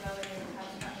Lorenzo Valley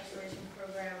Habitat Restoration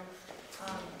Program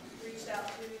reached out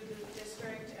to the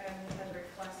district and has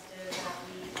requested that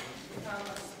we become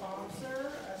a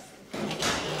sponsor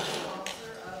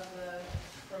of the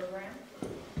program.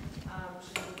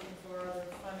 She's looking for other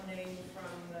funding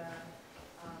from the,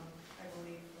 I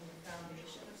believe, from the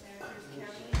foundation of Santa Cruz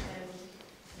County, and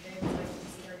they would like to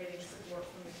see her getting support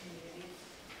from the community.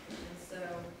 And so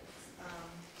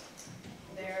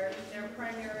their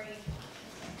primary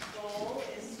goal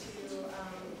is to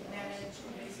manage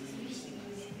invasive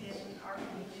species in our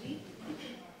community.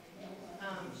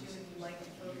 She would like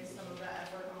to focus some of that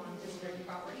effort on district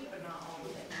property, but not all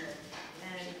of it.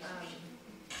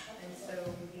 And so it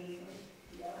would be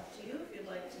up to you if you'd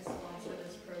like to sponsor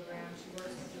this program. She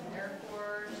works with the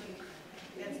AmeriCorps. She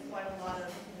gets quite a lot of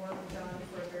work done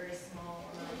for a very small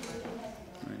amount of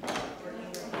money. Working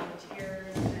with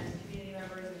volunteers and community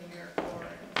members of the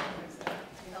AmeriCorps and things like that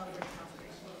to help with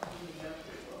conservation.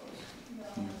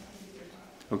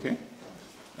 Okay.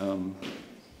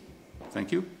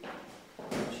 Thank you.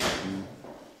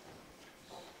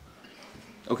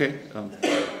 Okay.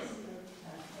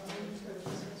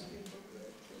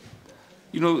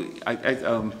 You know,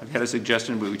 I've had a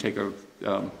suggestion where we take a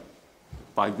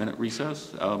 5-minute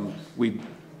recess. We've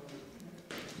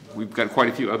got quite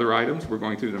a few other items. We're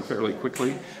going through them fairly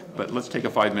quickly, but let's take a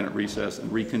 5-minute recess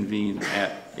and reconvene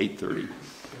at 8:30.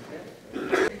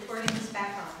 Recording is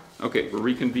back on. Okay, we're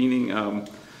reconvening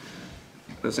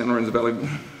the San Lorenzo Valley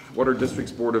Water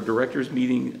District's Board of Directors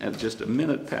meeting at just a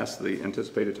minute past the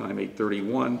anticipated time,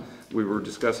 8:31. We were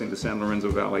discussing the San Lorenzo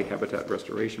Valley Habitat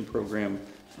Restoration Program.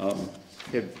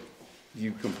 Have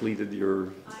you completed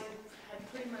your? I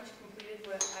had pretty much completed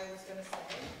what I was going to say.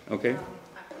 Okay.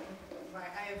 I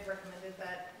have recommended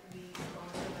that we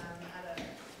sponsor them at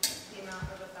the amount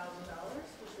of $1,000,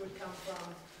 which would come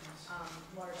from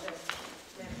watershed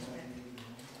management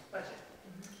budget.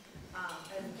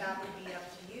 And that would be up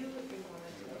to you if you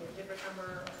wanted to do a different number.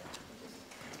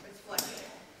 It's flexible.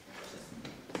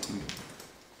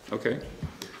 Okay.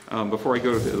 Before I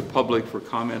go to the public for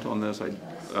comment on this,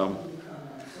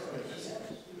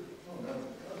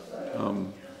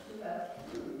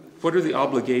 what are the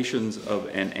obligations of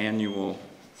an annual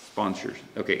sponsorship?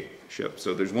 Okay,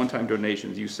 so there's one-time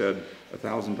donations. You said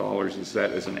 $1,000. Is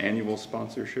that as an annual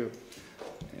sponsorship,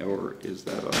 or is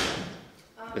that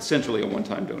essentially a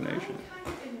one-time donation? I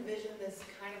kind of envision this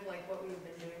kind of like what we've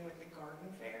been doing with the garden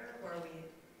fair, where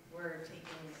we're taking,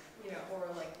 or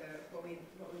like what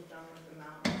we've done with the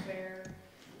mountain fair,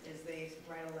 is they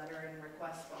write a letter and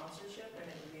request sponsorship, and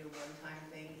it would be a one-time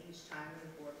thing each time, and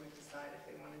the board would decide if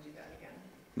they want to do that again.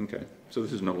 Okay, so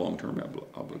this is no long-term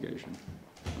obligation.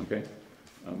 Okay.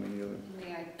 Any other?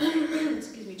 May I,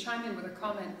 excuse me, chime in with a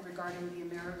comment regarding the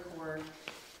AmeriCorps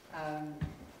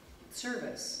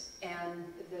service and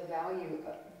the value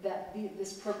that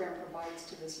this program provides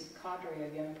to this cadre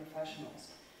of young professionals.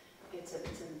 It's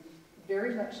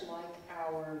very much like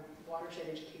our watershed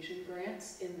education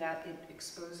grants in that it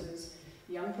exposes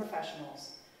young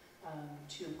professionals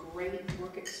to great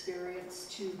work experience,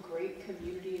 to great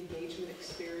community engagement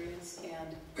experience,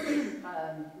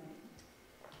 and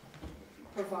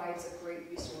provides a great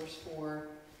resource for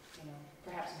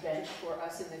perhaps bench for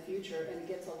us in the future, and it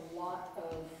gets a lot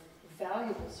of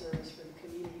valuable service for the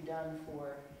community done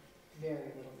for very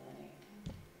little money.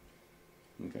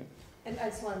 Okay. And I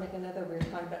just want to make another, we were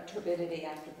talking about turbidity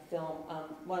after the film.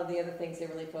 One of the other things they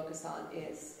really focus on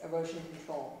is erosion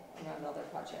control around all their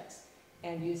projects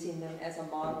and using them as a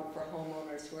model for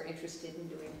homeowners who are interested in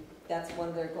doing, that's one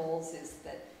of their goals, is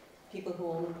that people who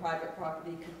own private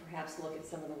property could perhaps look at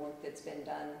some of the work that's been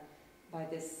done by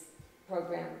this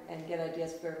program and get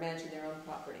ideas for managing their own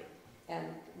property. And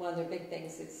one of their big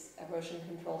things is erosion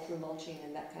control through mulching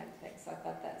and that kind of thing. So I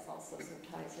thought that's also some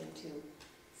ties into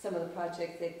some of the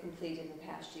projects they've completed in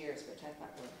past years, which I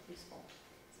thought were useful.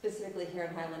 Specifically here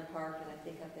in Highland Park, and I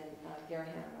think up in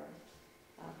Garaham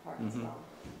Park as well.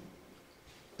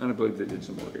 And I believe they did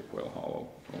some work at Quail Hollow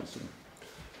also.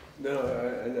 No,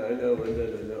 I know Linda,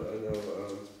 and I know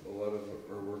a lot of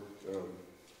her work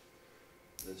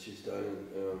that she's done,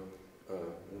 and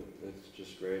it's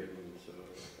just great. And so,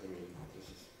 I mean, this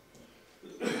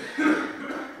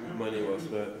is money well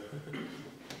spent.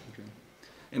 Okay.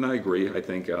 And I agree. I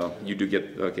think you do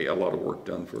get a lot of work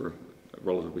done for a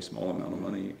relatively small amount of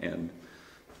money, and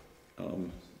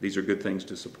these are good things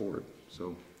to support.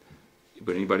 So,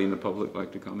 would anybody in the public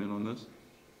like to comment on this?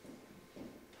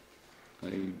 I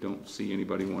don't see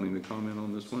anybody wanting to comment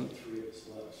on this one.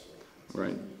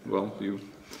 Right. Well,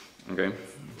 okay.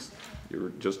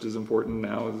 You're just as important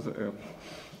now as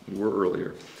you were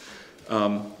earlier.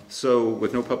 So,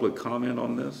 with no public comment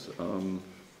on this,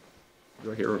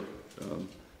 do I hear?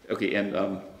 Okay,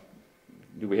 and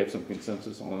do we have some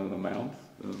consensus on an amount?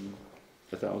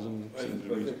 1,000? I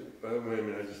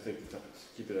mean, I just think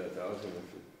keep it at 1,000 if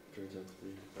it turns out to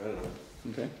be. I don't know.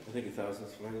 Okay. I think 1,000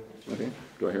 is fine. Okay.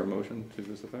 Do I hear a motion to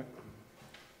this effect?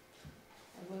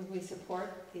 We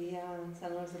support the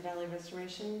Santa Rosa Valley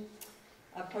Restoration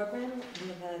program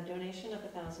with a donation of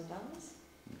 $1,000.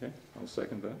 Okay, I'll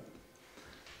second that.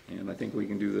 And I think we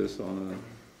can do this on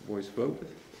a voice vote.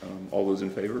 All those in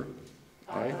favor?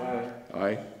 Aye.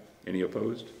 Aye. Any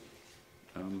opposed?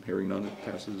 Hearing none, it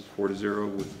passes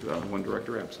 4-0 with one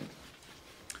director absent.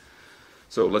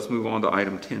 So let's move on to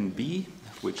item 10B,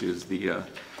 which is the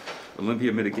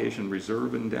Olympia Mitigation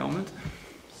Reserve Endowment.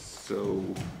 So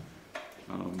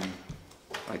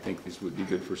I think this would be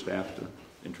good for staff to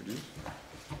introduce.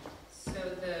 So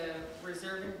the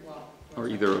reserve, or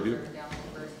either of you. Endowment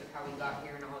first of how we got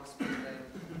here, and I'll explain the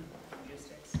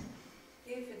logistics.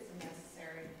 If it's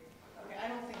necessary. Okay, I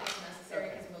don't think it's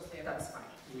necessary because mostly of That's us. fine.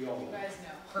 You guys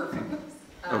know. Perfect.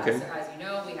 Okay. So as you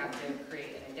know, we have to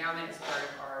create an endowment as part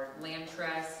of our land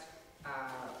trust.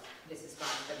 This has gone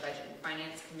to the Budget and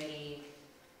Finance Committee,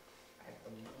 I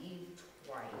believe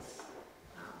twice.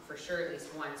 For sure at least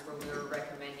once, where we were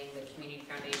recommending the Community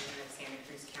Foundation of Santa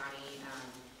Cruz County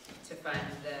to fund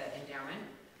the endowment.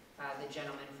 The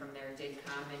gentleman from there did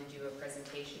come and do a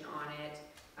presentation on it.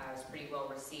 It was pretty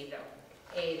well received.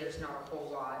 There's not a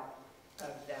whole lot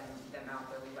of them out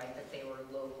there. We like that they were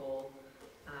local.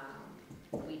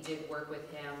 We did work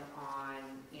with him on,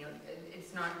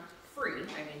 it's not free.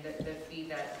 I mean, the fee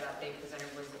that they presented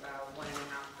was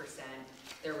 1.5%.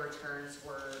 Their returns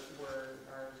are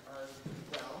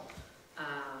well.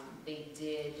 They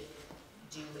did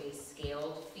do a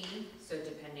scaled fee, so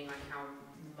depending on how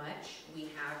much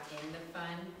we have in the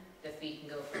fund, the fee can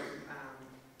go from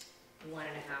 1.5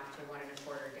 to 1.25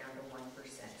 down to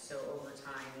 1%. So over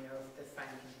time, if the fund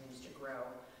continues to grow,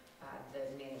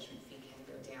 the management fee can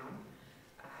go down.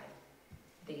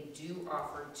 They do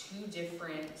offer 2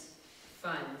 different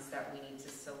funds that we need to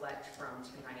select from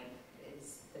tonight,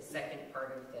 is the second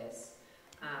part of this.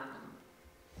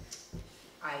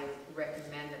 I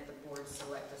recommend that the board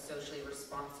select the socially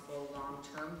responsible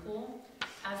long-term pool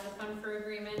as the fund for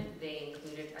agreement. I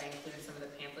included some of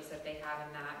the pamphlets that they have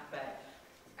in that, but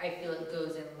I feel it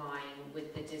goes in line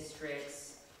with the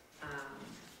district's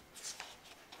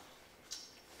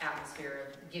atmosphere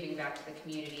of giving back to the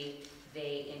community.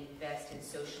 They invest in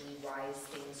socially wise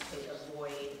things to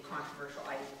avoid controversial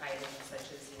items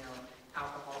such as,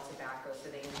 alcohol, tobacco.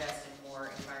 So they invest in more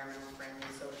environmental friendly,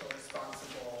 social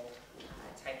responsible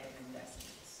type of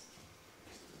investments.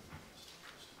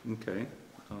 Okay.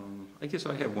 I guess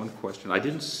I have one question. I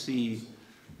didn't see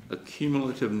a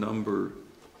cumulative number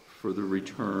for the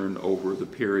return over the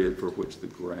period for which the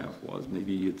graph was.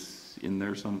 Maybe it's in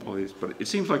there someplace, but it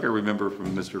seems like I remember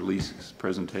from Mr. Lee's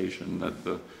presentation that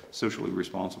the socially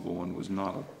responsible one was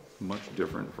not much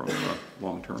different from the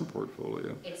long-term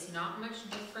portfolio. It's not much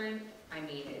different. I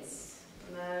mean, it's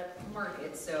the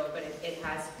market, but it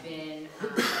has been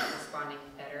responding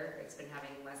better. It's been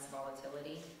having less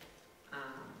volatility.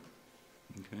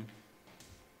 Okay.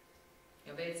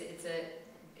 But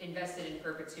invested in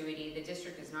perpetuity. The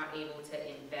district is not able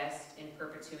to invest in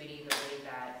perpetuity the way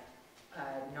that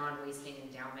non-wasting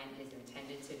endowment is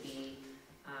intended to be.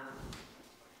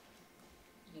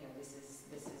 You know, this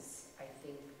is, I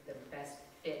think, the best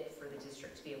fit for the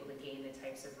district to be able to gain the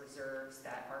types of reserves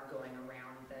that are going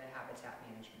around the habitat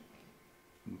management plan.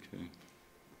 Okay.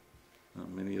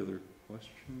 Any other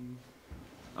questions?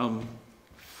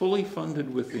 Fully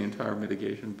funded with the entire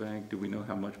mitigation bank, do we know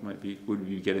how much might be, would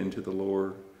you get into the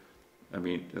lower,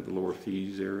 the lower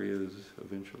fees areas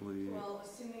eventually? Well,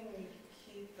 assuming we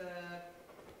keep the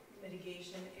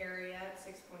mitigation area at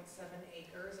 6.7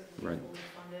 acres, it can be Right. fully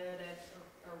funded at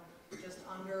or just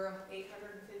under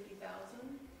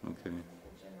 850,000. Okay.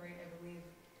 We'll generate, I believe,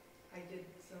 I did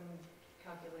some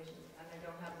calculations, and I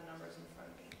don't have the numbers in front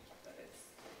of me, but it's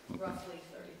roughly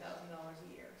 $30,000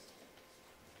 a year.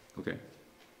 Okay.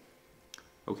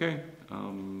 Okay.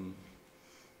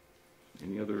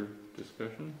 Any other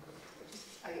discussion?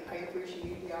 I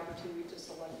appreciate the opportunity to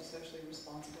select a socially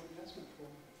responsible investment pool.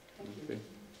 Thank you. Okay,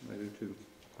 I do too.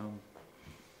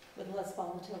 With less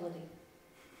volatility.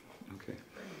 Okay.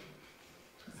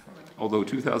 Although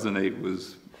 2008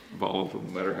 was volatile, no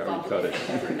matter how you cut it.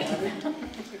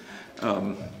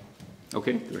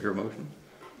 Okay, do I hear a motion?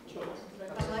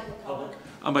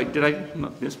 Did I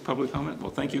miss public comment?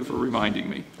 Well, thank you for reminding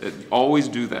me. Always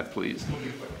do that, please.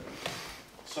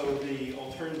 So the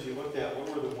alternatives you looked at, what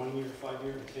were the 1 year, 5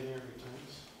 year, and 10-year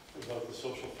returns for both the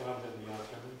social fund and the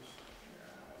alternatives?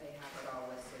 They have it all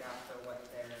listed out for what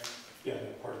their Yeah,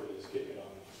 no, part of it is getting it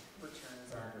on.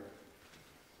 returns are.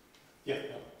 Yeah,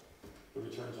 no, the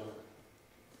returns are.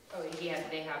 Oh, yeah,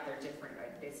 they have their different,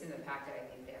 it's in the packet, I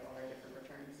think they have all their different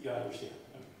returns. Yeah, I understand.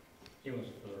 He was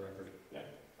for the record. Yeah.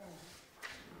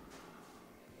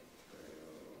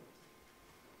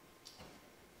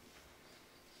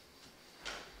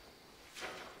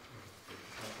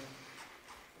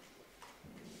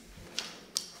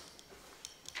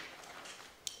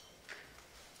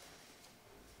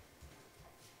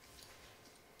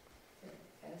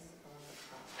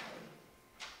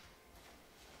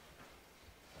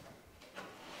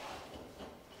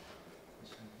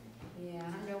 Yeah,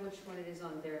 I don't know which one it is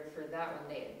on there for that one.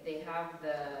 They have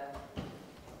the,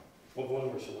 Well, the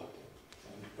one we're selecting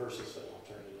versus an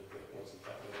alternative that wasn't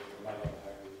that way, or might have a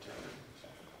higher return. So.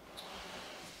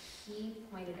 he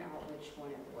pointed out which one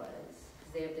it was.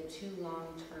 'Cause they have the two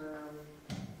long-term,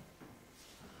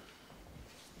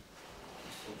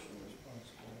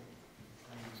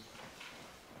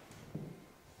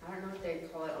 I don't know if they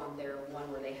call it on their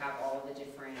one where they have all the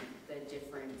different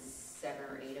 7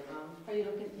 or 8 of them. Are you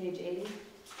looking at page 80?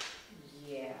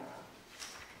 Yeah.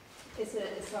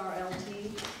 It's our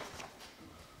LT.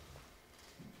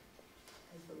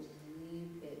 I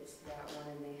believe it's that one,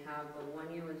 and they have the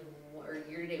 1 year was, or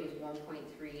year-to-date was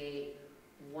 1.38,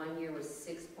 1 year was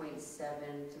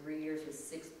 6.7, 3 years was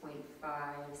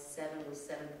 6.5, 7 was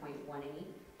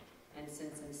 7.18, and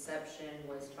since inception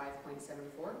was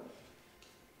 5.74.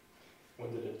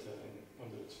 When did it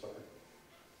start?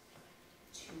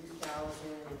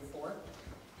 2004.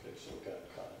 Okay, so it got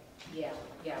caught. Yeah,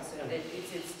 so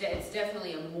it's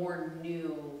definitely a more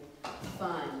new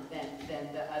fund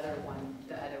than the other one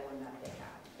that they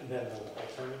have. And then the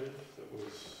alternative that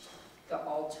was? The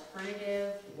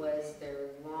alternative was their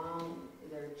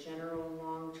general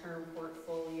long-term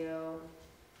portfolio.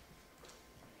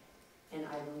 And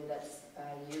I believe that's,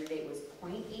 year-to-date was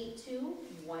 0.82,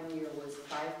 1 year was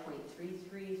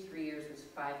 5.33, 3 years was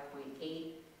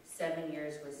 5.8, 7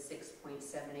 years was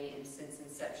 6.78, and since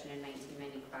inception in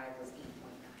 1995 was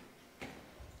 8.9.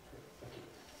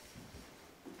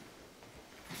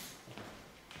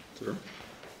 Sir?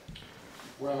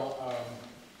 Well,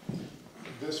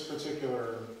 this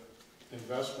particular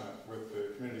investment with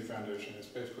the Community Foundation is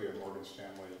basically a Morgan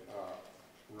Stanley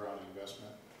run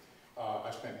investment.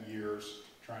 I spent years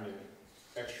trying to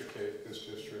extricate this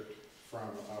district from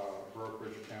a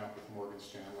brokerage account with Morgan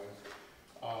Stanley.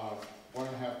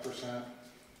 1.5%.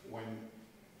 When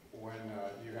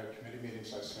you had committee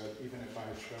meetings, I said, even if I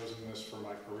had chosen this for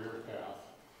my career path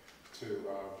to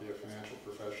be a financial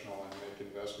professional and make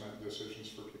investment decisions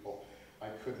for people, I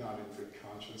could not in good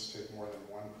conscience take more than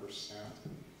 1%.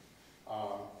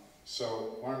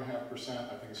 So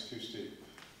 1.5%, I think is too steep.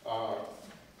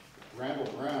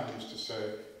 Randall Brown used to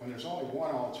say, when there's only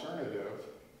one alternative,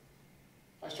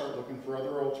 I start looking for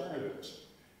other alternatives.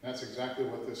 And that's exactly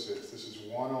what this is. This is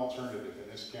one alternative in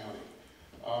this county.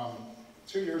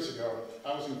 2 years ago,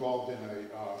 I was involved in a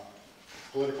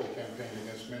political campaign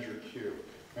against Measure Q.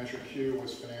 Measure Q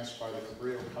was financed by the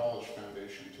Cabrillo College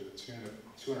Foundation to the tune of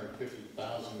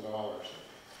 $250,000.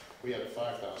 We had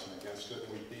 $5,000 against it,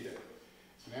 we beat it.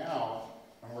 Now,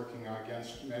 I'm working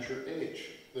against Measure H.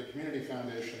 The Community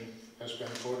Foundation has been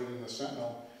quoted in the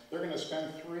Sentinel. They're going to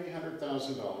spend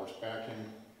 $300,000 backing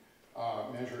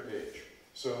Measure H.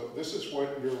 So this is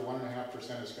what your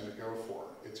 1.5% is going to go for.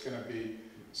 It's going to be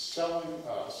selling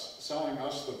us,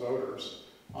 the voters,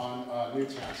 on new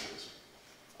taxes.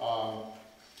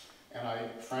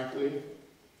 And frankly,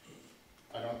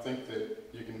 I don't think that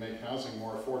you can make housing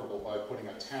more affordable by putting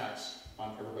a tax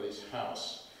on everybody's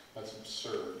house. That's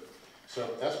absurd. So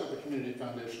that's what the Community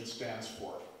Foundation stands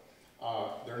for.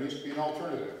 There needs to be an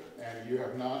alternative, and you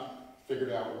have not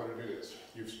figured out what it is.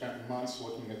 You've spent months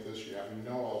looking at this. You have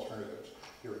no alternatives.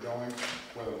 You're going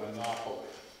with a monopoly.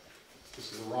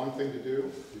 This is the wrong thing to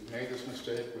do. You've made this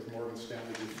mistake with Morgan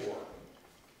Stanley before.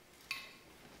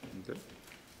 Okay.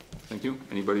 Thank you.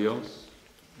 Anybody else?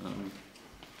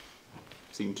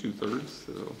 Seen 2/3,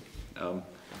 so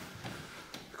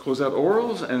close out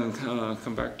orals and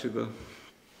come back to the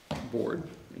board.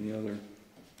 Any other?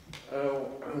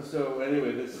 So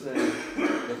anyway, this thing,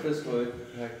 the fiscal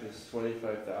impact is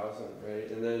 25,000, right?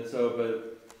 And then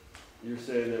but you're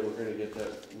saying that we're going to get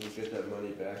that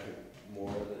money back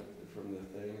more from the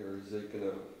thing, or is it going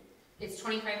to? It's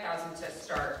 25,000 to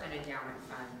start an endowment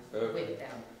fund with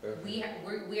them. Okay.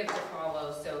 We have to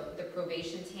follow. So the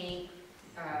probation tank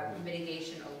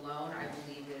mitigation alone, I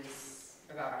believe, is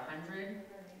about 100.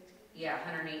 Yeah,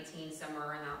 118, somewhere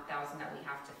around 1,000 that we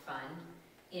have to fund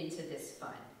into this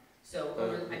fund. So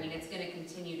I mean, it's going to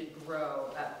continue to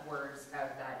grow upwards of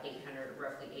that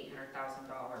roughly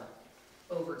 $800,000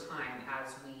 over time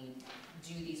as we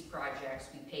do these projects.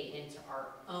 We pay into our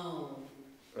own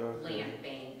land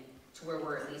bank to where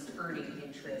we're at least earning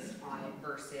interest on it,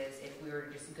 versus if we were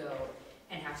to just go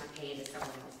and have to pay into someone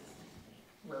else's land bank,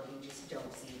 where we just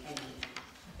don't see any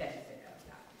benefit of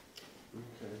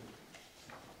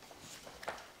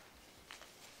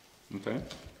that. Okay.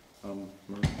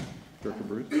 Director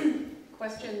Bruce?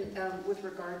 Question with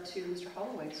regard to Mr.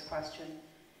 Holloway's question.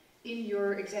 In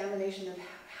your examination of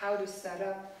how to set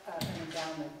up an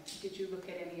endowment, did you look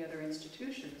at any other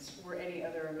institutions? Were any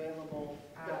other available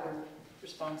that were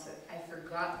responsive? I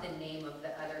forgot the name of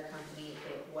the other company.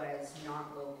 It was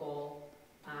not local.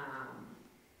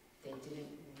 They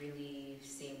didn't really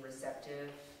seem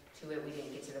receptive to it. We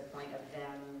didn't get to the point of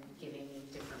them giving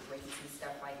different rates and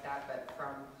stuff like that, but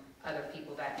from other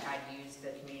people that had used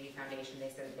the Community Foundation, they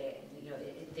said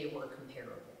they were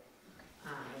comparable.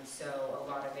 And so a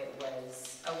lot of it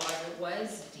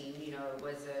was deemed, it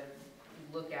was a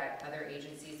look at other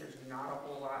agencies. There's not a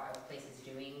whole lot of places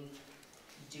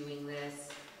doing this.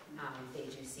 They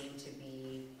do seem to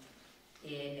be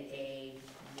in a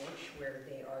niche where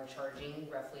they are charging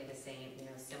roughly the same,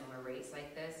 similar rates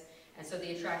like this. And so the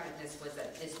attractiveness was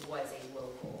that this was a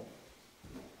local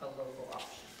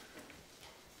option.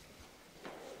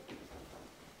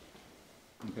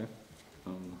 Okay.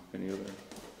 Any other?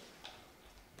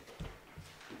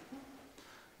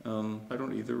 I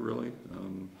don't either, really.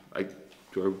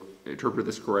 Do I interpret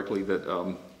this correctly that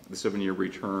the 7-year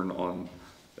return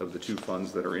of the two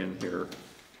funds that are in here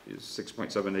is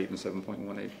 6.78 and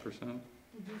 7.18%?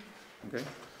 Okay.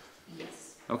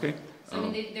 Yes. Okay. So I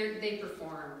mean, they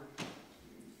perform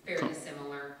fairly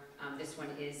similar. This one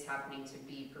is happening to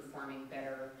be performing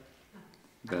better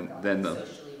than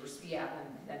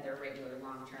their regular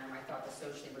long term. I thought the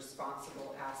socially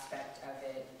responsible aspect of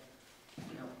it,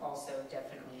 also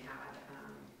definitely had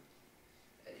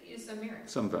some merit.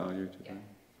 Some value to that,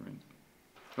 right?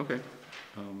 Okay.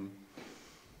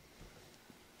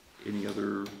 Any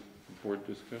other board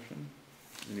discussion?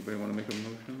 Anybody want to make a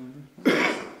motion on this?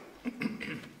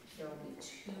 There will be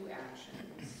 2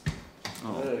 actions.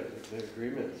 Oh. The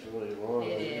agreement's really long.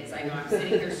 It is. I know. I'm sitting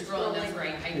here scrolling those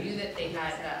right. I knew that they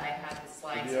had I had the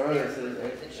slides there for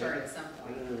the chart at some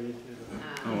point. I didn't read through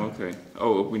Oh, okay.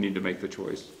 Oh, we need to make the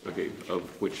choice. Okay, of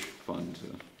which fund.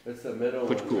 It's the middle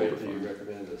which one, pool right? to Do you fund.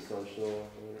 recommend the social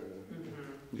one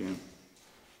or the? Yeah.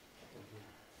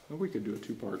 Well, we could do a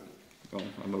 2-part.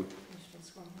 Well,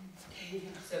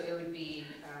 So it would be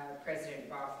President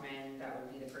Baughman, that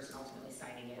would be the person ultimately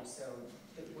signing it. So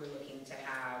we're looking to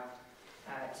have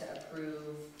to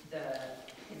approve the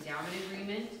endowment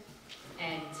agreement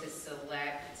and to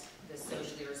select the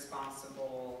socially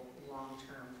responsible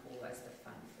long-term pool as the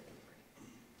fund for the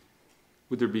grant.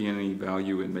 Would there be any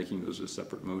value in making those as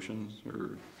separate motions,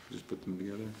 or just put them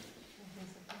together?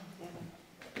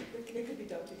 They could be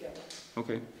done together.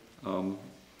 Okay.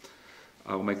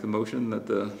 I will make the motion that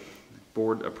the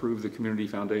board approve the Community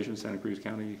Foundation Santa Cruz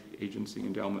County Agency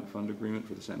Endowment Fund Agreement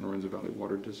for the San Lorenzo Valley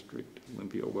Water District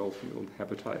Olympia Wellfield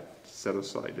Habitat Set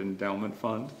Aside Endowment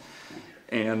Fund.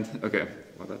 And, okay,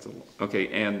 well that's a lot. Okay,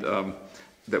 and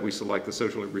that we select the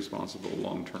socially responsible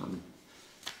long-term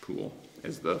pool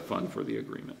as the fund for the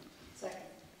agreement. Second.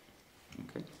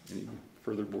 Okay, any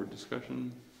further board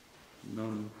discussion?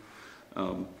 None?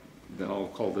 Then I'll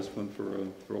call this one for a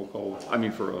roll call,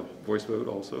 for a voice vote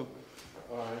also.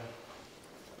 Aye.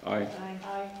 Aye. Aye.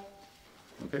 Aye.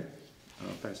 Okay,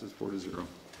 passes 4-0.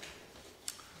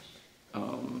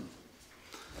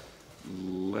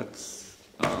 Let's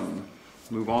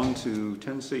move on to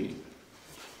 10C,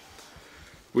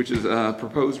 which is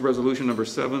proposed resolution number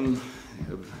 7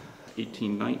 of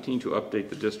 1819 to update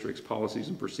the district's policies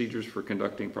and procedures for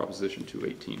conducting Proposition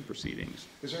 218 proceedings.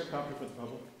 Is there a copy for the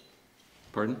public?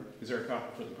 Pardon? Is there a copy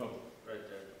for the public? Right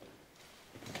there.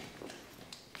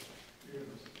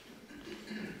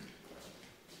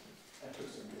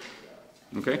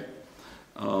 Okay.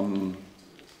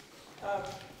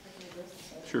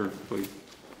 Sure, please.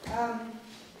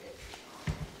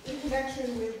 In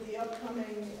connection with the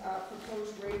upcoming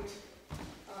proposed rate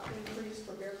increase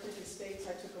for Bear Creek Estates,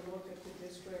 I took a look at the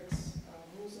district's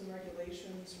rules and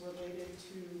regulations related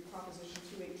to Proposition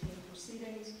 218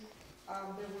 proceedings.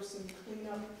 There were some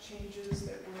cleanup changes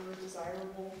that were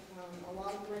desirable. A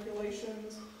lot of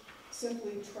regulations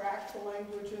simply track the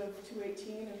language of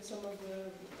 218 and some of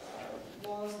the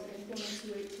laws that implement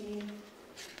 218.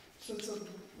 So it's a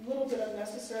little bit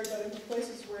unnecessary, but in the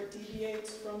places where it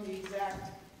deviates from the exact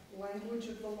language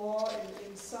of the law, and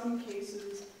in some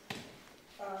cases,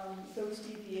 those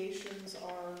deviations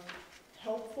are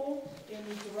helpful in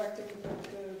directing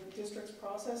the district's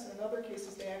process, and in other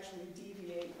cases, they actually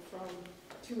deviate from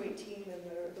 218 and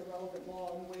the relevant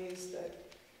law in ways that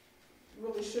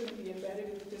really shouldn't be embedded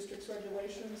in the district's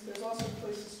regulations. There's also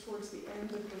places towards the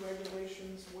end of the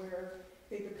regulations where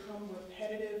they become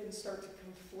repetitive and start to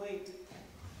conflate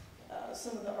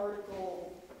some of the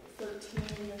Article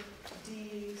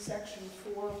 13D, Section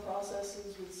 4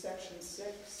 processes with Section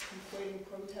 6, conflating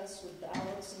protests with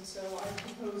ballots, and so I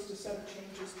proposed a set of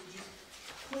changes to just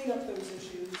clean up those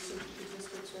issues so that the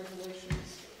district's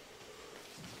regulations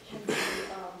can be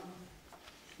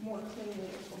more cleanly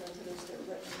implemented as they're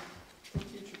written in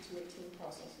future 218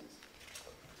 processes.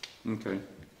 Okay.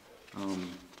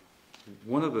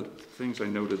 One of the things I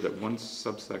noted that one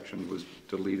subsection was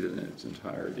deleted in its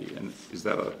entirety, and is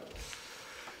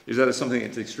that something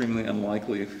that's extremely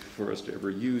unlikely for us to ever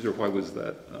use, or why was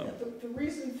that? The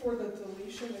reason for the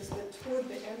deletion is that toward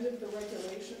the end of the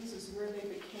regulations is where they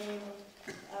became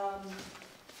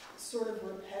sort of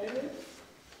repetitive.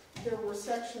 There were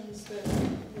sections that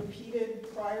repeated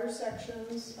prior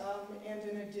sections, and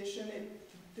in addition,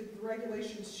 the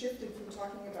regulations shifted from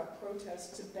talking about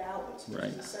protests to ballots, which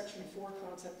is a Section 4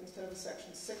 concept instead of a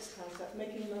Section 6 concept,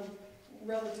 making them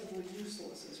relatively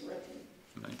useless as written.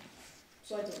 Right.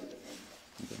 So I deleted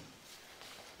them.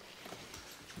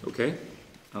 Okay.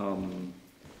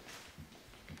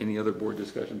 Any other board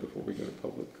discussion before we go to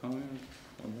public comment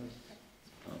on this?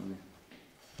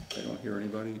 I don't hear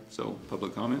anybody, so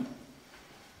public comment?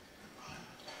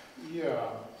 Yeah,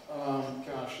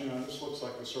 gosh, this looks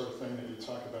like the sort of thing that you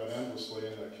talk about endlessly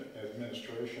in the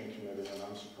administration committee, and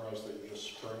I'm surprised that you just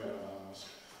sprung it on us,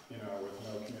 with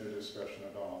no committee discussion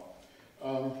at all.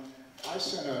 I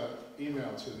sent an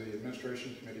email to the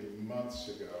administration committee months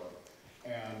ago,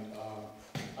 and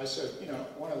I said,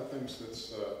 one of the things that's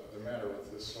the matter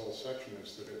with this whole section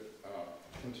is that it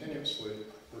continuously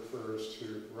refers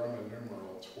to Roman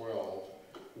numeral 12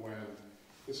 when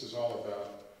this is all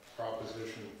about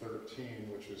Proposition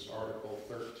 13, which is Article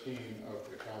 13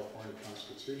 of the California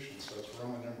Constitution, so it's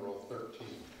Roman numeral 13.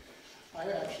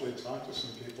 I actually talked to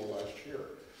some people last year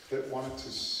that wanted to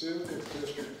sue the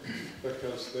district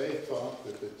because they thought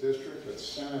that the district had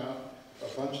sent out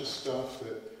a bunch of stuff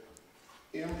that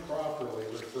improperly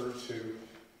referred to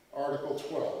Article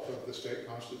 12 of the state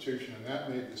constitution, and that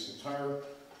made this entire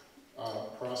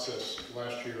process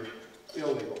last year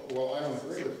illegal. Well, I don't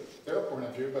agree with their point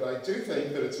of view, but I do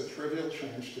think that it's a trivial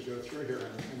change to go through here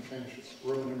and change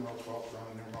Roman numeral 12 to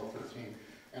Roman numeral 13.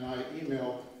 And I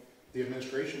emailed the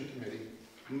administration committee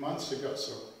months ago.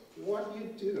 So what do you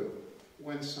do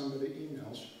when somebody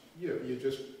emails you? You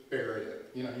just bury it.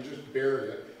 You just bury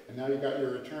it. And now you got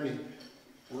your attorney,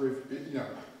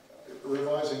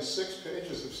 revising 6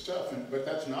 pages of stuff. But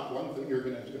that's not one thing you're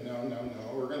going to do. No.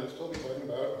 We're going to still be talking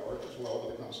about art as well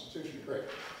with the Constitution. Great.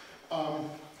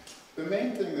 The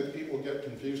main thing that people get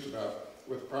confused about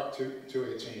with Prop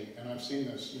 218, and I've seen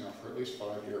this, for at least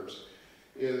 5 years,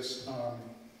 is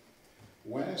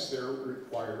when is there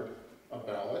required a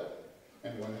ballot,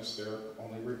 and when is there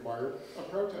only required a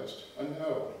protest, a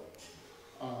no.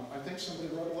 I think somebody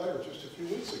wrote a letter just a few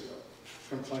weeks ago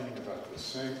complaining about this,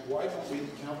 saying, why don't we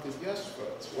count the yes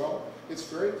votes? Well, it's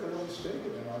very clearly stated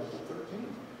in Article 13.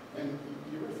 And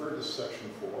you refer to Section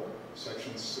 4,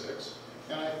 Section 6,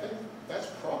 and I think that's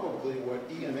probably what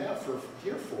E and F are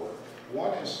here for.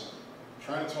 One is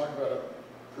trying to talk about a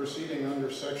proceeding under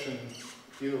Section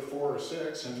either 4 or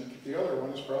 6, and the other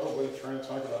one is probably trying to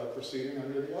talk about a proceeding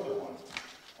under the other one.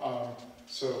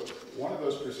 So one of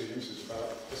those proceedings is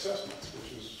about assessments,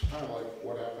 which is kind of like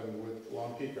what happened with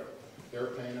Long Pico. They're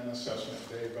paying an assessment.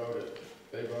 They voted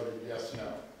yes,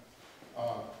 no.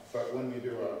 But when we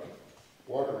do a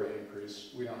water rate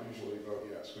increase, we don't usually vote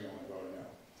yes. We only vote no.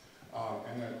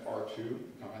 And there are two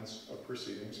kinds of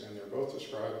proceedings, and they're both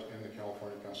described in the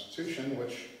California Constitution,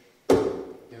 which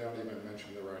you don't even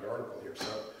mention the right article here.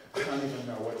 So I don't even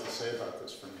know what to say about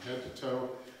this from head to toe.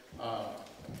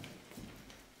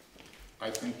 I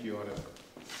think you ought to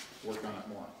work on it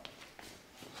more.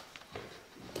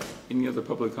 Any other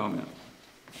public comment?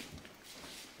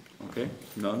 Okay,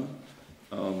 none.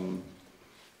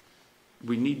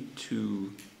 We need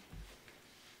to,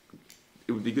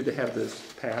 it would be good to have this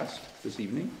passed this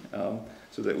evening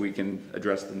so that we can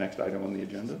address the next item on the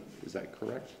agenda. Is that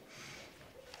correct?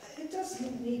 It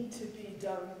doesn't need to be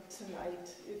done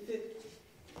tonight.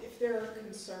 If there are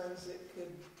concerns, it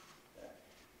could.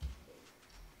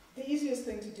 The easiest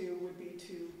thing to do would be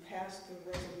to pass the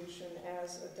resolution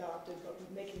as adopted, but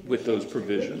making with those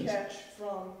provisions. Catch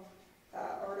from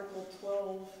Article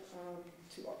 12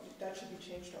 that should be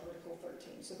changed to Article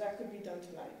 13. So that could be done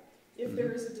tonight. If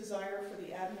there is a desire for the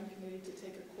admin committee to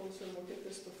take a closer look at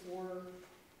this before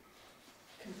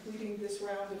completing this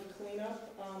round of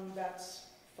cleanup, that's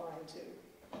fine too.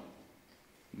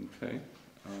 Okay.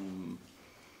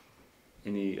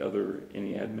 Any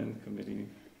admin committee?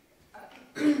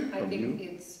 I think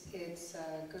it's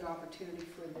a good opportunity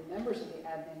for the members of the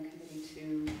admin committee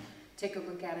to take a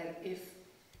look at it,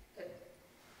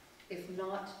 if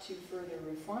not to further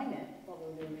refine it,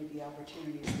 although there may be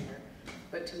opportunities there,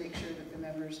 but to make sure that the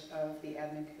members of the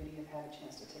admin committee have had a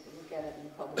chance to take a look at it, and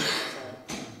the public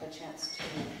has a chance to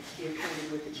be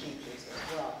acquainted with the changes as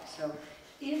well. So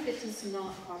if it does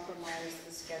not compromise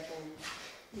the schedule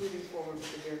moving forward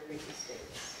with the Bear Creek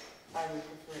Estates, I would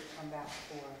prefer it come back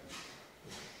for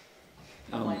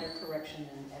a minor correction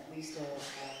and at least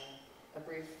a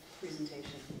brief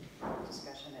presentation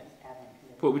discussion at admin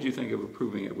committee. What would you think of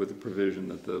approving it with the provision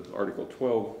that the Article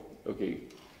 12,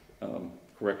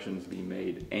 corrections be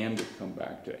made and it come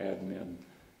back to admin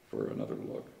for another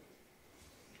look?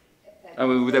 I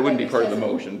mean, that wouldn't be part of the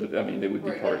motion, but I mean, it would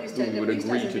be part, we would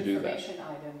agree to do that.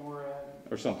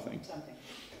 Or something.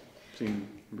 Seem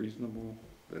reasonable?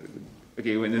 That it would,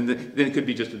 okay, and then it could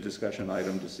be just a discussion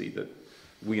item to see that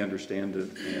we understand it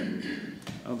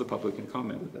and the public can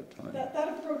comment at that time.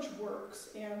 That approach works,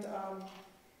 and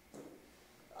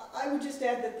I would just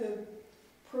add that the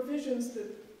provisions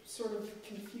that sort of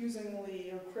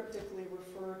confusingly or cryptically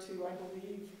refer to, I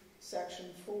believe,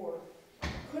 Section 4,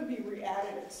 could be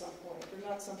re-added at some point. They're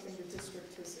not something the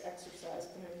district has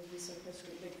exercised in any recent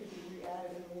history. They could be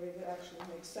re-added in a way that actually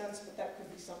makes sense, but that could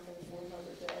be something for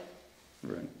another day.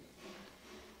 Right.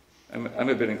 I'm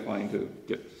a bit inclined to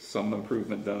get some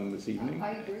improvement done this evening.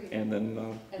 I agree. And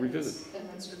then revisit. And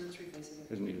then sort of revisit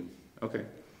it. As needed. Okay.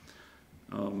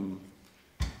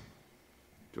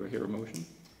 Do I hear a motion?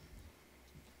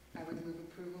 I would move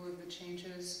approval of the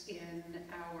changes in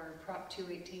our Prop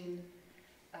 218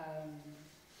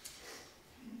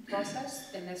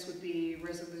 process, and this would be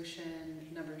resolution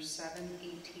number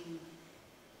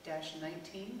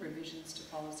 718-19, revisions to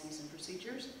policies and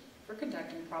procedures for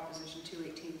conducting Proposition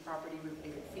 218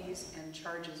 property-related fees and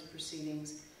charges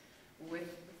proceedings,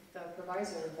 with the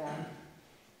proviso that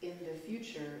in the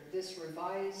future, this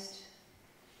revised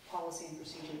policy and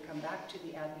procedure come back to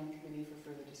the admin committee for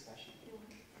further discussion.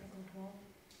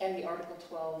 And the Article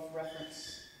 12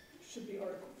 reference should be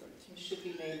Article 13. Should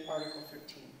be made Article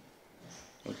 13.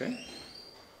 Okay.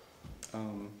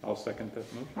 I'll second that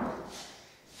motion.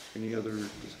 Any other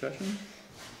discussion?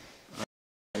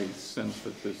 I sense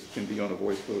that this can be on a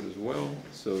voice vote as well.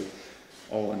 So,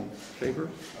 all in favor?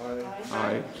 Aye.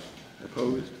 Aye.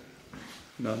 Opposed?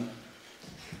 None.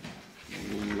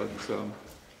 Let's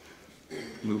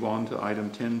move on to item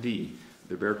 10D,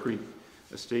 the Bear Creek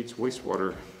Estates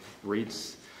wastewater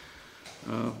rates,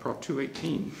 Prop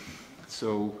 218.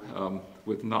 So,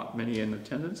 with not many in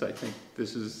attendance, I think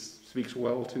this speaks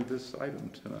well to this item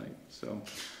tonight. So,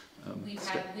 we've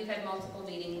had multiple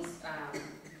meetings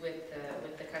with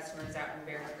the customers out in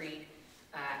Bear Creek.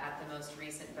 At the most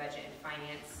recent Budget and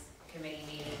Finance Committee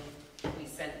meeting, we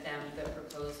sent them the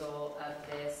proposal of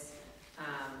this.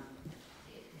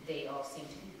 They all seem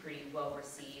to be pretty well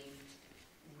received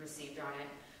received on it.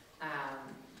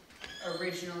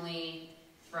 Originally,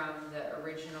 from the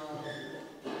original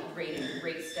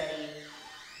rate study,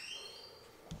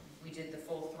 we did the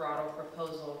full throttle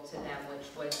proposal to them, which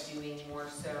was doing more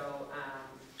so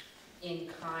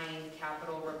in-kind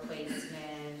capital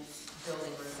replacements,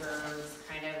 building reserves,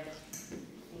 kind of,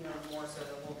 you know, more so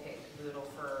the whole kit and caboodle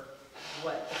for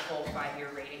what the full 5-year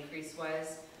rate increase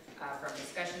was. From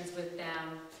discussions with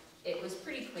them, it was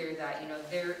pretty clear that, you know,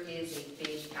 there is a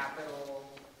big capital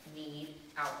need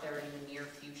out there in the near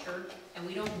future, and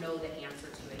we don't know the answer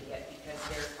to it yet because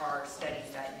there are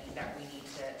studies that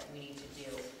we need to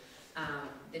do.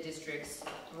 The districts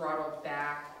throttled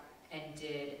back and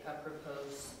did a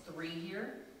proposed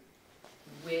 3-year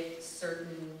with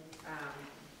certain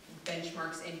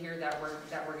benchmarks in here that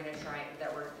we're going to try,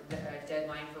 that were the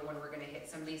deadline for when we're going to hit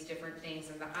some of these different things.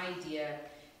 And the idea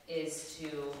is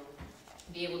to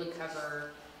be able to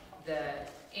cover the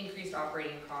increased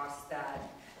operating costs that,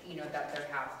 you know, that there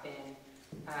have been.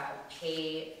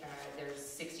 There's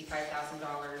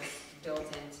 $65,000 built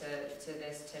into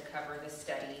this to cover the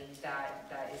study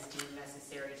that is deemed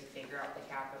necessary to figure out the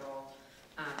capital,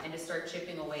 and to start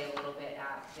chipping away a little bit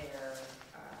at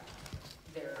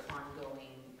their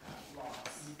ongoing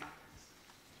loss.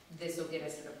 This will get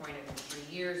us to the point of in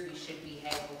 3 years, we should be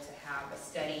able to have a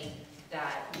study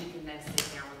that we can then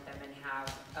sit down with them and have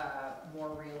a more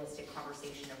realistic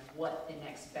conversation of what the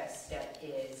next best step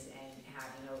is, and have,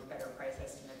 you know, better price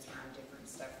estimates around different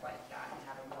stuff like that, and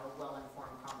have a more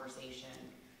well-informed conversation,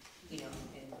 you know,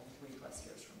 in 3+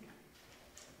 years from now.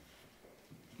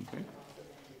 Okay.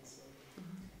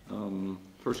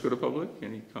 First go to public.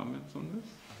 Any comments on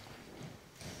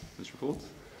this? Mr. Foltz?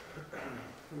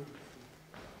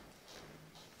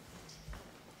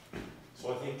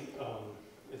 So I think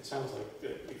it sounds like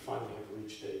that we finally have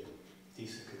reached a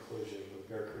decent conclusion with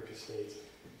Bear Creek Estates.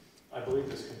 I believe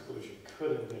this conclusion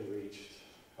could have been reached,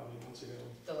 how many months ago?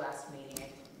 The last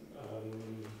meeting.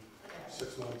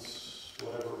 6 months,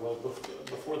 whatever it was,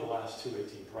 before the last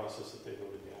 218 process that they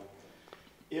voted down.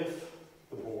 If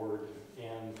the board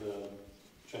and the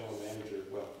general manager,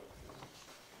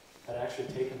 had actually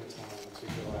taken the time to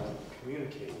go out and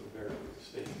communicate with the Bear Creek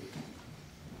Estates people.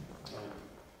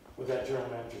 With that general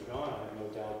manager gone, I have no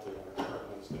doubt that our current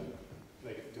one's going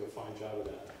to do a fine job of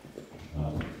that.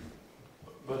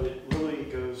 But it really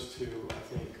goes to,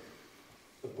 I think,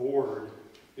 the board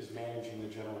is managing the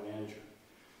general manager.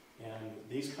 And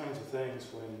these kinds of things,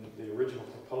 when the original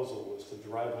proposal was to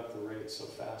drive up the rates so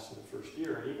fast in the first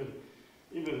year, and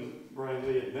even Brian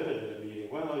Lee admitted at a meeting,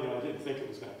 well, you know, I didn't think it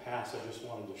was going to pass, I just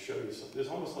wanted to show you something. It's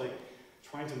almost like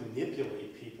trying to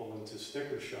manipulate people into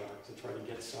sticker shock to try to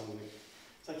get something.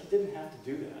 It's like you didn't have to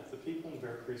do that. The people in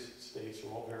Bear Creek Estates are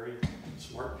all very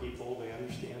smart people. They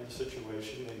understand the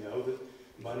situation. They know that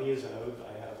money is owed.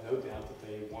 I have no doubt that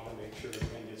they want to make sure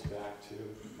everything gets back to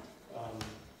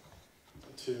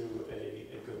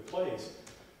a good place.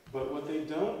 But what they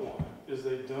don't want is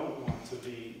they don't want to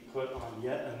be put on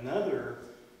yet another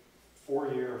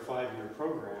 4-year or 5-year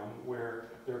program where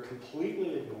they're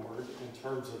completely ignored in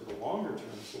terms of the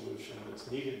longer-term solution that's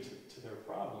needed to their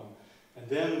problem. And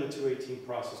then the 218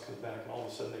 process comes back, and all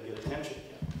of a sudden they get attention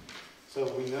again. So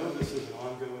we know this is an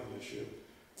ongoing issue.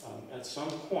 At some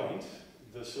point,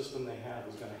 the system they have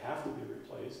is going to have to be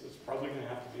replaced. It's probably going to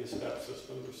have to be a step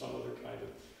system or some other kind of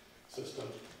system.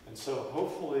 And so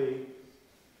hopefully,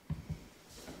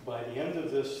 by the end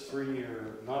of this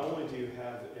 3-year, not only do you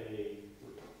have a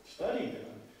study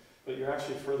done, but you're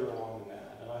actually further along than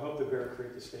that. And I hope the Bear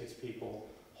Creek Estates people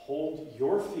hold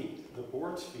your feet, the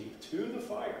board's feet, to the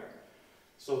fire,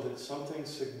 so that something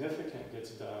significant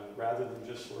gets done rather than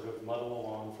just sort of muddle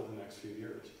along for the next few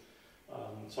years.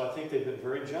 So I think they've been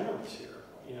very generous here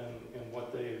in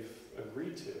what they've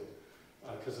agreed to,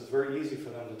 because it's very easy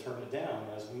for them to turn it down,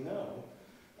 as we know.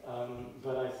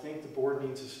 But I think the board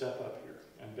needs to step up here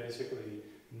and basically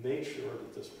make sure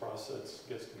that this process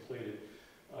gets completed.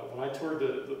 When I toured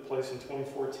the place in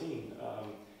 2014,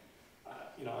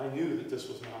 you know, I knew that this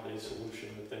was not a solution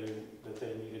that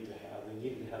they needed to have. They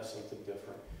needed to have something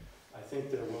different. I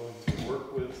think they're willing to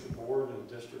work with the board and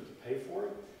the district to pay for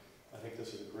it. I think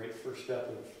this is a great first step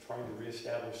of trying to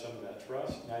reestablish some of that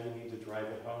trust. Now you need to drive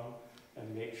it home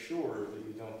and make sure that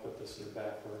you don't put this in the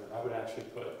back burner. I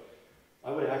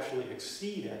would actually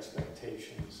exceed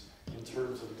expectations in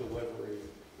terms of delivery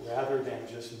rather than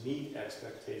just meet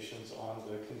expectations on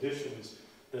the conditions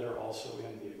that are also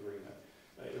in the agreement.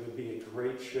 It would be a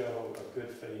great show of good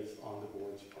faith on the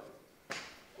board's part.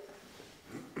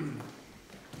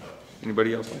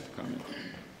 Anybody else like to comment?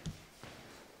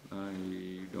 I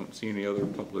don't see any other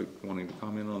public wanting to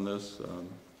comment on this.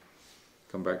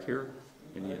 Come back here.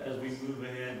 As we move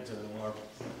ahead, our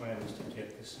plan is to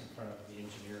get this in front of the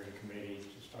engineering committee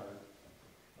to start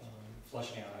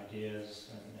fleshing out ideas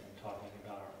and talking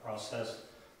about our process.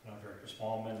 Director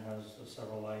Smallman has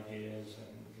several ideas,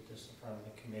 and we get this in front of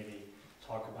the committee,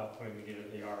 talk about putting together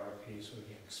the RFP so we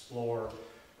can explore.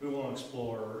 We want to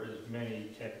explore as many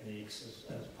techniques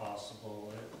as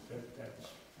possible that's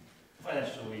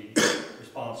financially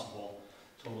responsible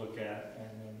to look at, and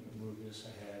then move this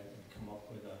ahead and come up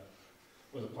with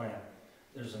a plan.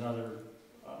 There's another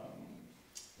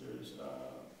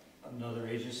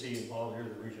agency involved here,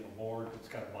 the regional board, that's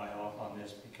got to buy off on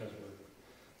this because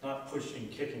we're not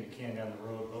kicking the can down the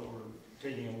road, but we're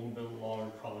taking a little bit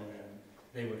longer probably than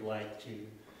they would like to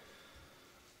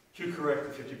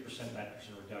correct the 50%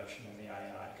 nitrogen reduction in the II,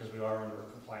 because we are under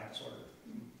a compliance order.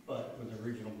 But with the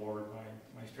regional board,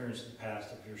 my experience in the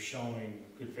past, if you're showing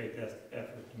good faith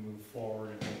effort to move forward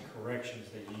and make corrections,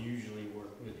 they usually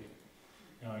work with you.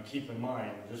 And keep in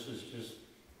mind, this is just,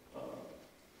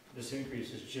 this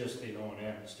increase is just the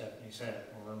O&M, as Stephanie said.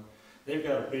 They've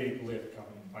got a big lift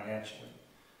coming financially.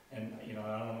 And,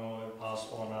 I don't know if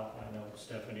possible or not, but I know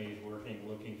Stephanie is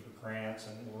looking for grants,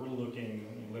 and we're looking,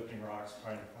 lifting rocks,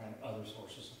 trying to find other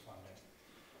sources of funding.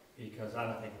 Because I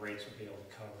don't think rates will be able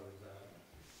to cover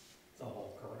the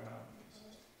whole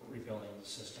rebuilding of the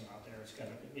system out there. It's going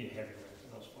to be a heavy lift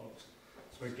for those folks.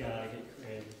 So we've got to get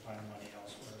creative and find money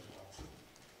elsewhere as well.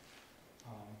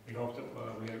 We hope that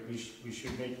we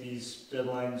should make these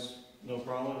deadlines no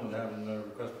problem, and having the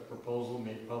request for proposal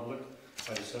made public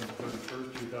by December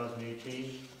 31st,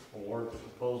 2018. Award the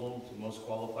proposal to most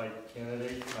qualified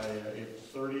candidate by April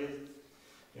 30th,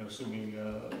 assuming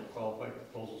qualified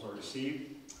proposals are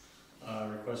received.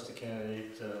 Request the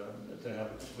candidate to have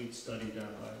a complete study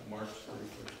done by March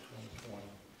 31st, 2020.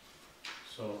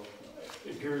 So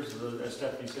it appears, as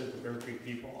Stephanie said, the Bear Creek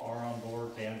people are on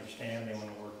board. They understand. They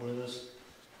want to work with us,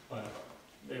 but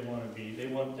they want to know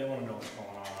what's going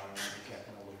on and be kept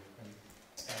in the loop, and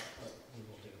that's what we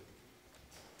will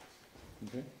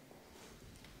do. Okay.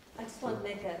 I just wanted to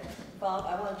make Bob,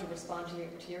 I wanted to respond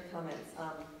to your comments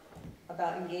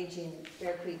about engaging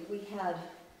Bear Creek. We had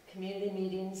community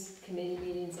meetings, committee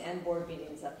meetings, and board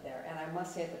meetings up there. And I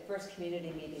must say, at the first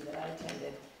community meeting that I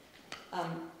attended,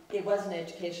 it was an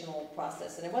educational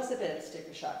process, and it was a bit of a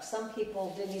sticker shock. Some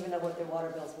people didn't even know what their water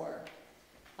bills were.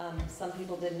 Some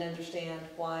people didn't understand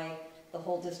why the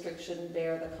whole district shouldn't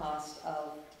bear the cost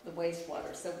of the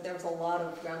wastewater. So there was a lot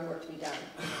of groundwork to be done.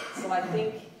 So I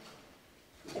think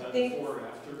before or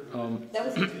after?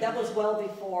 that was well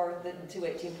before the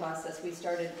 218 process. We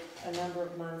started a number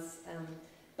of months,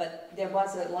 but there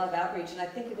was a lot of outreach, and I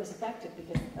think it was effective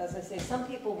because, as I say, some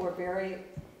people were very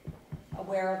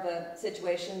aware of the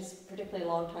situations, particularly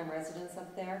long-time residents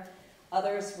up there.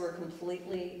 Others were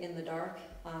completely in the dark.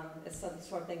 It's some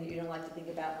sort of thing that you don't like to think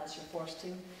about unless you're forced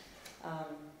to.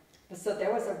 So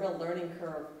there was a real learning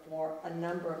curve for a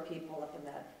number of people up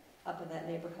in that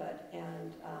neighborhood,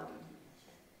 and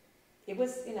it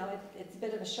was, it's a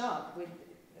bit of a shock.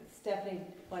 Stephanie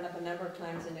went up a number of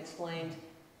times and explained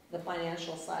the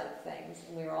financial side of things,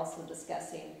 and we were also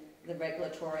discussing the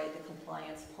regulatory, the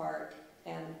compliance part,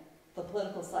 and the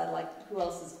political side, like who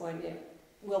else is going to,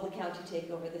 will the county take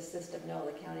over this system? No,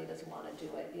 the county doesn't want to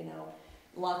do it,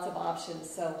 lots of options.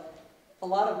 So a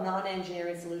lot of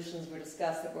non-engineering solutions were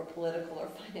discussed that were political or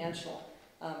financial,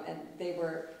 and they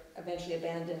were eventually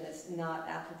abandoned as not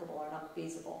applicable or not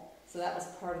feasible. So that was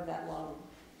part of that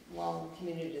long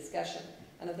community discussion.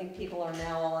 And I think people are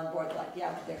now all on board, like,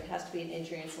 yeah, there has to be an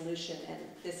engineering solution, and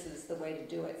this is the way to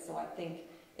do it. So I think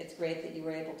it's great that you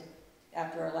were able to,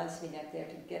 after our last meeting up there,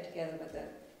 to get together with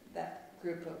that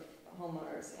group of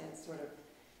homeowners and sort of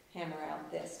hammer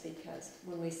out this, because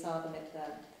when we saw them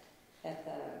at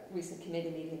the recent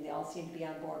committee meeting, they all seemed to be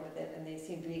on board with it, and they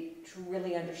seemed to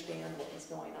really understand what was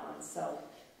going on. So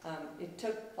it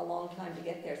took a long time to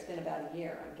get there. It's been about a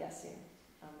year, I'm guessing.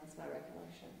 That's my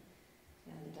recollection.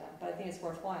 But I think it's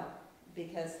worthwhile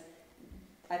because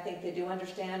I think they do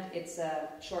understand it's a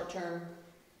short-term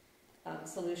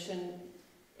solution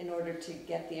in order to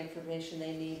get the information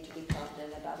they need to be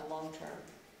confident about a long-term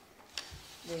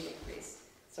rate increase.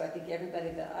 So I think everybody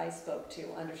that I spoke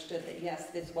to understood that, yes,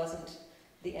 this wasn't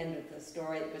the end of the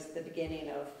story. It was the beginning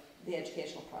of the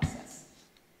educational process,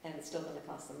 and it's still going to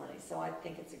cost some money. So I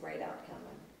think it's a great outcome.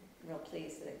 I'm real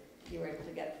pleased that you were able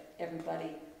to get everybody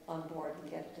on board and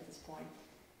get it to this point.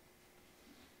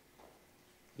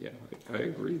 Yeah, I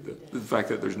agree that the fact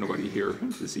that there's nobody here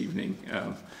this evening,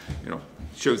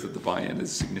 shows that the buy-in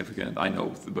is significant. I know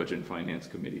the Budget and Finance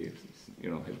Committee,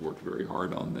 has worked very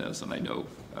hard on this, and I know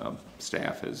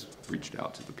staff has reached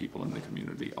out to the people in the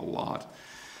community a lot.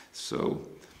 So,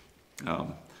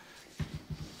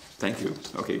 thank you,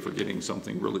 okay, for getting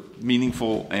something really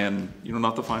meaningful and,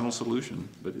 not the final solution,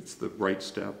 but it's the right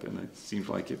step, and it seems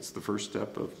like it's the first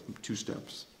step of 2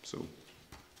 steps, so,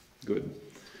 good.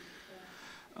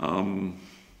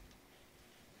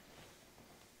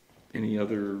 Any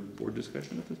other board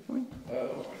discussion at this point?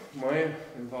 My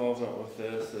involvement with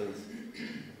this is,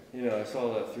 I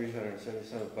saw that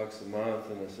 $377 a month,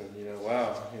 and I said,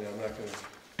 wow, I'm not gonna,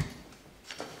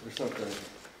 there's something,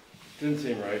 didn't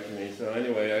seem right to me. So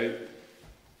anyway,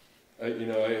 I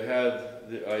had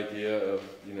the idea of,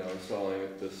 installing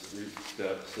this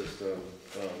 3-step system,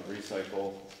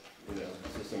 recycle,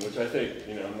 system, which I think,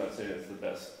 I'm not saying it's the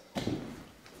best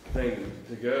thing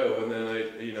to go. And then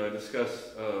I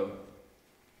discussed,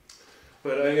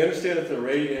 but I understand that the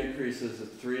rate increases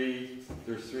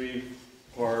there's 3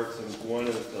 parts, and one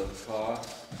is the cost.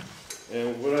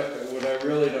 And what I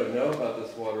really don't know about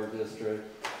this water district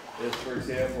is, for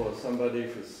example, if somebody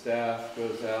for staff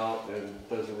goes out and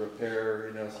does a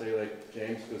repair, say like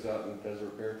James goes out and does a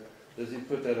repair, does he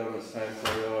put that on his time,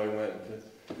 say, oh, I went to...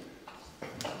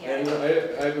 And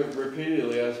I would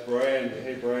repeatedly ask Brian,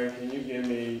 hey Brian, can you give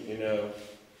me,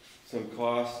 some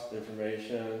cost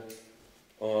information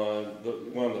on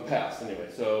the past anyway.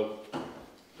 So,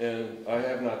 and I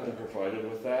have not been provided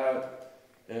with that.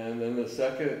 And then the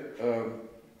second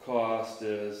cost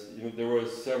is, there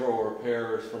was several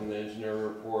repairs from the engineer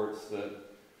reports that,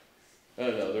 I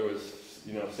don't know, there was,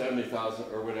 70,000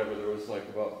 or whatever. There was like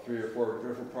about 3 or 4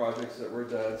 different projects that were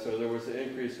done. So there was an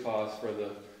increased cost for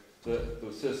the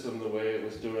system, the way it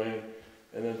was doing.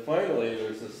 And then finally,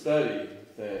 there's a study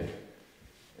thing.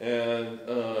 And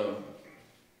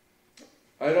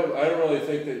I don't really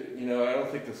think that, I don't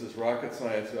think this is rocket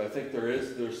science, but I think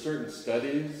there's certain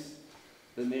studies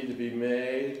that need to be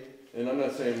made. And I'm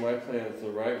not saying my plan is the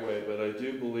right way, but I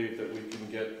do believe that we can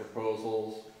get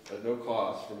proposals at no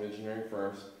cost from engineering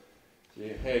firms.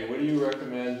 Say, hey, what do you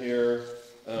recommend here?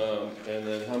 And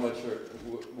then how much,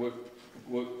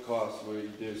 what costs will you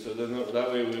do? So then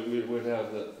that way we would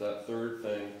have that third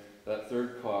thing, that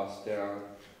third cost down.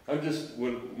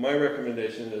 My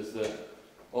recommendation is that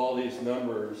all these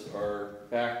numbers are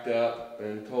backed up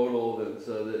and totaled, and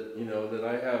so that, that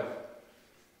I have,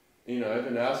 I've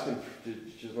been asking,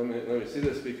 let me see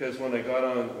this, because when I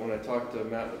talked to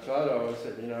Matt Machado, I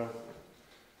said,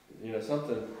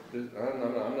 something,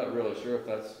 I'm not really sure if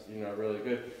that's, really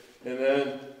good. And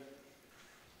then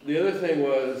the other thing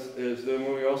is then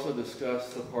when we also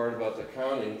discussed the part about the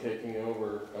county taking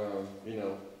over,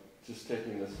 just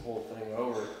taking this whole thing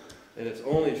over, and it's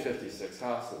only 56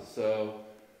 houses, so,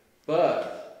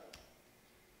 but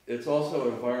it's also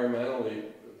environmentally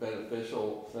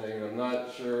beneficial thing. I'm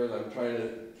not sure that I'm trying to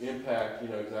impact,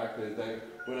 exactly the thing.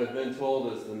 What I've been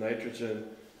told is the nitrogen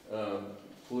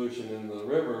pollution in the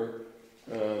river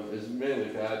is mainly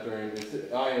bad during, it's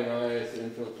ionized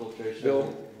infiltration.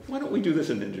 Bill, why don't we do this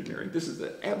in engineering? This is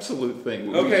the absolute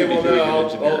thing. Okay, well, no,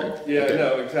 okay.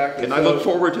 no, exactly. And I look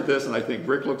forward to this, and I think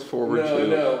Rick looks forward to...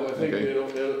 No, I think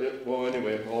well,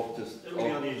 anyway, it'll be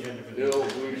on the agenda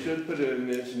for we should put it in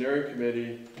the engineering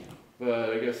committee,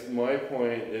 but I guess my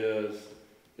point is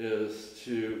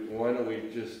to, why don't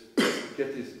we just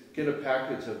get a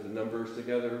package of the numbers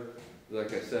together,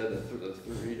 like I said, the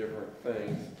 3 different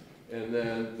things, and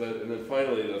then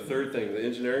finally the third thing, the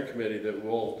engineering committee that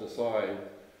will decide.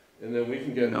 And then we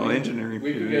can get... No, engineering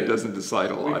committee doesn't decide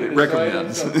a lot. It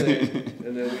recommends. recommends.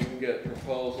 And then we can get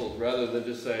proposals rather than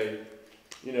just say,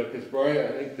 because Brian,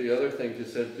 I think the other thing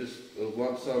just said just a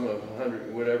lump sum of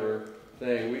 100 whatever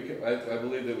thing. I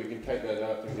believe that we can tighten that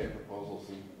up and get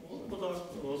proposals.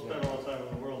 We'll spend all the time in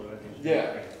the world, I think.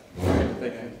 Yeah.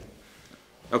 Thank you.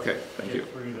 Okay, thank you.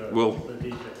 The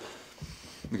details.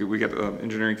 Okay, we got the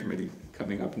engineering committee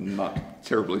coming up not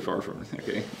terribly far from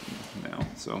now,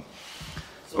 so...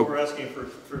 So we're asking for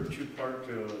 2-part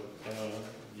to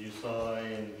you saw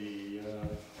in the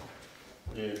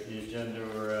agenda,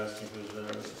 we're asking for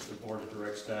the board to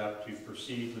direct staff to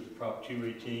proceed with Prop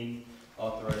 218,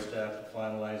 authorize staff to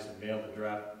finalize and mail the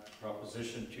draft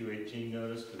Proposition 218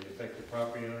 notice to the affected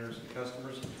property owners and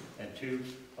customers, and 2,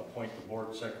 appoint the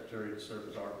board secretary to serve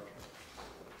as arbiter.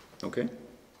 Okay.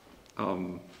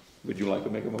 Would you like to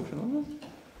make a motion on that?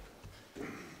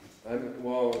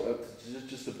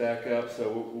 Just to back up, so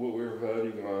what we're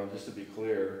voting on, just to be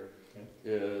clear,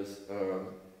 is,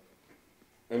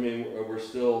 we're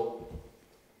still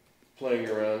playing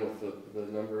around with the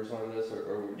numbers on this,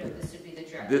 or No, this would be the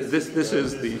draft. This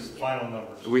is the final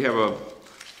numbers. We have a...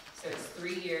 So it's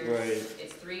 3 years. Right.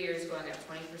 It's 3 years going up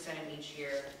 20% in each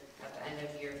year. At the end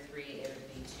of year 3, it would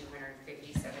be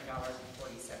 $257.47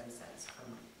 per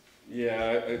month.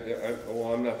 Yeah,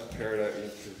 well, I'm not prepared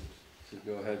to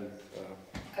go ahead and,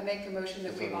 I make a motion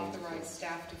that we authorize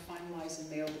staff to finalize and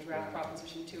mail the draft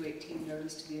Proposition 218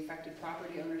 notice to the affected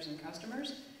property owners and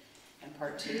customers. And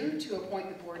part 2, to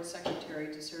appoint the board secretary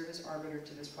to serve as arbiter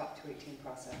to this Prop 218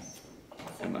 process.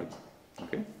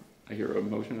 Okay, I hear a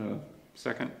motion and a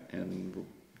second, and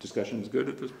discussion is good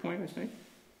at this point, I think.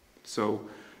 So,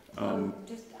 I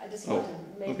just want to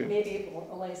maybe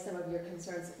allay some of your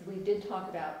concerns. We did talk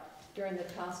about, during the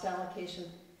cost allocation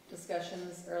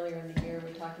discussions earlier in the year,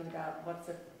 we're talking about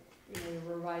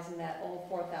we're revising that old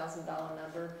 $4,000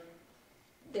 number.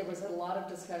 There was a lot of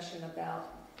discussion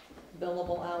about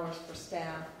billable hours for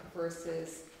staff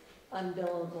versus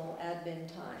unbillable admin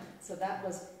time. So that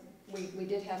was, we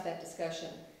did have that discussion.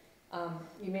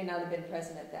 You may not have been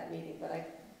present at that meeting, but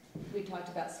we talked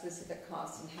about specific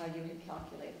costs and how you had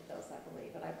calculated those, I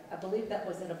believe. And I believe that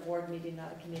was in a board meeting,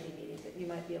 not a committee meeting, but you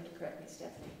might be able to correct me,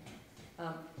 Stephanie.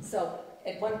 So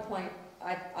at one point,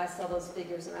 I saw those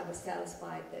figures and I was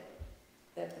satisfied that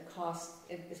the costs,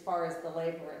 as far as the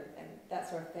labor and that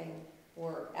sort of thing,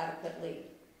 were adequately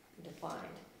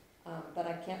defined. But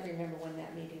I can't remember when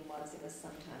that meeting was. It was some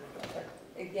time ago. But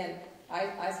again,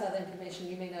 I saw the information.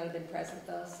 You may not have been present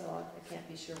though, so I can't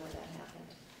be sure when that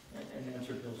happened. And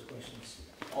answer Bill's questions,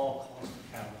 all cost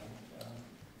accounting,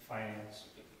 finance,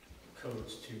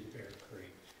 codes to Bear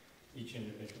Creek. Each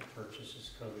individual purchase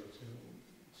is coded to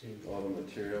all the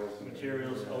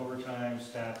materials, overtime,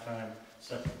 staff time,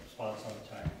 separate spots on the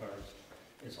time cards.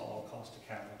 It's all cost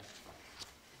accounting,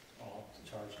 all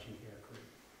charged to Bear Creek.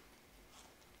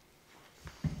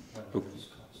 When those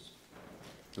costs.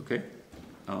 Okay.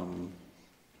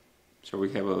 Shall we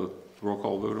have a roll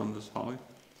call vote on this, Holly?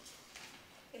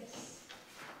 Yes.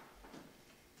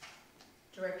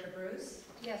 Director Bruce?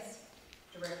 Yes.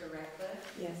 Director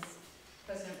Ratcliffe? Yes.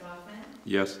 President Hoffman?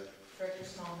 Yes. Director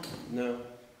Smallman? no.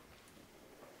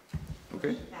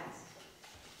 Okay. Passed.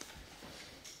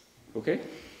 Okay.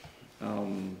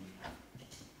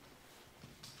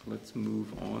 Let's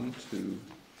move on to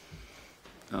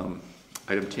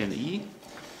item 10E,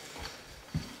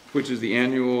 which is the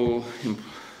annual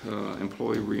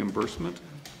employee reimbursement.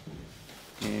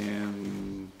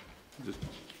 And just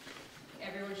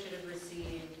Everyone should have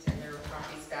received in their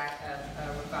copies back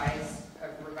a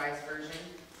revised version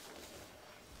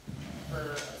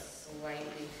for a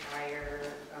slightly higher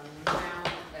amount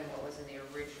than what was in the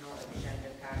original agenda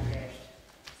package.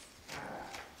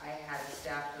 I had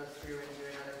staff go through and do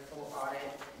another full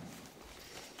audit,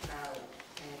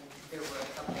 and there were a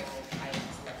couple of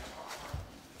items left off.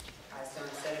 So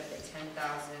instead of the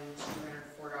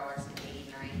 $10,204.89,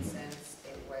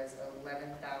 it was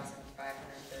 $11,533.69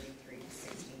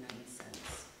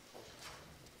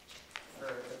 for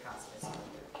the past fiscal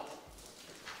year.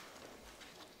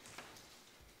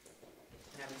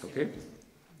 And I'm okay.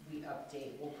 we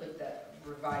update, we'll put the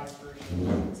revised version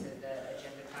into the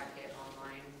agenda packet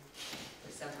online,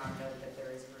 or somehow note that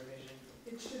there is a revision.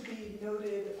 It should be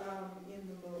noted in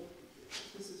the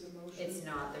this is a motion. It's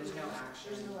not, there's no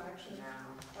action. There's no action.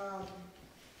 No.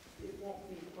 It won't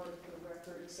be part of the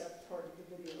record except part of the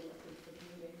video record for the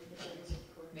meeting. If that isn't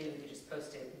correct. Maybe we could just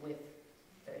post it with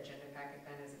the agenda packet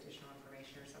then as additional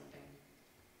information or something.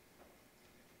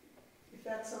 If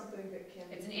that's something that can.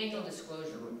 It's an annual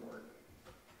disclosure report.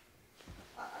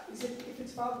 If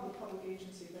it's filed with a public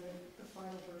agency, then the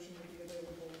final version will be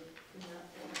available in that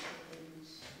form for anybody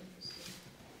who's interested.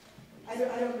 I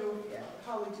don't know,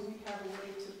 Holly, do we have a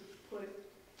way to put,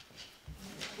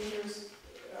 when there's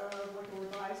like a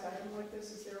revised item like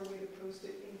this, is there a way to post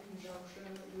it in conjunction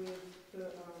with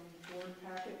the board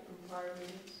packet from prior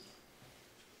meetings?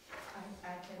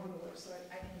 I can, on the website?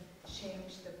 I can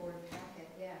change the board packet,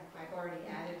 yeah. I've already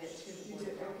added it to the You board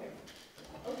did, packet.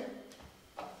 okay.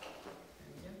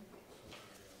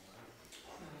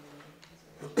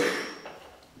 Okay.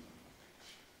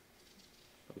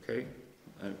 Okay.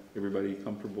 Everybody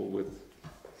comfortable with?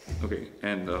 Okay.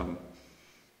 And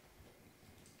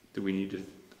do we need to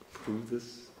approve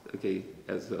this? Okay.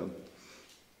 As so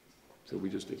we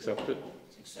just accept it?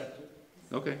 Accept it.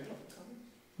 Okay.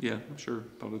 Yeah, sure.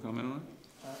 Public comment on it?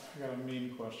 I got a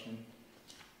mean question.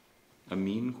 A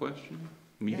mean question?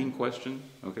 Meeting question?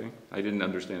 Okay. I didn't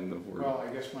understand the word. Well,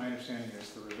 I guess my understanding is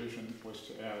the revision was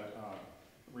to add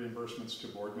reimbursements to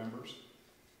board members.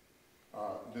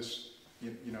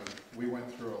 You know, we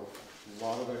went through a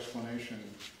lot of explanation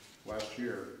last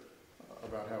year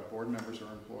about how board members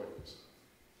are employees.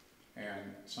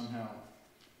 And somehow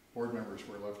board members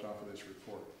were left off of this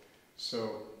report.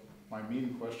 So my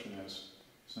mean question is,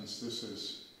 since this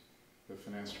is the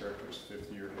finance director's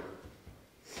 5th year here,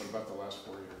 what about the last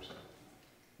 4 years?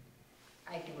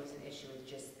 I think it was an issue with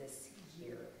just this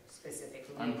year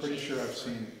specifically. I'm pretty sure I've Changes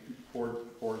seen board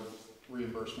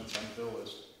reimbursements on the bill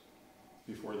list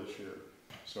before this year.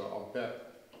 So I'll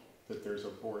bet that there's a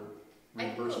board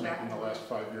reimbursement in the last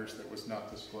 5 years that was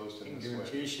not disclosed in this way.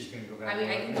 Guarantee she's gonna go back. I mean,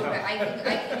 I can go back, I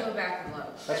can go back and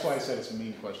look. That's why I said it's a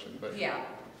mean question, but. Yeah.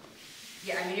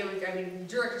 Yeah, I mean,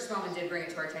 Director Spellman did bring it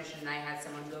to our attention, and I had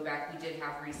someone go back. We did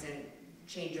have recent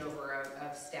changeover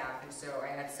of staff, and so I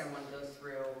had someone go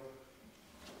through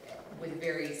with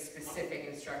very specific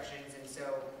instructions, and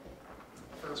so.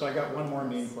 So I got one more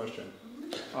mean question.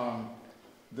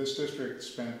 This district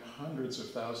spent hundreds of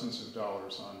thousands of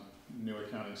dollars on new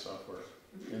accounting software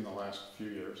in the last few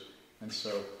years. And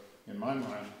so, in my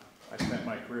mind, I spent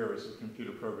my career as a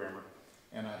computer programmer,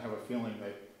 and I have a feeling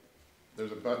that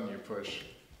there's a button you push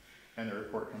and the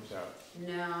report comes out.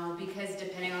 No, because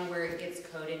depending on where it gets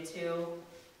coded to,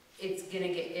 it's gonna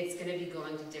be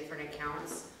going to different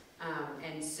accounts.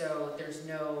 And so there's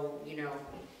no,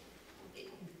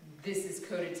 this is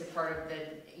coded to part of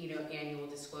the, annual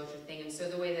disclosure thing. And so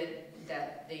the way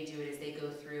that they do it is they go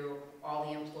through all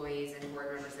the employees and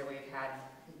board members that we've had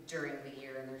during the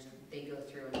year, and they go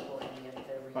through and pull any of the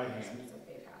By hand? reimbursements that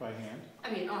they've had. By hand?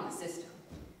 I mean, on the system.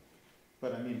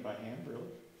 But I mean by hand,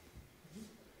 really?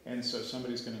 And so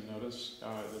somebody's going to notice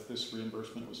that this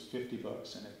reimbursement was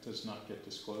 $50 and it does not get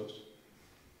disclosed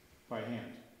by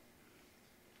hand.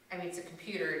 I mean, it's a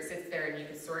computer, it sits there and you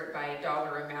can sort it by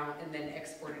dollar amount and then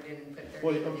export it in and put their.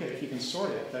 Well, okay, if you can sort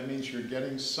it, that means you're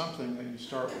getting something that you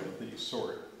start with that you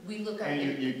sort. We look at and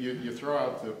it. you throw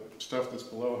out the stuff that's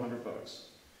below $100.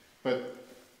 But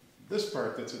this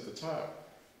part that's at the top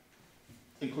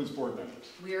includes board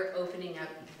members. We are opening up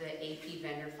the AP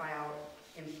vendor file,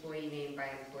 employee name by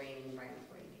employee name by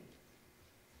employee name.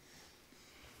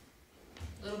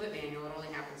 A little bit manual, it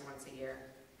only happens once a year.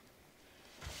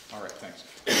 All right, thanks.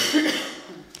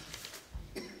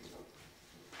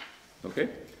 Okay.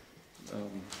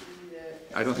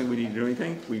 I don't think we need to do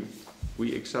anything.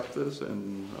 We accept this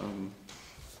and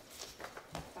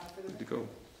good to go.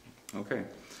 Okay.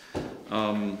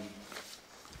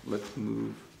 Let's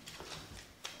move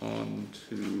on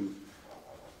to.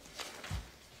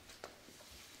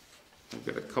 I've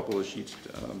got a couple of sheets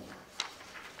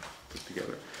put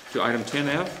together. To item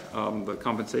 10F, the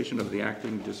compensation of the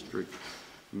acting district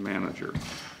manager.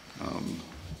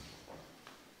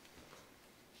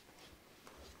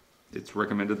 It's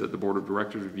recommended that the Board of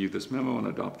Directors review this memo and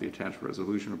adopt the attached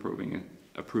resolution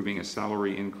approving a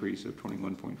salary increase of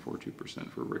 21.42%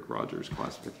 for Rick Rogers,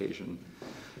 classification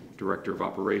Director of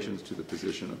Operations, to the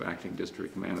position of acting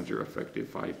district manager effective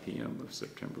 5 p.m. of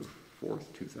September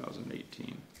 4th,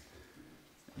 2018.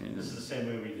 And this is the same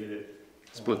way we did it.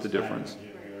 Split the difference.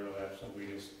 So we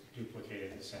just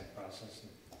duplicated the same process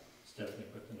and Stephanie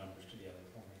put the numbers together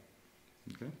for me.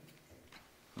 Okay.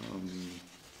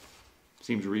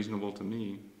 Seems reasonable to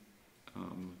me. A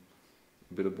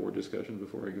bit of board discussion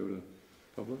before I go to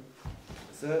public.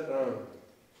 Is that,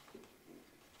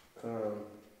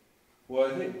 well,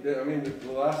 I think,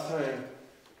 the last time,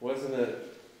 wasn't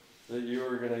it that you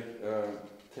were going to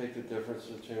take the difference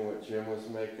between what Jim was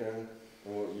making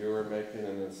and what you were making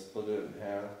and then split it in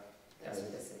half? That's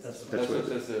what this is. That's what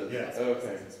this is? Yeah.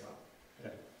 Okay.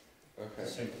 Yeah. Okay.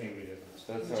 Same thing we did.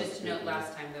 Just to note,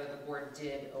 last time though, the board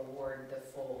did award the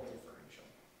full differential.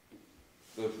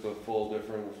 The full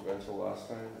differential last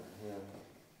time? Yeah.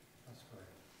 That's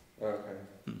correct. Okay.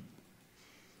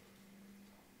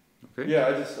 Okay. Yeah,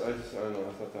 I don't know.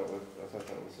 I thought that was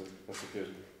that's a good.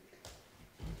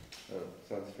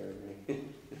 Sounds fair to me.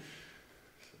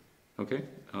 Okay.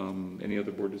 Any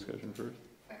other board discussion first?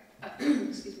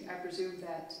 Excuse me. I presume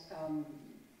that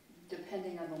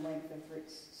depending on the length of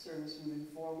Rick's service moving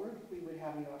forward, we would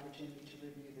have the opportunity to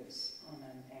review this on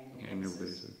an annual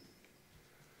basis.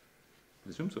 I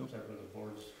assume so. Is that for the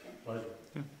board's pleasure?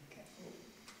 Yeah.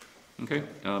 Okay.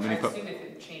 I assume if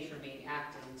it changed from being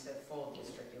acting to full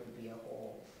district, it would be a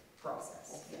whole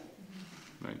process. Yeah.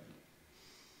 Right.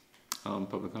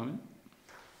 Public comment?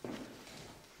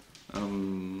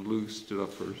 Lou stood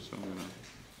up first, so I'm gonna.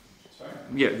 Sorry?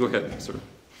 Yeah, go ahead, sir.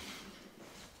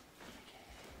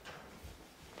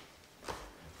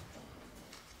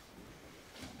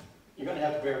 You're going to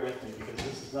have to bear with me because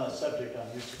this is not a subject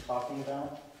I'm used to talking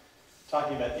about.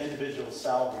 Talking about individual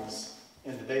salaries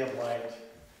in the day of light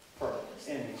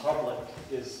in public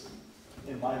is,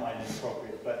 in my mind,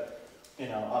 inappropriate. But,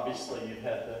 obviously you've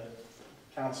had the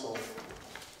council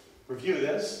review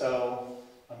this, so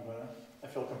I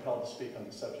feel compelled to speak on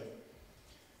the subject.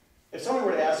 If someone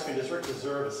were to ask me, does Rick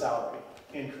deserve a salary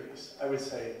increase? I would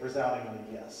say resoundingly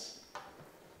yes.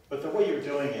 But the way you're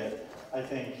doing it, I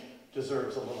think,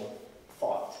 deserves a little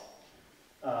thought.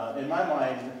 In my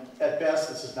mind, at best,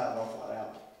 this is not well thought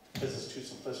out because it's too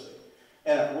simplistic.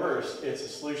 And at worst, it's a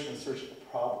solution in search of a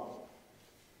problem.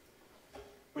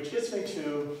 Which gets me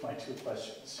to my two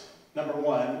questions. Number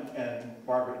one, and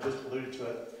Margaret just alluded to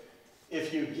it,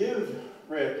 if you give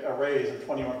Rick a raise of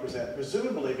 21%,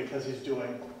 presumably because he's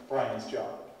doing Brian's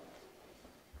job,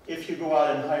 if you go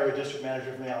out and hire a district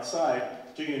manager from the outside,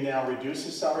 do you now reduce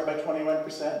his salary by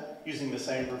 21% using the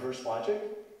same reverse logic?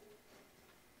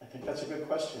 I think that's a good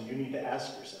question you need to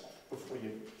ask yourself before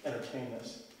you entertain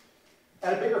this.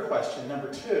 And a bigger question,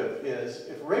 number two, is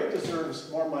if Rick deserves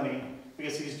more money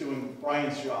because he's doing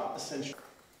Brian's job, essentially,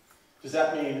 does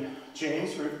that mean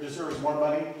James deserves more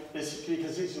money because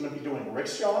he's going to be doing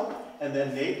Rick's job, and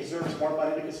then Nate deserves more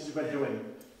money because he's going to be doing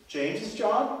James's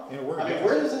job?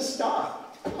 Where does this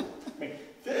stop?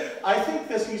 I think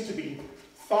this needs to be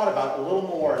thought about a little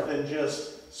more than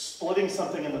just splitting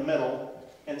something in the middle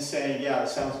and saying, yeah, it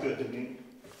sounds good to me.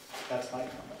 That's my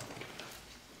comment.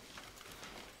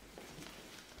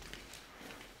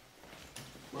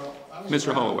 Well,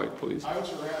 Mr. Holloway, please. I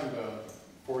was around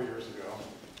 4 years ago,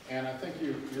 and I think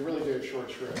you really gave short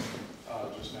shrift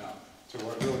just now to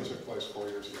what really took place 4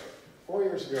 years ago. 4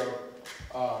 years ago,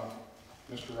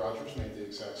 Mr. Rogers made the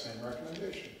exact same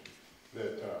recommendation,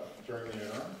 that during the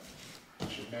interim, we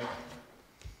should make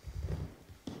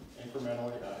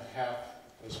incrementally half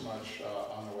as much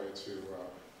on the way to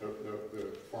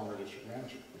the former district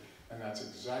manager. And that's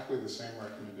exactly the same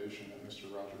recommendation that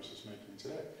Mr. Rogers is making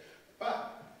today.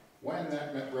 But when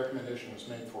that recommendation was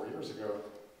made 4 years ago,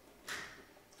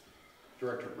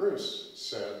 Director Bruce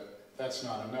said, that's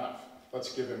not enough.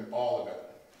 Let's give him all of it.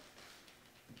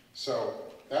 So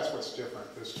that's what's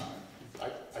different this time.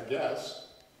 I guess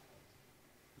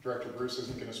Director Bruce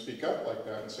isn't going to speak up like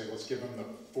that and say, let's give him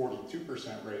the 42%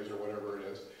 raise or whatever it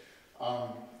is.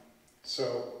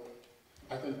 So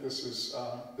I think this is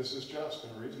just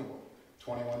and reasonable,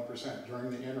 21% during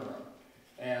the interim.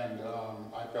 And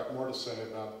I've got more to say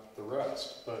about the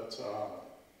rest, but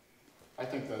I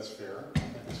think that's fair. I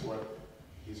think it's what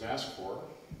he's asked for.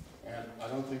 And I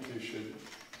don't think you should,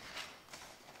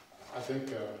 I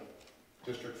think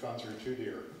district funds are too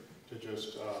dear to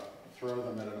just throw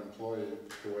them at an employee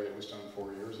the way it was done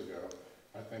 4 years ago.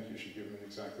 I think you should give him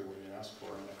exactly what he asked for,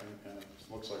 and it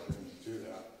looks like you're going to do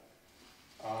that.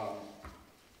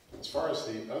 As far as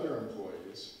the other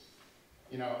employees,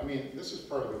 you know, I mean, this is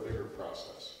part of a bigger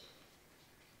process.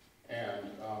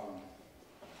 And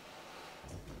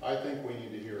I think we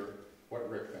need to hear what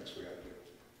Rick thinks we ought to do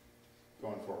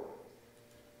going forward.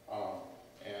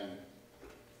 And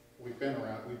we've been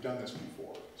around, we've done this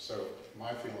before. So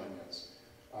my feeling is,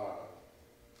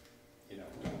 you know,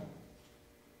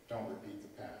 don't repeat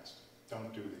the past.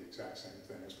 Don't do the exact same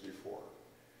thing as before.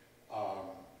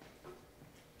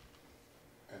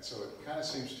 And so it kind of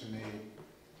seems to me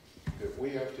that we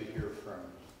have to hear from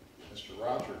Mr.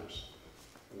 Rogers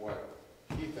what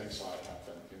he thinks ought to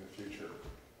happen in the future.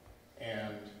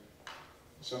 And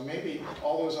so maybe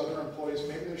all those other employees,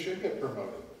 maybe they should get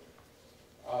promoted.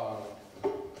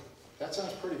 That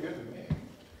sounds pretty good to me.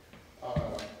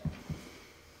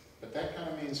 But that kind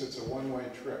of means it's a one-way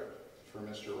trip for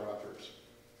Mr. Rogers.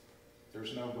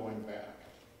 There's no going back.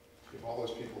 If all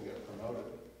those people get promoted,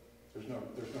 there's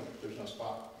no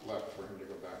spot left for him to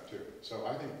go back to. So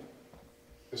I think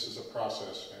this is a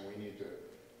process, and we need to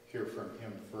hear from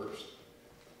him first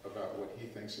about what he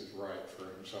thinks is right for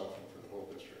himself and for the whole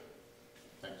district.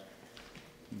 Thanks.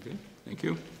 Okay, thank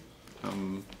you.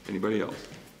 Anybody else?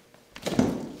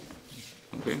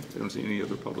 Okay, I don't see any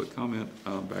other public comment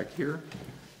back here.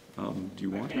 Do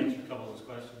you want to? I can answer a couple of those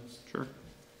questions. Sure.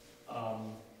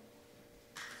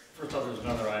 First off, there's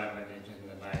another item on the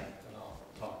agenda tonight, and I'll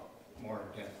talk more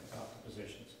in depth about the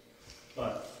positions.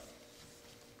 But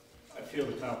I feel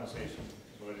the compensation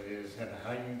is what it is, and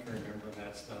how you can remember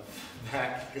that stuff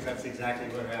back, because that's exactly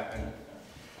what happened.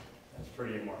 That's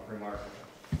pretty remarkable.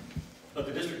 But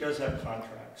the district does have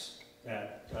contracts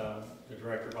that the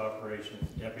Director of Operations,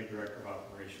 Deputy Director of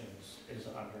Operations is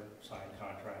under signed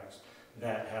contracts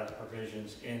that have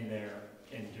provisions in there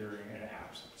enduring an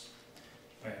absence.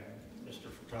 When Mr.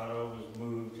 Furtado was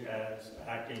moved as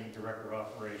acting Director of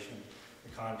Operations,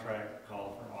 the contract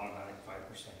called for an automatic 5%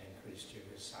 increase to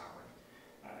his salary,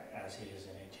 as he is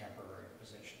in a temporary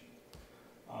position.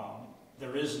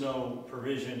 There is no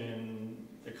provision in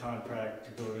the contract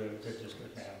to go to the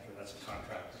district manager. That's a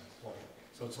contract employee.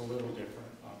 So it's a little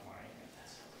different on my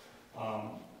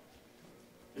end.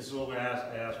 This is what we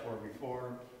asked for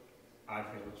before. I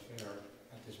feel it's fair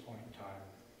at this point in time.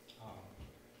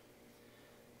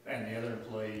 And the other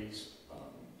employees,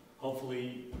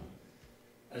 hopefully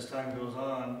as time goes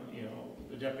on, you know,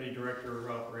 the deputy director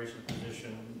of operations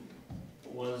position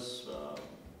was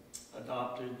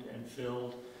adopted and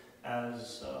filled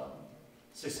as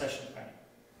succession planning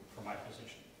for my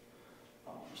position.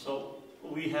 So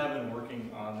we have been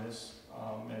working on this,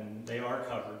 and they are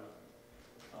covered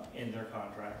in their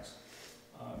contracts.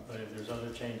 But if there's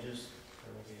other changes,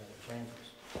 there will be other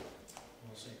changes.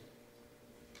 We'll see.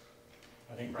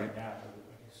 I think right now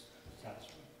everybody's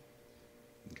satisfied.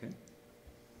 Okay.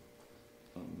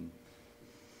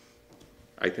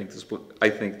 I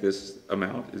think this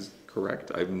amount is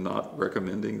correct. I'm not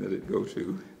recommending that it go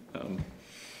to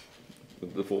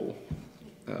the full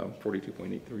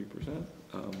 42.83%.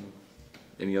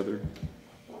 Any other?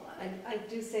 I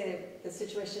do say that the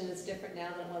situation is different now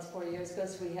than it was 4 years ago.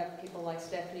 So we have people like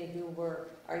Stephanie who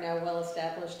are now well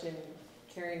established in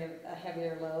carrying a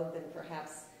heavier load than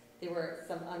perhaps there were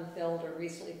some unfilled or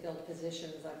recently filled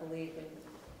positions, I believe, in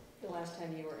the last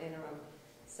time you were interim.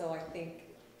 So I think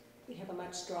we have a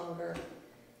much stronger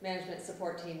management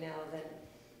support team now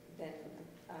than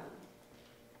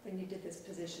when you did this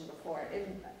position before.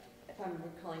 And if I'm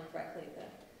recalling correctly,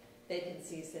 the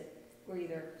vacancies that were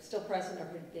either still present or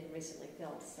had been recently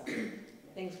filled. So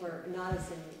things were not as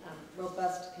in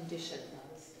robust condition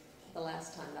the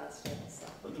last time, not as stable. So.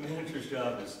 But the manager's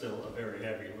job is still a very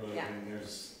heavy load, Yeah. and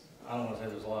I don't want to say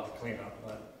there's a lot of cleanup,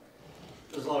 but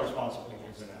there's a lot of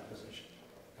responsibilities in that position,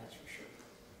 that's for sure.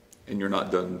 And you're not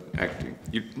done acting.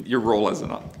 Your role as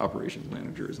an operations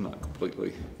manager is not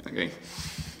completely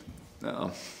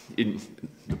in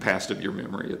the past of your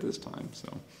memory at this time.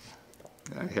 So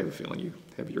I have a feeling you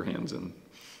have your hands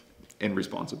and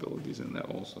responsibilities in that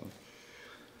also.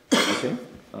 Okay.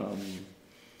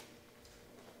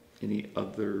 Any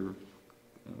other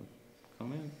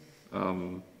comment?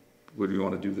 What do you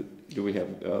want to do? Do we have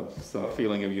some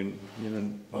feeling of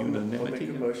unanimity? I'll make a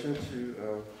motion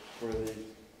to for the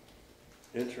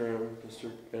interim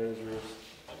district manager's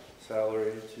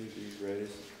salary to be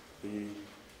raised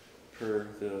per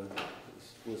the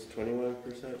was 21%.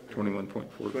 21.4.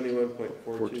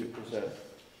 21.42%.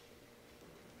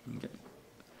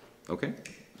 Okay.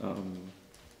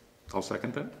 I'll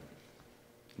second that.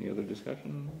 Any other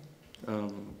discussion?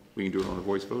 We can do it on a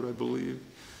voice vote, I believe.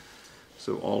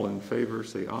 So all in favor,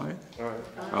 say aye. Aye.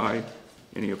 Aye.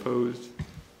 Any opposed?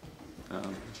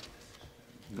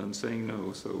 None saying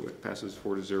no, so it passes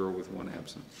 4-0 with one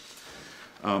absent.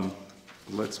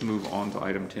 Let's move on to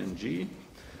item 10G,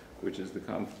 which is the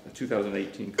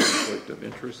 2018 Conflict of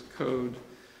Interest Code.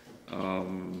 I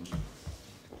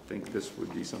think this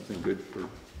would be something good for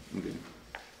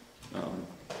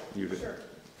you to... Sure.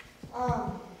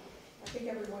 I think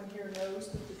everyone here knows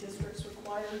that the district's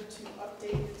required to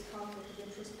update its conflict of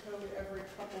interest code every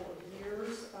couple of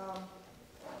years.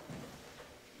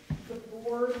 The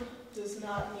board does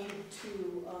not need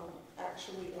to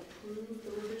actually approve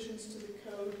the revisions to the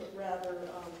code, but rather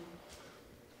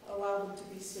allow them to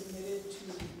be submitted to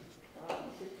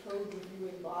the code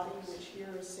reviewing body, which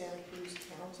here is Santa Cruz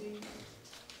County.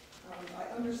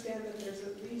 I understand that there's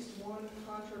at least one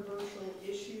controversial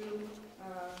issue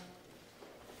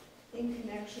in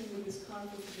connection with this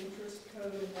conflict of interest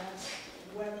code, and that's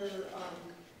whether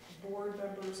board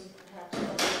members and perhaps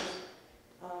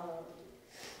others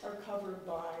are covered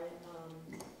by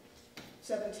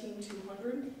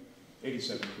 17-200.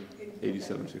 87-200.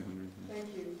 87-200. Thank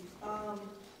you.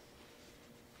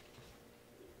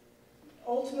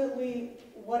 Ultimately,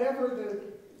 whatever the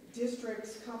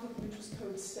district's conflict of interest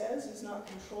code says is not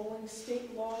controlling.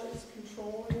 State law is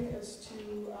controlling as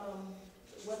to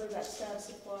whether that status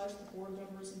applies to board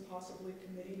members and possibly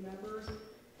committee members.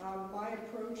 My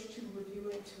approach to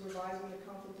revising the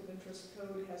conflict of interest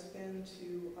code has been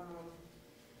to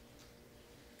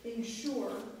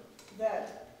ensure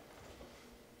that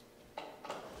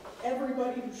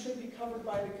everybody who should be covered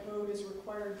by the code is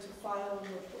required to file a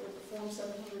Form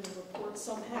 700 and report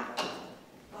somehow.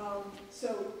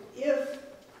 So if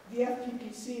the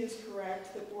FPPC is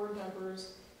correct that board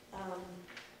members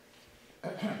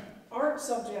aren't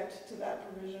subject to that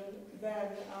provision, then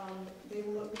they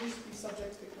will at least be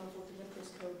subject to the conflict of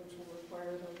interest code, which will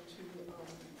require them to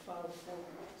file Form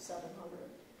 700.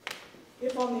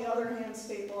 If, on the other hand,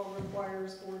 state law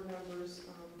requires board members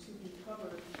to be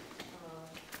covered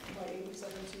by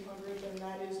 87-200, then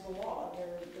that is the law.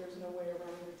 There's no way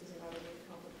around it. It doesn't matter what the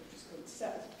conflict of interest code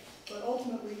says. But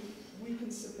ultimately, we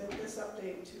can submit this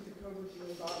update to the code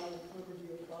reviewing body, and the code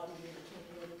reviewing body will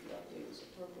determine whether the update is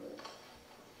appropriate.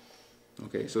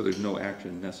 Okay, so there's no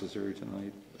action necessary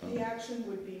tonight? The action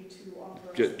would be to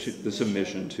authorize the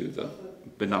submission to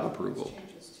but not approval.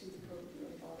 Changes to the code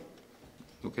reviewing body.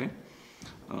 Okay.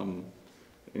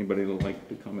 Anybody would like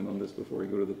to comment on this before we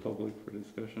go to the public for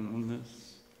discussion on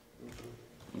this?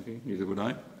 Okay, neither would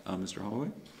I. Mr.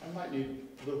 Holloway? I might need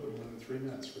a little bit more than 3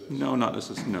 minutes for this. No, not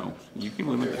necessarily. No, you can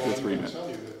limit it to 3 minutes. I'm going to tell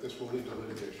you that this will lead to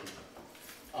litigation.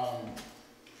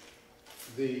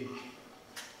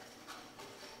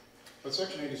 What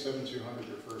Section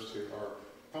 87-200 refers to are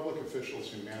public officials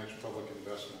who manage public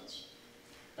investments.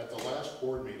 At the last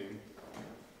board meeting,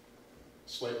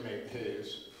 Slate Mate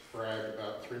Hayes bragged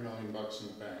about $3 million in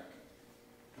the bank.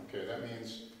 Okay, that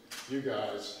means you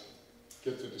guys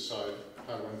get to decide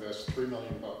how to invest $3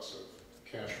 million of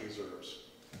cash reserves.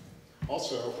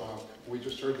 Also, we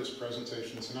just heard this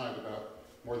presentation tonight about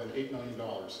more than $8 million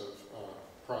of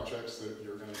projects that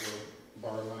you're going to go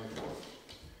borrow money for.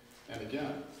 And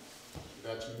again,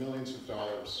 that's millions of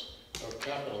dollars of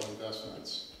capital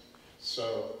investments.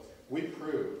 So we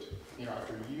proved,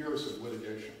 after years of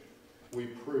litigation, we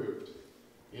proved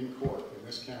in court in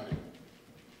this county,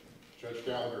 Judge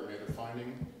Gallagher made a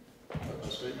finding, a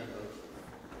statement of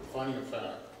finding of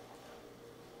fact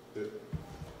that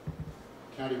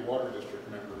county water district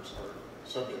members are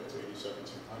subject to 87-200.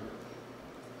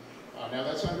 Now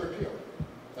that's under appeal.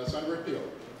 That's under appeal.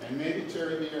 And maybe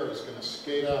Terry Vieira is going to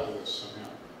skate out of this somehow.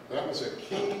 That was a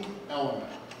key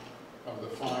element of the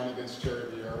fine against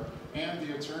Terry Vieira and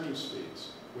the attorney's fees,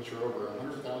 which are over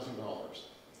 $100,000.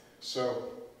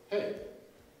 So, hey,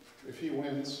 if he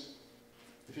wins,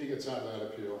 if he gets out of that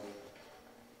appeal,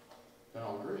 then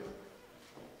I'll agree.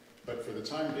 But for the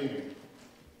time being,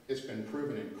 it's been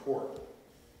proven in court.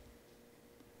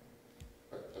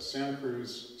 A Santa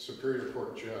Cruz Superior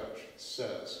Court judge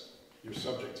says you're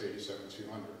subject to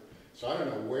 87-200. So I don't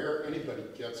know where anybody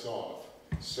gets off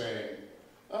saying,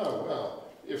 oh, well,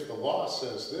 if the law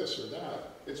says this or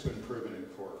that, it's been proven in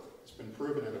court. It's been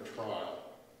proven at a trial.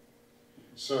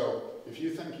 So if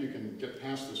you think you can get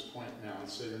past this point now and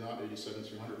say you're not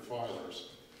 87-200 filers,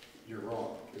 you're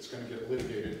wrong. It's going to get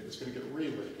litigated. It's going to get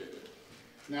re-litigated.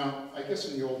 Now, I guess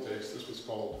in the old days, this was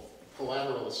called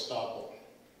collateral estoppel.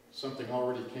 Something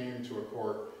already came to a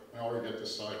court and already got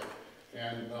decided.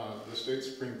 And the state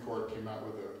Supreme Court came out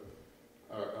with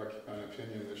an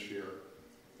opinion this year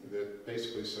that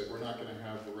basically said we're not going to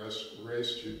have the res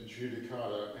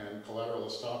judicata and collateral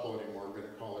estoppel anymore. We're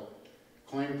going to call it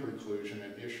claim preclusion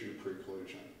and issue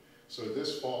preclusion. So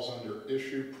this falls under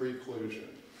issue preclusion.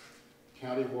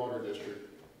 County Water District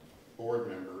board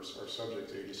members are subject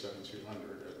to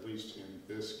 87-200, at least in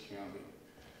this county.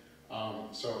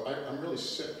 So I'm really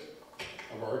sick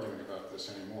of arguing about this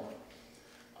anymore.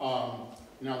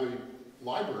 Now the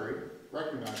library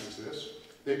recognizes this.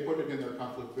 They put it in their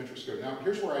conflict of interest code. Now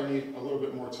here's where I need a little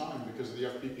bit more time because of the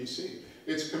FPPC.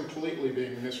 It's completely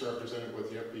being misrepresented what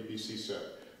the FPPC said.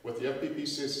 What the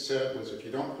FPPC said was if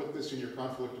you don't put this in your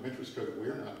conflict of interest code,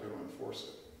 we're not going to enforce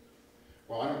it.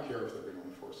 Well, I don't care if they're going to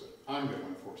enforce it. I'm going to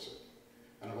enforce it.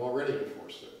 And I've already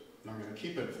enforced it. And I'm going to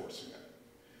keep enforcing it.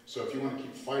 So if you want to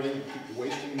keep fighting and keep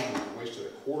wasting money, you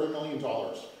wasted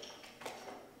 $250,000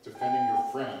 defending your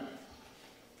friend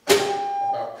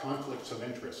about conflicts of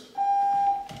interest.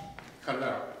 Cut it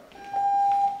out.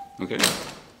 Okay.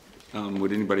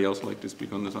 Would anybody else like to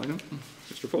speak on this item?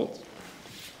 Mr. Foltz.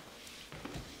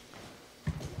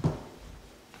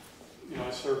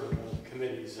 I serve in the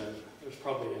committees, and there's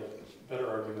probably a better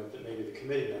argument that maybe the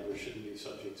committee members shouldn't be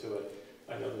subject to it.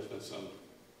 I know there's been some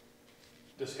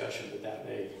discussion that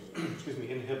may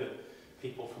inhibit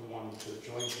people from wanting to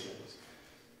join committees.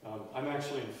 I'm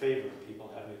actually in favor of people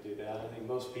having to do that. I think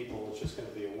most people, it's just going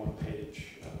to be a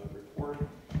one-page report,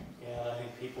 and I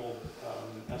think people,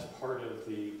 as part of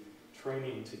the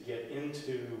training to get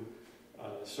into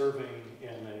serving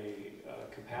in a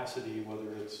capacity,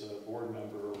 whether it's a board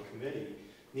member or committee,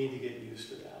 need to get used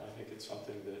to that. I think it's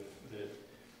something that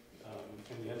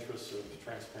in the interests of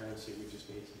transparency, we just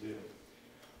need to do.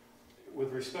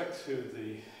 With respect to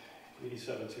the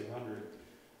 87-200,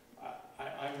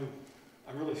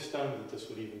 I'm really stunned that this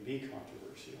would even be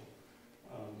controversial.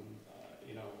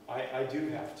 I do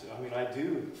have to. I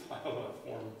do file a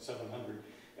Form 700.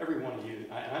 Every one of you,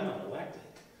 I'm not elected,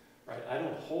 right? I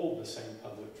don't hold the same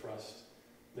public trust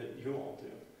that you all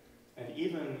do. And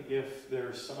even if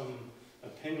there's some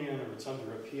opinion or it's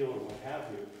under appeal or what have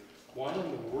you, why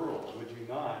in the world would you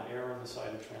not err on the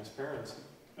side of transparency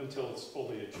until it's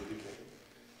fully adjudicated?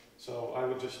 So I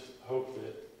would just hope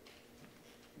that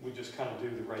we just kind of do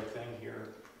the right thing here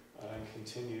and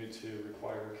continue to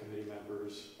require committee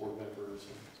members, board members,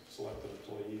 and selected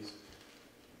employees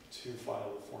to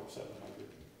file the Form 700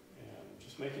 and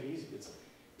just make it easy.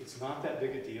 It's not that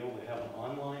big a deal. They have an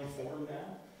online form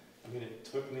now. It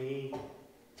took me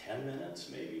 10 minutes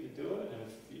maybe to do it, and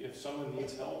if someone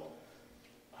needs help,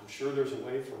 I'm sure there's a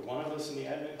way for one of us in the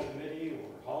admin committee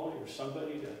or Holly or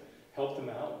somebody to help them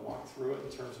out and walk through it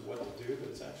in terms of what to do, but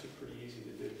it's actually pretty easy to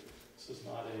do. This is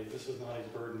not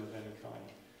a burden of any kind.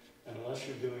 And unless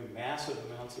you're doing massive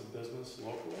amounts of business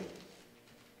locally,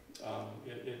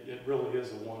 it really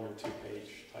is a 1 or 2 page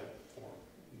type form,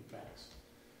 max.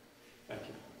 Thank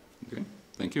you. Okay,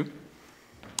 thank you.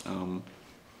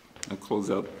 I'll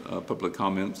close out public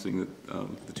comments, seeing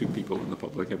that the 2 people in the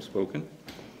public have spoken,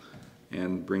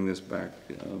 and bring this back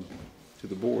to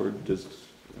the board. Does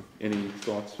any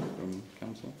thoughts from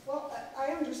council? Well, I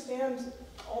understand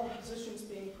all the positions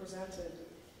being presented.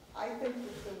 I think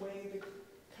that the way the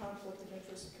conflict of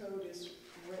interest code is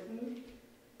written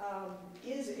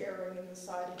is erring in the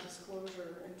side of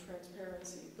disclosure and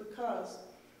transparency, because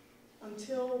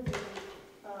until the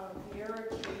Vieira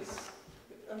case,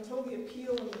 until the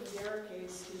appeal in the Vieira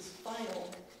case is final,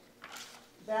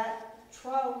 that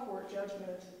trial court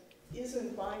judgment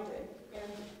isn't binding,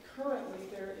 and currently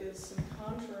there is some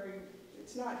contrary,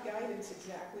 it's not guidance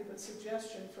exactly, but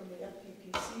suggestion from the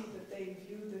FPPC that they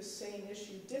view this same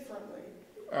issue differently.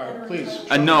 Please.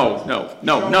 No.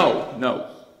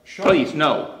 Please,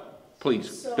 no.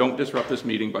 Please, don't disrupt this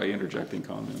meeting by interjecting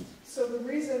comments. So the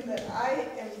reason that I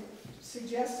am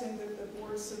suggesting that the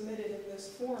board submit it in this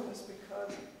form is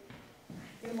because,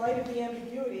 in light of the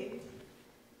ambiguity,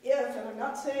 if, and I'm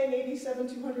not saying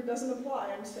 87-200 doesn't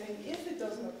apply, I'm saying if it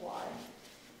doesn't apply,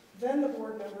 then the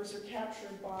board members are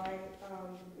captured by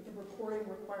the reporting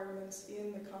requirements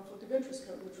in the conflict of interest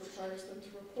code, which requires them to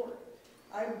report.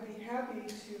 I would be happy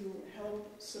to help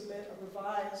submit a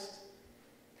revised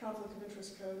conflict of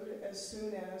interest code as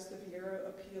soon as the Vieira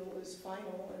appeal is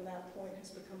final and that point has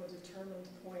become a determined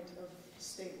point of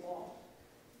state law.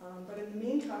 But in the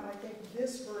meantime, I think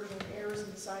this version errs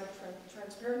in the side of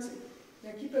transparency.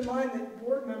 Now keep in mind that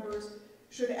board members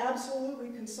should absolutely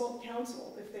consult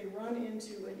counsel if they run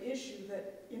into an issue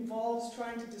that involves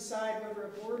trying to decide whether a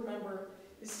board member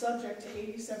is subject to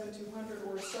 87-200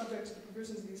 or is subject to the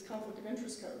provisions of these conflict of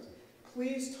interest codes.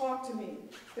 Please talk to me.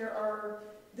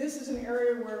 This is an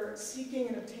area where seeking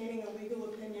and obtaining a legal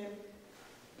opinion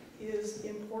is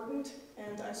important,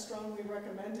 and I strongly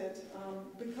recommend it,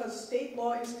 because state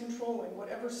law is controlling,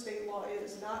 whatever state law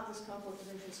is, not this conflict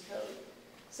of interest code.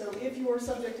 So if you are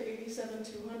subject to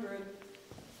 87-200,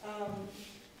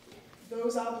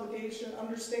 those obligations,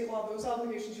 under state law, those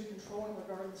obligations you're controlling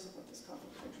regardless of what this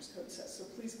conflict of interest code says. So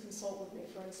please consult with me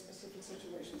for any specific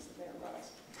situations that may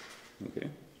arise. Okay.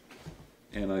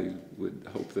 And I would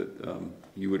hope that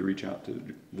you would reach out to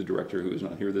the director who is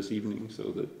not here this evening so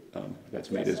that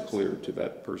that's made as clear to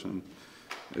that person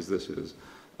as this is.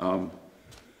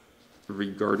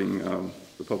 Regarding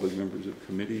the public members of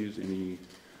committees, any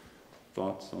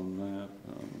thoughts on that?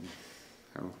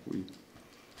 How we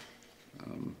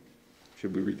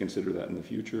should we reconsider that in the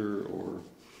future, or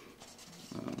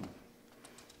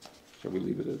shall we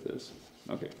leave it at this?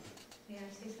 Okay. May I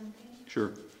say something?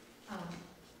 Sure.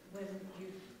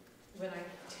 When I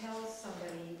tell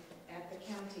somebody at the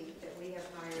county that we have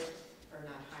hired, or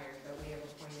not hired, but we have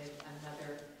appointed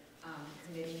another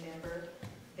committee member,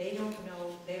 they don't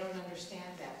know, they don't understand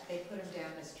that. They put them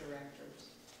down as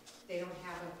directors. They don't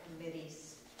have a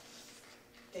committee's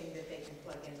thing that they can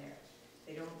plug in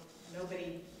there.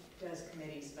 Nobody does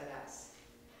committees but us.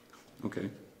 Okay.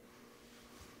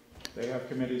 They have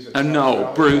committees.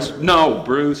 No, Bruce. No,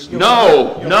 Bruce.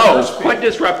 No. Quit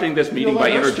disrupting this meeting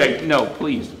by interjecting. No,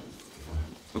 please.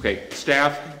 Okay.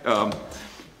 Staff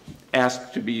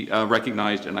asked to be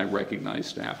recognized, and I recognize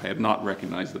staff. I have not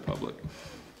recognized the public.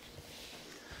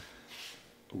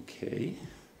 Okay.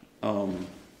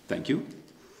 Thank you.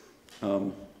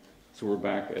 So we're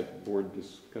back at board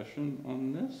discussion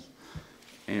on this.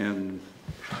 And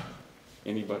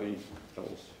anybody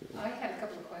else? I had a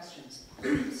couple of questions.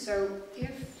 So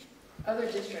if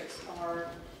other districts are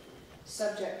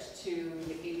subject to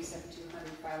the 87-200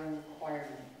 filing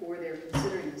requirement, or they're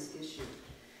considering this issue,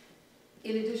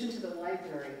 in addition to the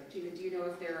library, do you know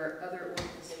if there are other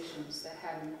organizations that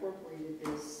have incorporated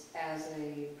this as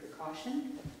a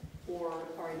precaution, or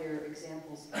are there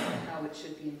examples of how it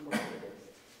should be incorporated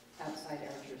outside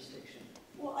our jurisdiction?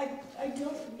 Well, I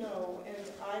don't know, and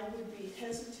I would be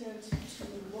hesitant to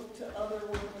look to other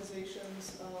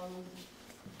organizations.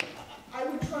 I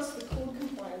would trust the code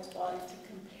compliance body to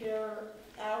compare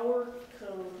our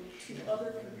code to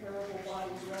other comparable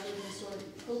bodies rather than sort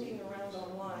of poking around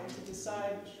online to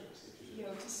decide,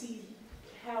 to see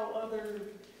how other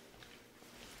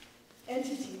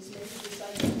entities maybe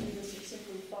decide to do this and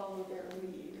simply follow their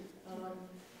lead.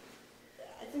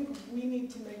 I think we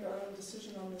need to make our own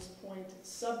decision on this point,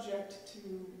 subject to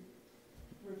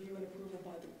review and approval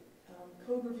by the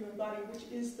code reviewing body, which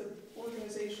is the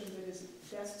organization that is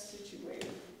best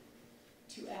situated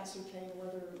to ascertain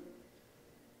whether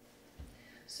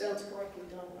that's correctly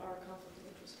done in our conflict of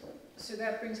interest code. So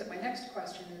that brings up my next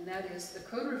question, and that is the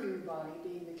code review body,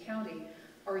 being the county,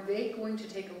 are they going to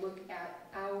take a look at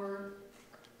our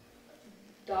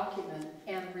document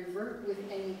and revert with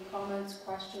any comments,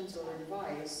 questions, or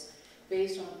advice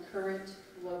based on current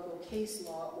local case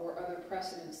law or other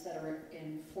precedents that are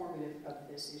informative of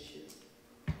this issue?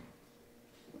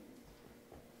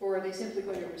 Or are they simply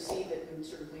going to receive it and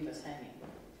sort of leave us hanging?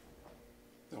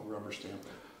 They'll rubber stamp it.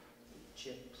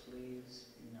 Chip, please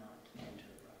not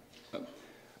interrupt.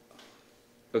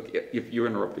 Okay, if you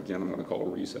interrupt again, I'm going to call a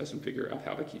recess and figure out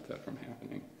how to keep that from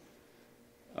happening.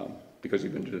 Because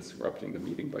you've been disrupting the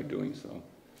meeting by doing so.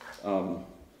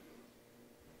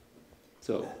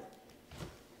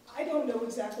 I don't know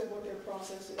exactly what their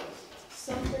process is.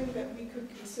 Something that we could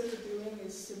consider doing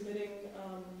is submitting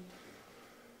a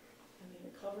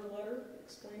cover letter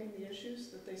explaining the issues,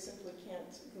 that they simply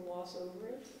can't gloss over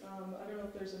it. I don't know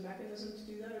if there's a mechanism to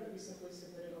do that, or do we simply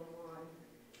submit it online?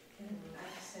 I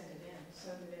send it in.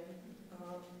 Send it in.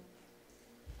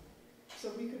 So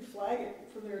we could flag it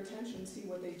for their attention, see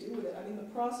what they do with it. I mean, the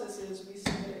process is we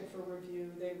submit it for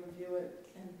review, they review it,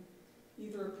 and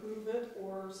either approve it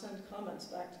or send comments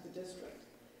back to the district.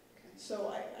 Okay.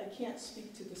 So I can't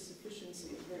speak to the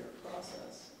sufficiency of their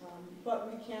process, but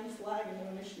we can flag a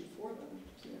known issue for them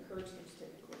to encourage them to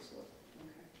take a close look.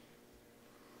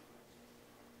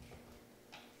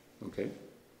 Okay.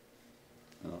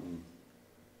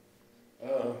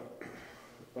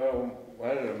 Well,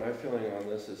 I don't know, my feeling on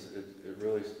this is it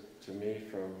really, to me,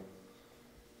 from,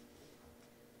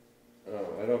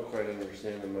 I don't quite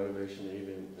understand the motivation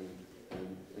even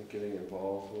in getting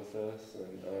involved with this,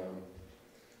 and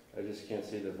I just can't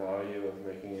see the value of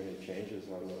making any changes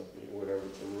on whatever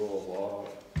the rule of law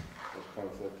of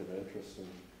conflict of interest,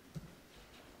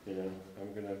 and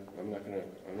I'm not gonna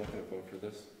vote for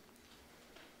this.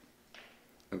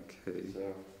 Okay.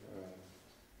 So,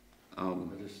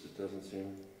 it doesn't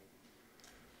seem,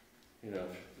 and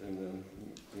then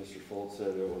Mr. Fold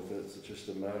said it's just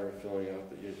a matter of filling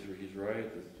out he's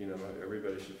right, that,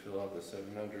 everybody should fill out the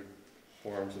 700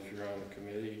 forms if you're on a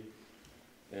committee,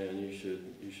 and you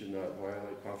should not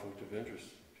violate conflict of interest,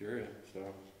 period,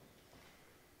 so,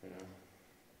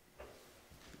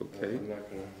 Okay. I'm not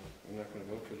gonna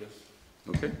vote for this.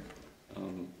 Okay.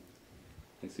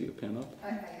 I see a pen up. I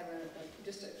have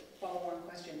just a follow-on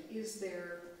question.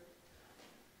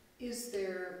 Is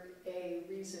there a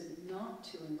reason not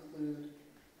to include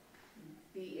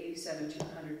the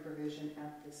 87-200 provision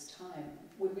at this time?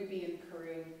 Would we be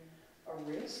incurring a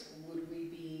risk? Would we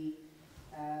be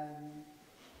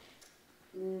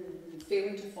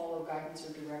failing to follow guidance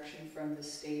or direction from the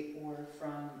state or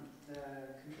from the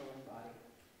controlling body?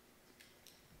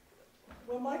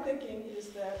 Well, my thinking is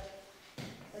that,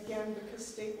 again, because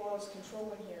state law is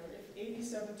controlling here, if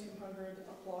 87-200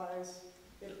 applies,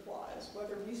 it applies,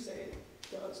 whether we say it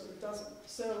does or it doesn't.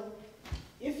 So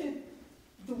if we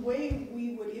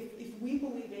believe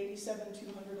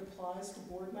 87-200 applies to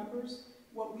board members,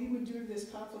 what we would do to this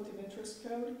conflict of interest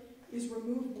code is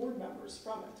remove board members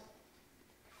from it.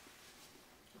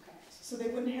 Okay. So they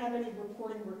wouldn't have any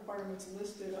reporting requirements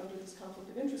listed under this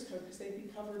conflict of interest code because they'd be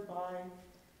covered by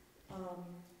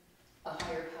a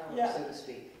higher power, yeah. so to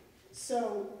speak.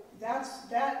 So that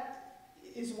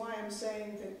is why I'm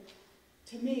saying that,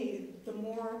 to me, the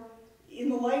more, in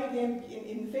the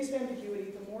face of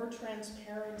ambiguity, the more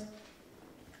transparent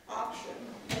option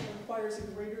that requires a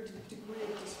greater degree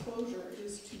of disclosure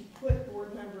is to put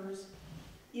board members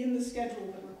in the schedule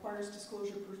that requires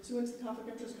disclosure pursuant to the conflict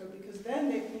of interest code, because then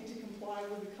they need to comply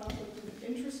with the conflict of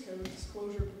interest code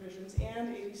disclosure provisions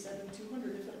and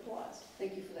 87-200 if it applies.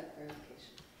 Thank you for that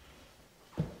clarification.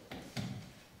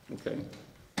 Okay.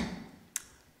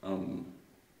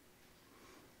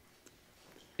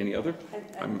 Any other?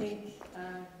 I think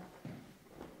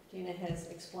Gina has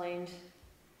explained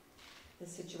the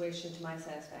situation to my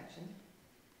satisfaction.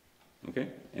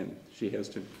 Okay, and she has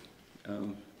to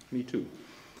me too.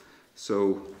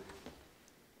 So,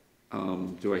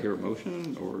 do I hear a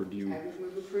motion, or do you? I would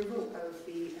move approval of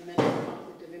the amended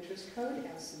conflict of interest code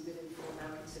as submitted for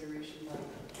our consideration by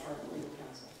our legal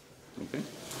counsel. Okay.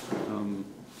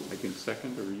 I can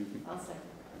second, or you can? I'll second.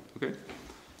 Okay.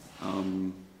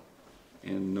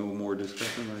 And no more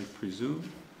discussion, I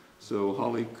presume. So,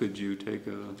 Holly, could you take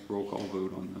a roll call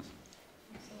vote on this?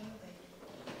 Absolutely.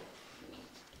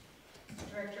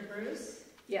 Director Bruce?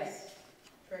 Yes.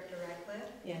 Director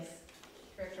Radcliffe? Yes.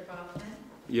 Director Baughman?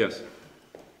 Yes.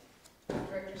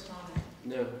 Director Smallman?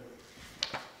 No.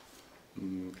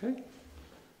 Okay.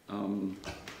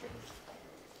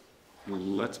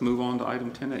 Let's move on to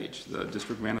item 10H, the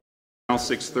district manager. Now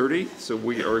 6:30, so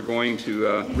we are going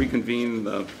to reconvene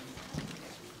the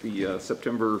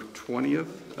September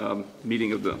 20th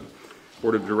meeting of the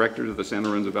Board of Directors of the San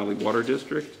Lorenzo Valley Water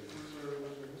District.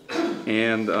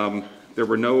 And there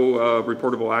were no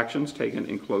reportable actions taken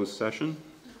in closed session.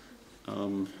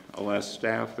 I'll ask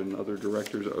staff and other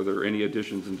directors, are there any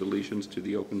additions and deletions to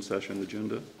the open session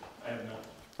agenda? I have none.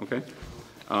 Okay.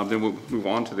 Then we'll move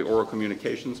on to the oral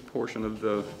communications portion of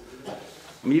the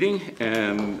meeting.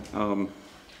 And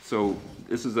so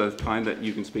this is a time that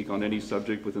you can speak on any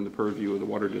subject within the purview of the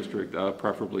Water District,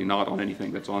 preferably not on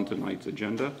anything that's on tonight's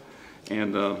agenda.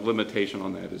 And the limitation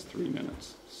on that is 3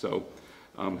 minutes. So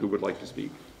who would like to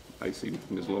speak? I see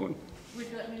Ms. Lowen. Would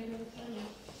you like me to go to the podium?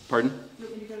 Pardon? Would you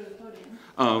like me to go to the podium?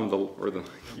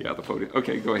 The podium.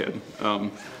 Okay, go ahead.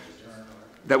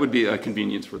 That would be a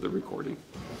convenience for the recording.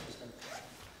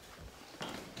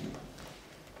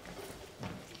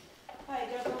 Hi,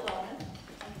 Deborah Lowen.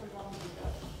 I'm from Lorenzo.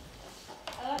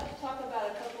 I'd like to talk about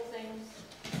a couple things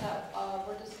that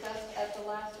were discussed at the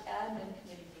last admin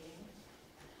committee meeting.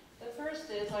 The first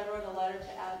is I wrote a letter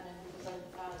to admin because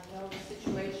I know the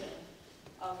situation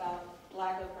about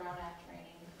lack of Brown Act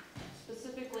training,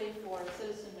 specifically for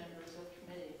citizen members of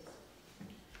committees.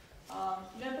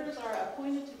 Members are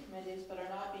appointed to committees but are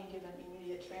not being given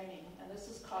immediate training, and this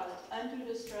has caused undue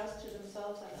distress to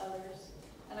themselves and others,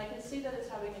 and I can see that it's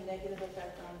having a negative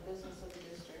effect on the business of the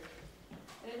district.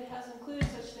 And it has included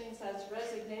such things as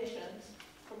resignations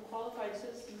from qualified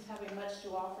citizens having much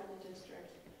to offer the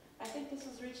district. I think this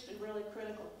has reached a really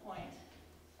critical point.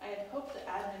 I had hoped the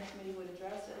admin committee would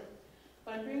address it,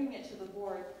 but I'm bringing it to the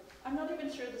board. I'm not even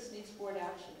sure this needs board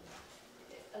action.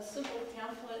 A simple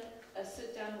pamphlet, a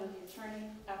sit down with the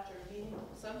attorney after a meeting,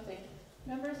 something.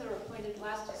 Members are appointed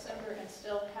last December and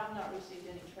still have not received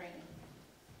any training.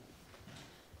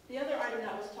 The other item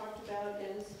that was talked about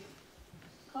is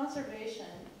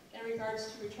conservation in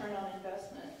regards to return on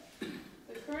investment.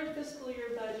 The current fiscal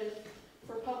year budget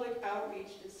for public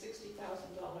outreach is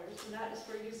 $60,000, and that is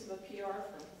for use of a PR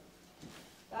firm.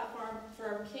 That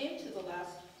firm came to the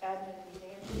last admin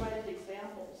meeting and provided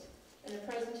examples in a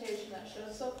presentation that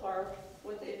shows so far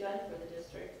what they've done for the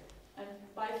district. And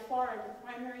by far, the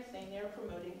primary thing they're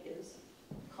promoting is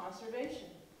conservation.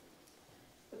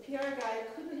 The PR guy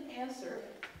couldn't answer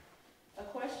a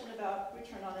question about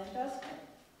return on investment.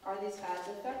 Are these ads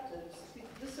effective?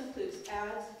 This includes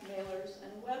ads, mailers,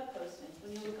 and web postings.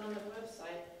 When you look on the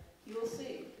website, you will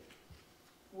see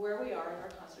where we are in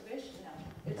our conservation now.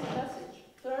 It's a message.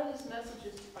 But are these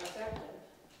messages effective?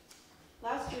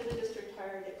 Last year, the district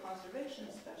hired a conservation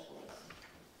specialist.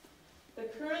 The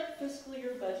current fiscal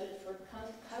year budget for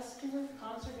customer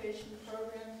conservation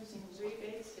program using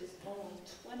rebates is only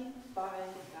 $25,000.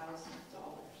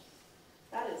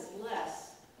 That is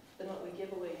less than what we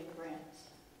give away in grants.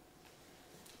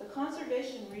 The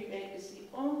conservation rebate is the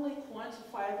only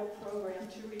quantifiable program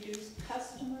to reduce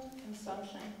customer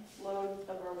consumption load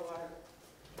of our water.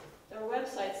 Their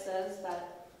website says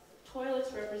that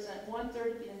toilets represent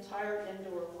 1/3 of the entire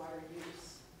indoor water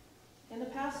use. In the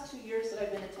past 2 years that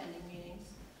I've been attending meetings,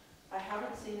 I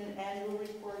haven't seen an annual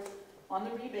report on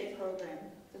the rebate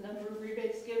program, the number of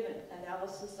rebates given,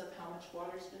 analysis of how much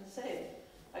water's been saved.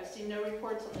 I've seen no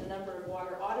reports on the number of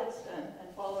water audits done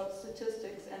and follow-up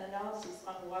statistics and analysis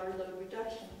on water load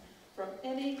reduction from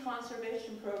any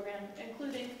conservation program,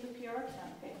 including the PR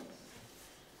campaigns.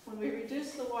 When we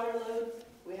reduce the water load,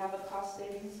 we have a cost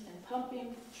savings in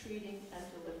pumping, treating, and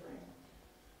delivering.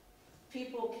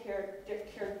 People care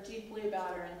deeply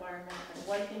about our environment, and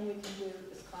one thing we can do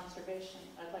is conservation.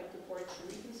 I'd like the board to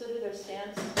reconsider their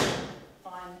stance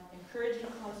on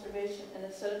encouraging conservation, and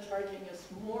instead of charging us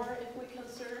more if we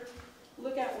conserve,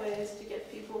 look at ways to get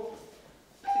people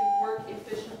to work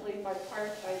efficiently by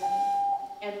prioritizing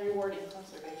and rewarding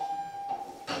conservation.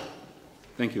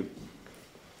 Thank you.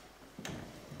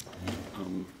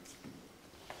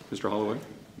 Mr. Holloway?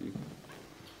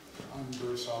 I'm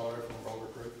Bruce Holloway from Boulder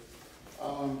Creek.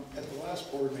 At the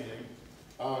last board meeting,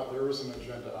 there was an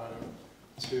agenda item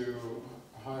to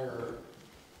hire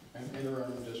an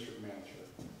interim district manager.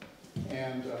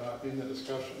 And in the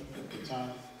discussion at the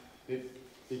time, it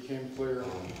became clear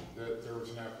that there was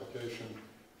an application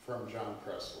from John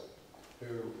Presley,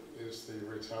 who is the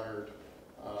retired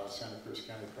Santa Cruz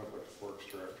County Public Works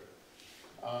Director.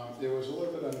 It was a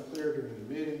little bit unclear during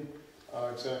the meeting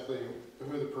exactly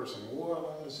who the person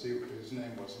was. His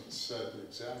name wasn't said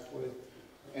exactly.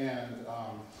 And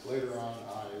later on,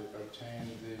 I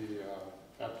obtained the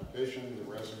application, the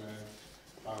resume,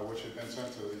 which had been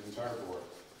sent to the entire board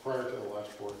prior to the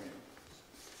last board meeting.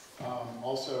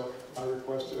 Also, I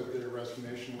requested the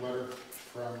resignation letter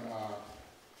from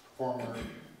former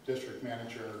district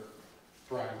manager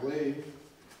Brian Lee,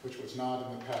 which was not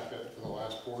in the packet for the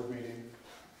last board meeting.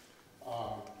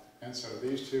 And so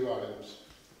these two items,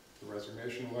 the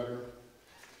resignation letter,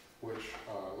 which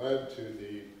led to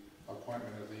the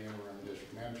appointment of the interim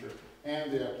district manager,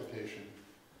 and the application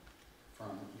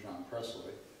from John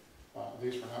Presley,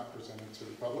 these were not presented to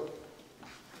the public.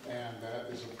 And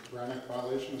that is a Brown Act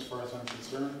violation as far as I'm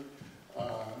concerned.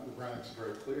 The Brown Act is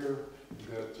very clear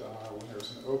that when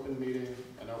there's an open meeting,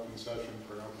 an open session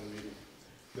for an open meeting,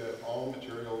 that all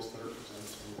materials that are presented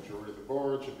to the majority of the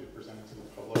board should be presented to the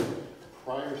public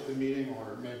prior to the meeting,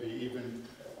 or maybe even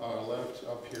left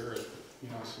up here,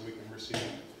 so we can receive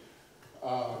it.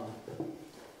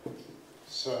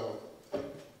 So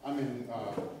I'm in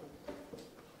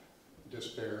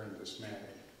despair and dismay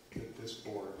that this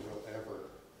board will ever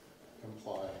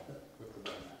comply with the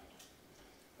Brown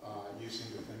Act. You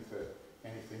seem to think that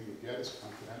anything you get is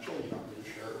confidential, you don't need to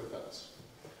share it with us.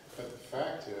 But the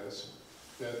fact is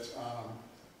that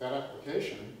that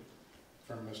application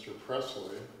from Mr.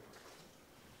 Presley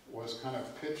was kind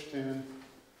of pitched in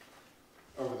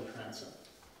over the transom.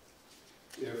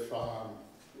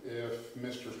 If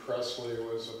Mr. Presley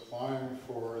was applying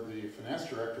for the finance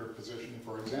director position,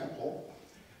 for example,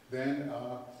 then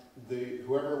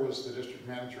whoever was the district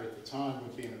manager at the time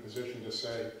would be in a position to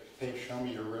say, hey, show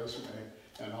me your resume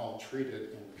and I'll treat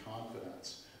it in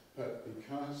confidence. But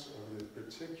because of the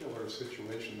particular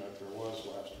situation that there was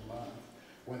last month,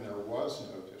 when there was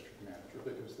no district manager,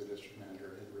 because the district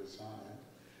manager had resigned,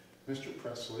 Mr.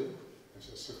 Presley is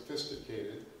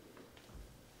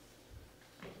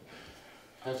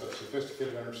has a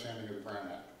sophisticated understanding of the Brown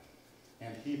Act.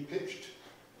 And he pitched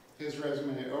his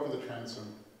resume over the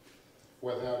transom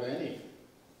without any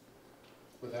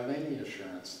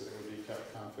assurance that it would be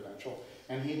kept confidential.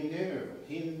 And he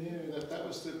knew that that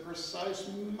was the precise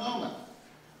moment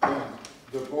when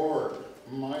the board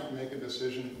might make a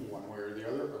decision one way or the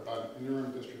other about an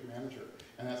interim district manager.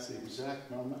 And that's the exact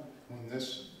moment when the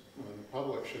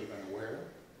public should have been aware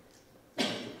that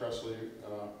Mr. Presley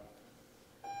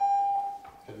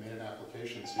had made an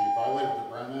application. So you violated the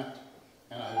Brown Act,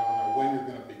 and I don't know when you're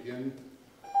going to begin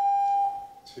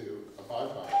to abide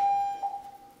by it.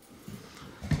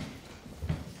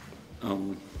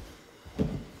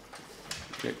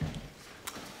 Okay.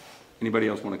 Anybody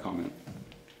else want to comment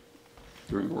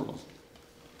during roll calls?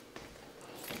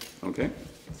 Okay,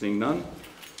 seeing none.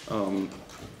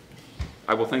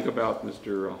 I will think about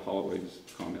Mr. Holloway's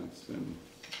comments and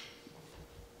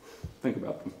think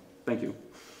about them. Thank you.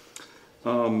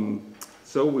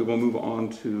 So we will move on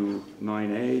to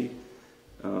 9A,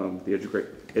 the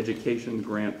education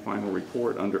grant final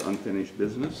report under unfinished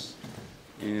business.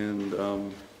 And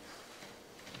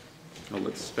I'll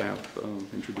let staff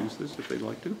introduce this if they'd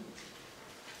like to.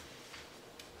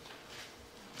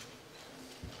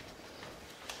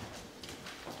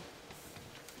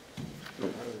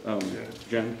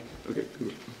 Jen? Okay.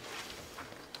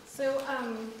 So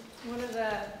one of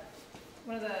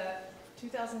the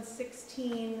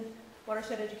 2016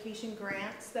 watershed education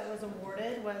grants that was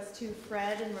awarded was to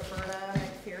Fred and Roberta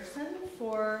McPherson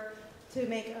to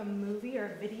make a movie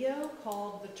or video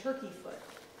called The Turkey Foot,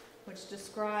 which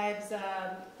describes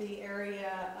the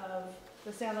area of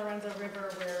the San Lorenzo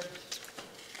River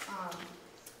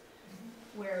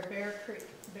where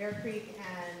Bear Creek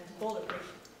and Boulder Creek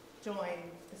join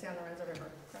the San Lorenzo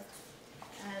River, correct?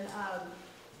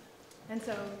 And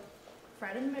so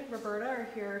Fred and Roberta are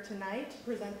here tonight to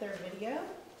present their video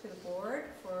to the board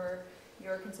for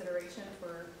your consideration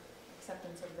for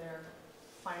acceptance of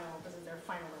this is their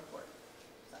final report.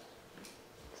 So.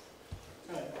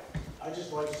 Right. I'd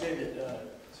just like to say that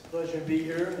it's a pleasure to be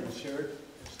here and share it.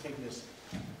 It's taken us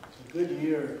a good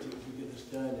year to get this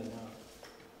done, and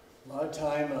a lot of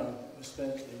time was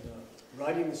spent in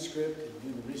writing the script and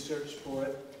doing the research for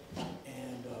it,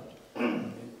 and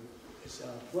it's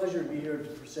a pleasure to be here to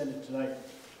present it tonight.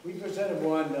 We presented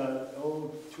one 2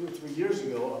 or 3 years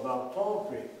ago about Fall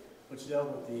Creek, which dealt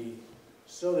with the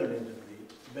southern end of the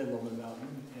Bedlam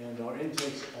Mountain and our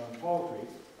intakes on Fall Creek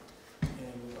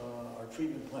and our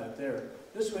treatment plant there.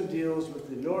 This one deals with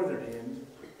the northern end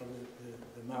of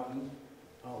the mountain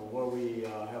where we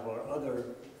have our other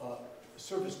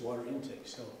surface water intake.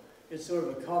 So it's sort of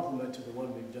a complement to the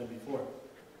one we've done before.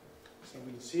 So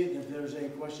we can see it, and if there's any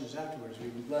questions afterwards,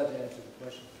 we'd be glad to answer the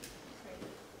questions. Great.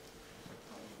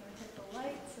 I'm just going to hit the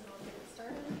lights and I'll get it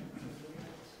started.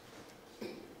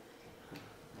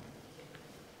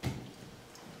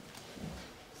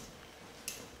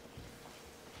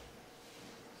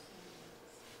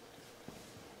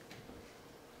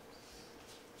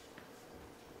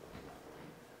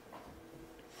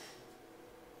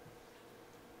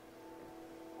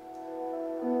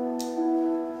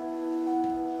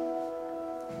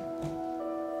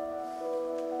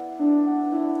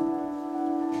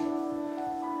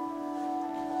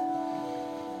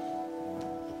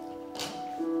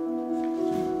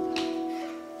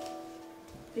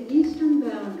 The eastern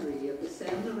boundary of the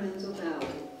San Lorenzo Valley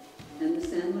and the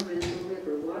San Lorenzo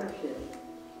River watershed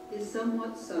is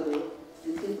somewhat subtle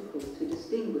and difficult to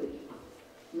distinguish,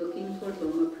 looking toward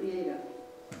Loma Prieta,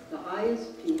 the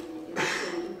highest peak in the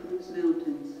Santa Cruz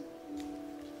Mountains.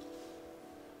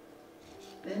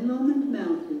 Ben Lomond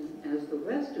Mountain, as the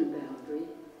western boundary,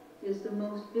 is the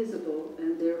most visible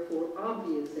and therefore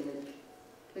obvious edge,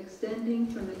 extending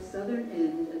from its southern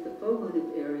end at the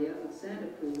Pogonip area of Santa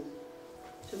Cruz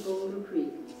to Boulder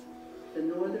Creek, the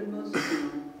northernmost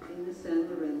town in the San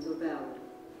Lorenzo Valley.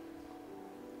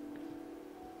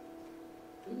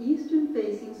 The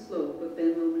eastern-facing slope of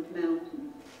Ben Lomond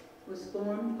Mountain was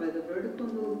formed by the vertical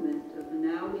movement of the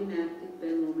now inactive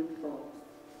Ben Lomond Fault.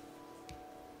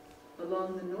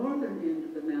 Along the northern end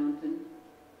of the mountain,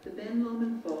 the Ben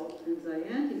Lomond Fault and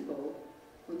Zayante Fault,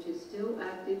 which is still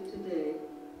active today,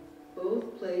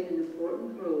 both played an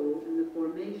important role in the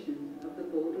formation of the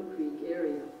Boulder Creek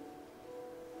area.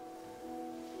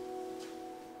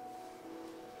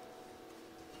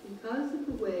 Because of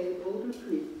the way Boulder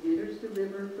Creek enters the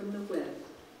river from the west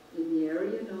in the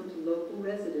area known to local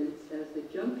residents as the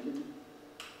Junction,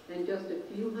 and just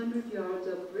a few hundred yards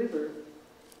upriver,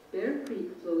 Bear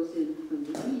Creek flows in from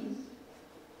the east,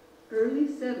 early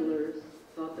settlers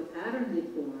thought the pattern they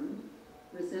formed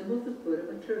resembled the foot of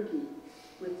a turkey,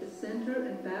 with the center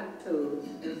and back toes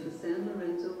as the San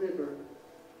Lorenzo River,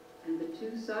 and the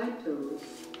two side toes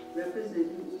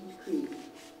representing each creek.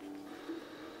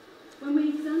 When we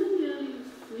examine the early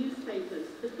newspapers,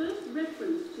 the first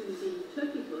reference to the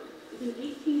turkey foot is in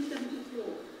 1874,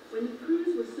 when the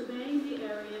Cruz was surveying the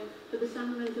area for the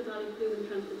San Lorenzo Valley Plume and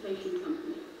Transportation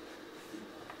Company.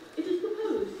 It is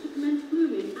proposed to commence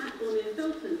blooming at or near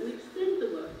Felton and extend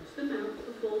the work to the mouth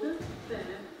of Boulder,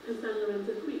 Bear, and San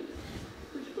Lorenzo Creeks,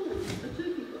 which forms a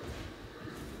turkey foot.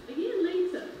 A year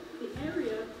later, the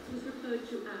area was referred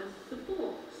to as the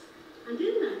Forks, and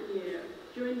in that year,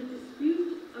 during the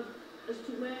dispute as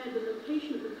to where the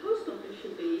location of the post office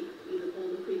should be, either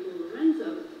Boulder Creek or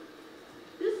Lorenzo,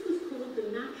 this was called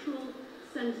the natural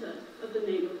center of the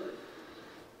neighborhood.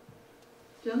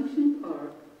 Junction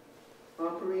Park,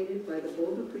 operated by the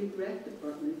Boulder Creek Rec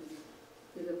Department,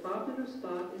 is a popular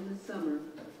spot in the summer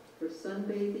for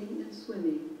sunbathing and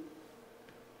swimming,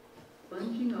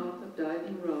 plunging off of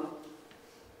diving rock,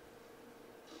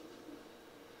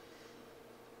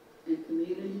 and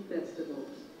community festivals.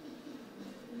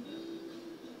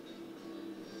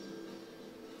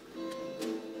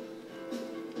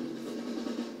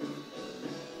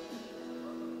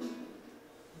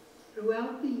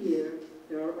 Throughout the year,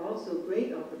 there are also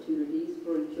great opportunities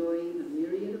for enjoying a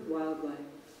myriad of wildlife,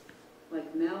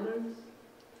 like mallards,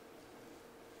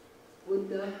 wood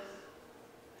ducks,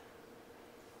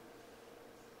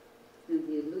 and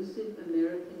the elusive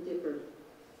American dipper.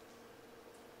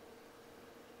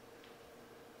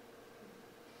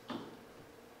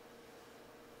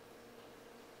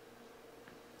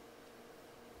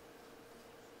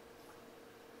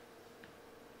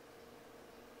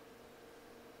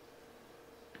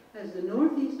 As the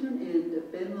northeastern end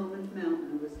of Ben Lomond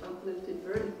Mountain was uplifted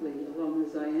vertically along the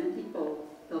Zayante Fault,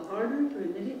 the harder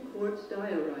granitic quartz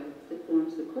diorite that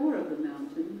forms the core of the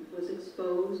mountain was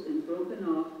exposed and broken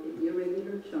off in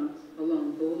irregular chunks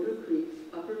along Boulder Creek's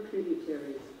upper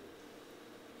tributaries.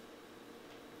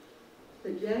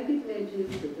 The jagged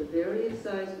edges of the various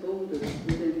sized boulders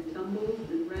were then tumbled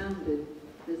and rounded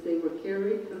as they were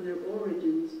carried from their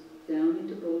origins down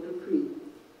into Boulder Creek,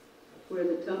 where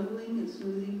the tumbling and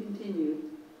smoothing continued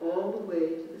all the way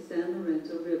to the San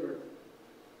Lorenzo River.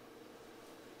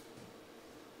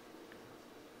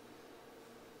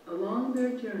 Along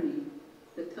their journey,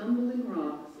 the tumbling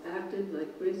rocks acted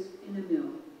like grist in a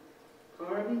mill,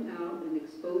 carving out and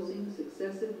exposing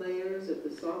successive layers of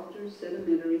the softer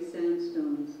sedimentary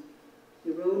sandstones,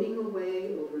 eroding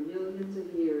away over millions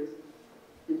of years,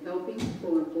 and helping to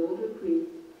form Boulder Creek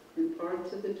and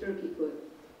parts of the Turkey Foot,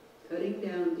 cutting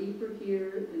down deeper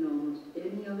here than almost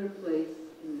any other place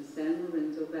in the San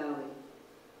Lorenzo Valley.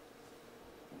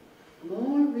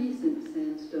 More recent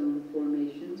sandstone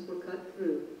formations were cut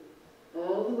through,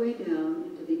 all the way down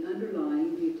into the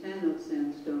underlying Butano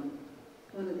sandstone,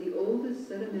 one of the oldest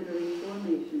sedimentary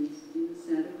formations in the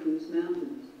Santa Cruz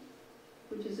Mountains,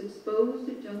 which is exposed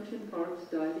at Junction Park's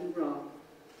diving rock,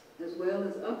 as well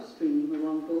as upstream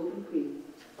along Boulder Creek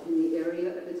in the area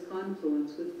of its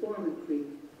confluence with Foreman Creek,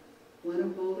 one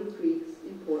of Boulder Creek's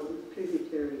important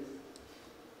tributaries.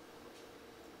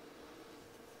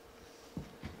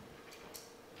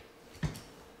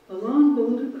 Along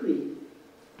Boulder Creek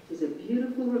is a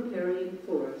beautiful riparian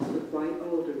forest with white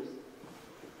alders,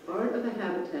 part of of a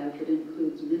habitat that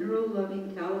includes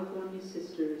mineral-loving California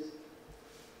sisters,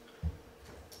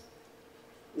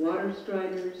 water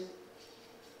striders,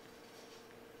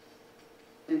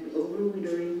 and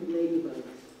overwintering ladybugs.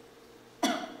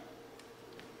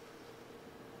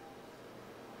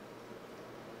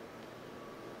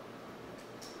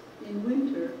 In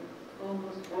winter,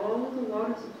 almost all of the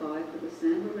water supply for the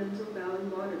San Lorenzo Valley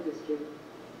Water District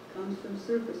comes from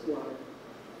surface water,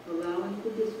 allowing the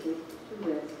district to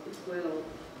rest its wells.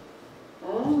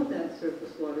 All of that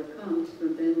surface water comes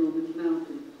from Ben Lomond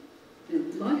Mountain,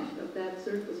 and much of that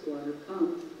surface water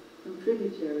comes from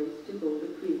tributaries to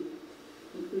Boulder Creek,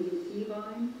 including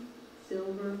Peavine,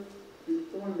 Silver, and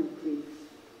Foreman Creeks.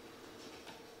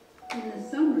 In the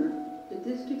summer, the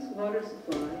district's water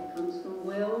supply comes from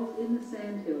wells in the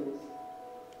sandhills,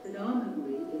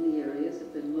 predominantly in the areas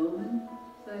of Ben Lomond,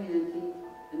 Ziante,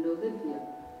 and Olympia.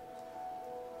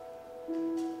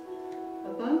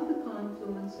 Above the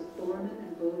confluence of Foreman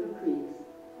and Boulder Creeks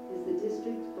is the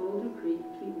district's Boulder Creek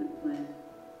treatment plant.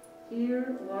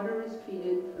 Here, water is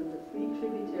treated from the three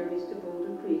tributaries to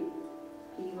Boulder Creek,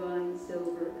 Peavine,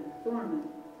 Silver, and Foreman,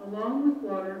 along with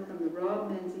water from the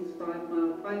Rob Menzies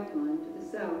 5-mile pipeline to the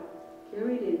south,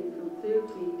 carried in from Clear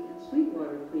Creek and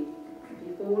Sweetwater Creek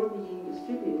before being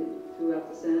distributed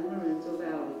throughout the San Lorenzo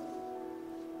Valley.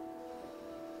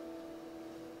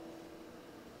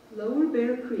 Lower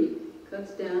Bear Creek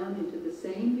cuts down into the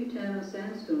same Butano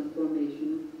sandstone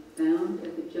formation found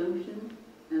at the junction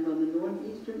and on the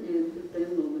northeastern end of Ben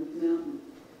Lomond Mountain.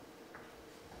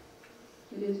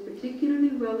 It is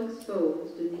particularly well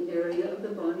exposed in the area of the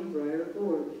Bonnie Briar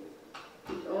Gorge,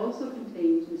 which also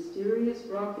contains mysterious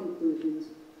rock inclusions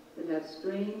that have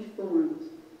strange forms,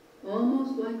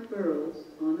 almost like burrows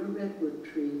on a redwood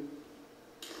tree.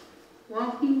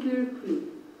 Walking Bear Creek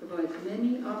provides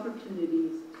many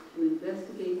opportunities to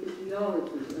investigate the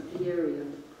geology of the area.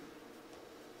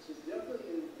 She's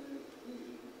definitely an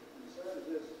inclusion inside of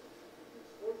this.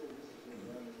 It's fortunate this is being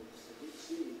done with a deep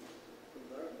sea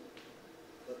environment.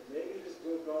 But maybe this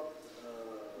broke up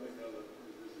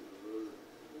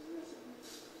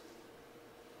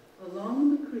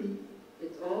Along the creek,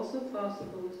 it's also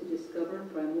possible to discover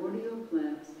primordial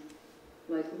plants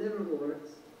like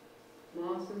liverworts,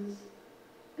 mosses,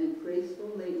 and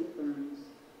graceful lady ferns.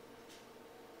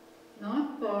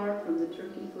 Not far from the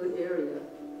Turkeyfoot area,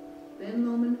 Ben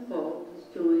Lomond Fault is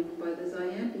joined by the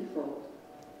Ziante Fault,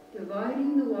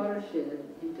 dividing the watershed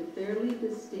into fairly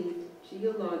distinct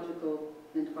geological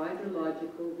and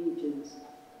hydrological regions.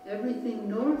 Everything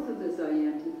north of the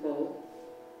Ziante Fault,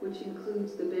 which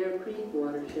includes the Bear Creek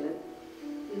watershed,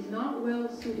 is not well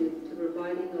suited to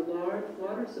providing a large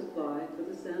water supply for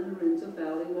the San Lorenzo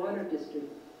Valley Water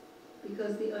District,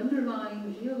 because the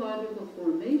underlying geological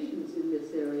formations in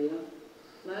this area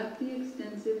lack the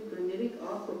extensive granitic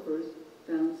aquifers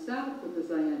found south of the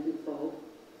Ziante Fault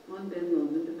on Ben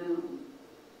Lomond Mountain.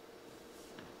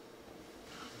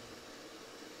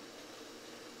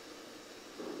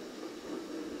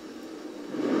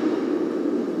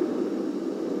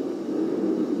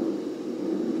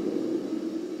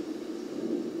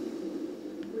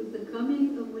 With the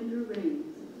coming of winter rains,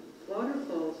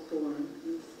 waterfalls form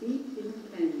in steep hidden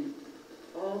canyons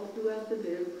all throughout the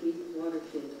Bear Creek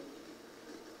watershed.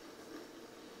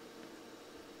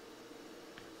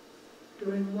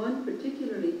 During one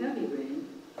particularly heavy rain,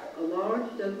 a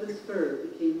large Douglas fir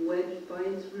became wedged by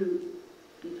its root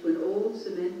into an old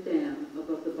cement dam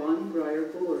above the Bonnie Briar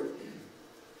Gorge.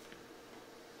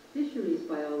 Fisheries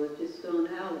biologist Don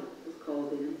Alley was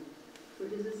called in for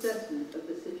his assessment of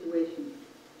the situation.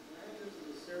 I think this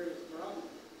is a serious problem.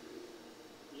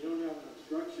 You don't have an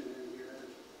obstruction in here.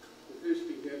 The fish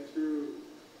can get through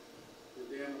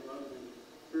the dam above them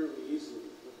fairly easily.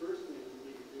 The first thing we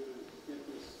need to do is get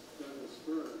this Douglas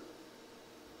fir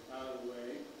out of the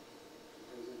way,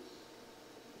 because it's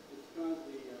caused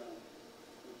the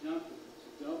jump to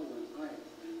double in height,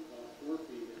 and about 4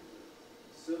 feet at the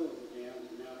sill of the dam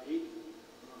is now 8 feet.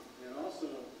 And it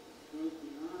also goes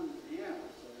beyond the dam,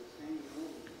 so it's hanging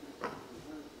over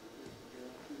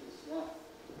through the slot.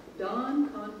 Don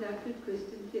contacted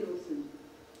Kristen Kittleson,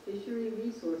 fishery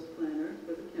resource planner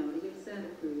for the county of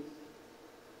Santa Cruz.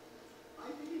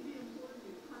 I think it'd be important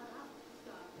to cut out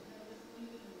stuff and then just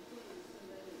leave it in place so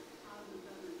that it's out of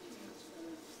another chance for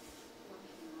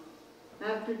flushing out.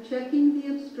 After checking the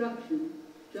obstruction,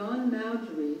 John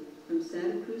Maugery from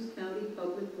Santa Cruz County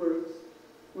Public Works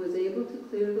was able to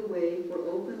clear the way for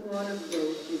open water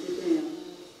flow through the dam,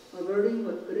 averting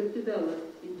what could have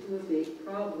developed into a big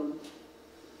problem.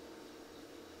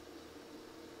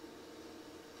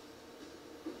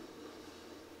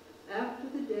 After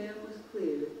the dam was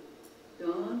cleared,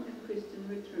 Don and Kristen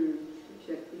returned to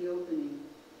check the opening.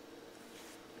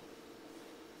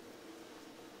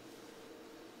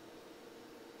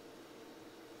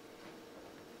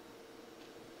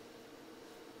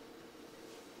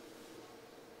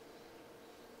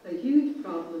 A huge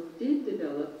problem did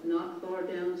develop not far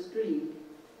downstream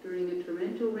during a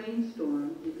torrential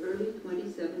rainstorm in early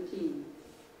 2017,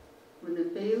 when a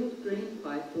failed drain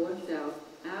pipe washed out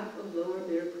half of Lower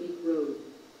Bear Creek Road.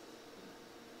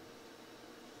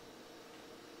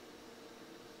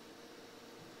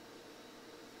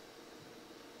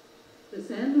 The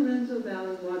San Lorenzo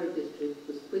Valley Water District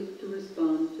was quick to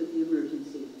respond to the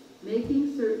emergency,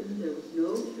 making certain there was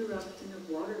no interruption of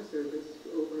water service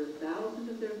to over 1,000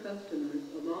 of their customers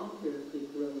along Bear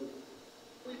Creek Road.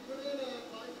 We put in a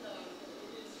bypass that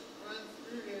just runs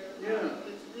through here. Yeah.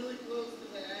 It's really close to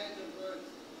the edge of where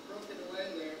it's broken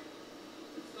away there.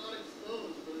 It's not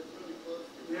exposed, but it's really close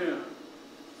to it. Yeah.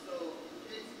 So in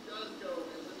case it does go,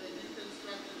 and when they do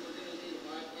construction, we're going to need a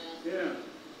bypass. Yeah.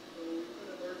 So we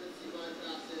put an emergency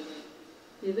bypass in it.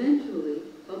 Eventually,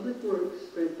 Public Works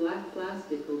spread black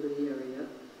plastic over the area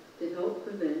to help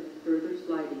prevent further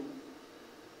sliding.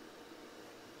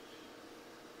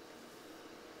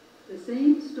 The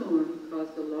same storm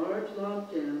caused a large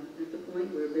log jam at the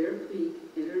point where Bear Creek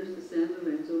enters the San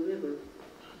Lorenzo River.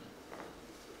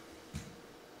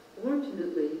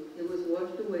 Fortunately, it was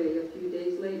washed away a few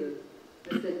days later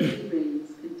as the heavy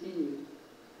rains continued.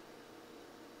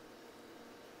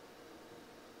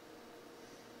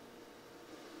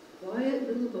 Quiet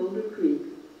little Boulder Creek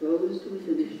rose to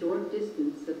within a short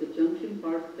distance of the Junction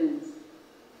Park fence,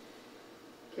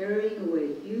 carrying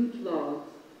away huge logs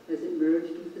as it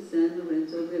merged with the San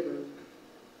Lorenzo River,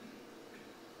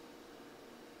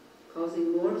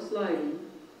 causing more sliding,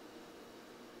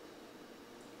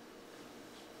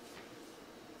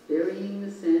 burying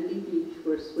the sandy beach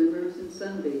where swimmers and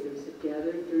sunbathers had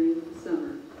gathered during the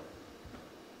summer,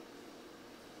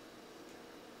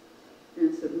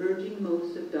 and submerging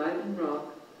most of Diving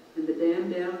Rock and the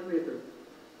Dam Down River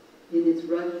in its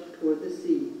rush toward the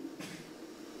sea.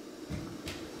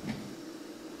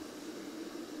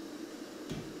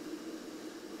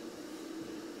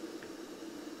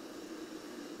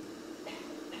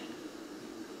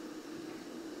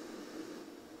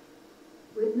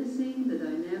 Witnessing the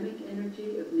dynamic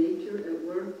energy of nature at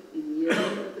work in the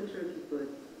area of the Turkey Foot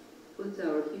puts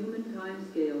our human time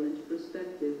scale into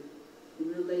perspective in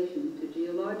relation to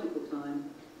geological time.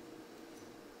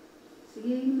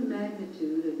 Seeing the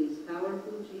magnitude of these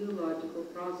powerful geological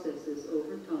processes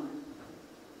over time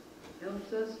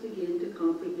helps us begin to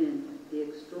comprehend the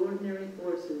extraordinary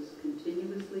forces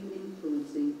continuously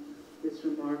influencing this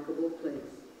remarkable place.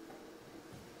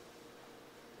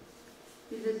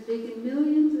 It has taken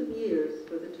millions of years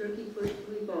for the Turkey Foot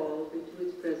to evolve into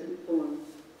its present form,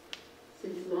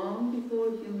 since long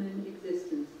before human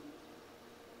existence,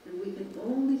 and we can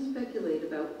only speculate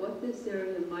about what this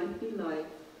area might be like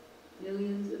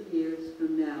millions of years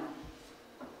from now.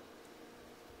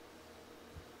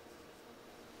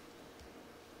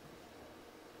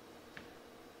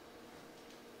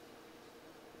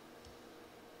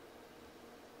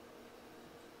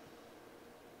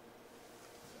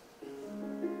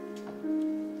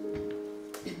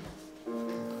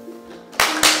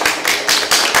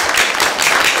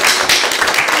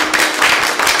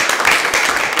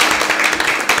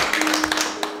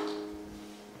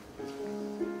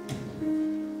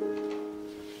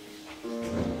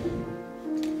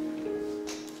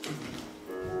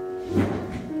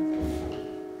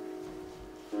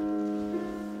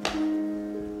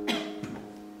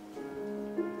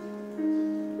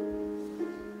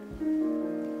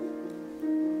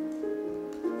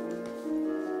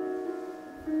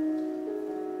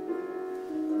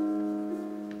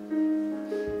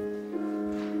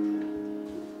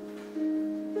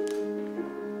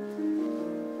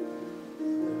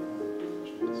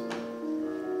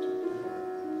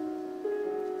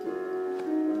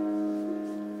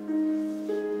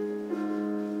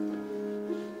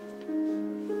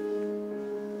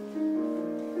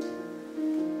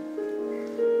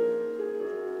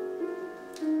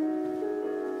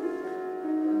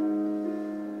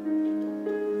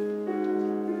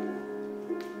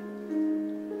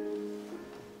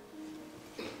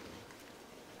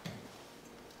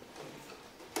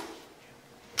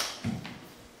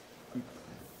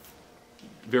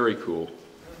 Very cool.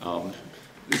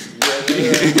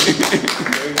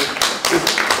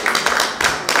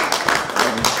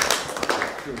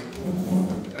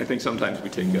 I think sometimes we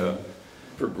take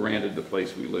for granted the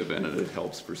place we live in, and it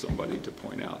helps for somebody to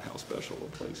point out how special a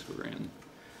place we're in.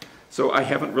 So I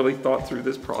haven't really thought through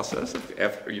this process.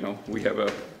 After, we have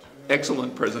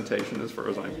excellent presentation as far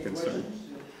as I'm concerned.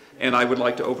 And I would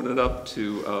like to open it up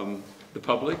to the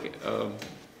public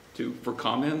for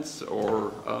comments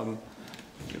or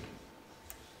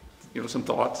some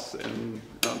thoughts. And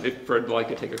if Fred would like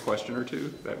to take a question or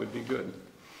two, that would be good.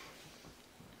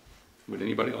 Would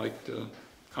anybody like to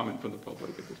comment from the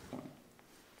public at this point?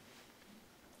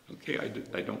 Okay,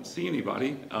 I don't see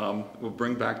anybody. We'll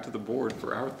bring back to the board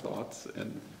for our thoughts,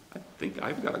 and I think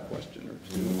I've got a question or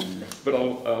two, but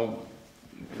I'll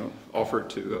offer it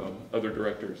to other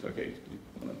directors. Okay,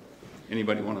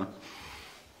 anybody want to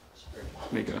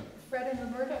make a... Fred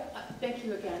and Roberta, thank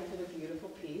you again for the beautiful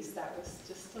piece. That was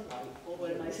just delightful.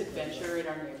 What a nice adventure in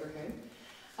our neighborhood.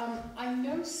 I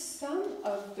know some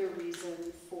of the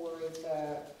reason for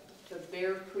the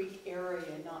Bear Creek area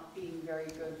not being very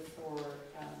good for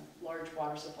large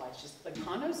water supplies, just the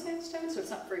condo sandstone, so it's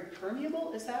not very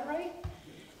permeable, is that right?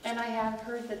 And I have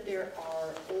heard that there are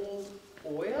old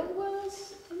oil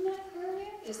wells in that area.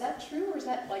 Is that true, or is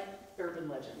that like urban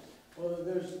legend? Well,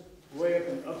 there's way up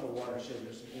in the upper watershed,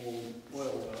 there's some old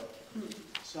oil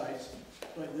sites,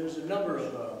 but there's a number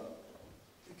of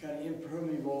kind of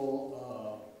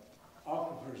impermeable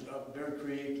aquifers up Bear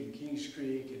Creek and Kings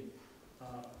Creek and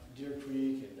Deer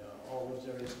Creek and all those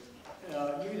areas.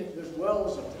 There's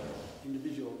wells up there,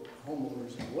 individual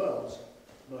homeowners and wells,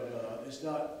 but it's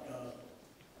not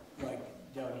like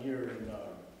down here in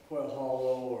Quail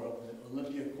Hollow or up in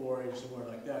Olympia Quarry or somewhere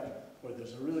like that, where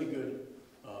there's a really good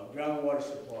groundwater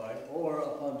supply, or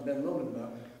up on Ben Lomond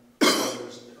Mountain, where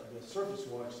there's the surface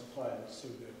water supply that's so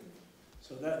good.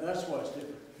 So that's why it's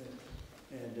different.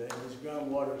 And this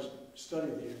groundwater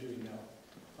study that you're doing now,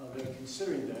 they're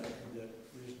considering that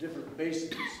there's different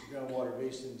basins, groundwater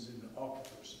basins and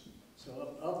aquifers.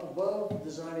 So up above, the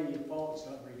Ziny Fault is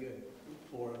not very good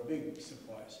for big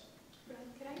supplies.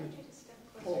 Could I get you to step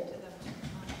closer to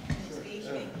the speech?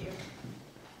 Sure. Thank you.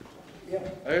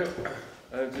 Yeah.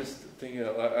 I'm just thinking,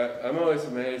 I'm always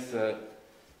amazed at,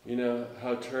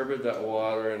 how turbid that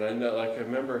water, and I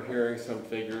remember hearing some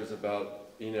figures about,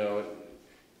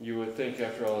 you would think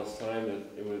after all this time that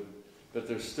it would, but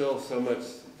there's still so much,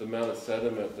 the amount of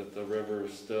sediment that the river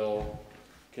still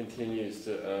continues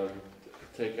to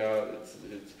take out.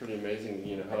 It's pretty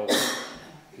amazing, how,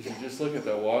 because you just look at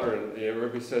that water and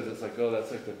everybody says it's like, oh,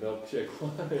 that's like the milkshake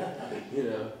water,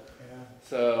 Yeah.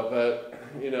 So, but,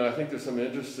 I think there's some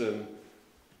interest in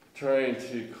trying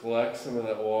to collect some of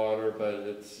that water, but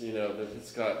it's, that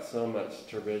it's got so much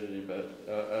turbidity, but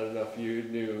I don't know if you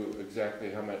knew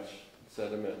exactly how much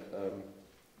sediment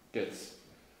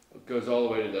goes all the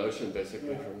way to the ocean,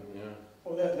 basically.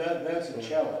 Well, that's a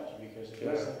challenge, because it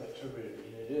does have the turbidity,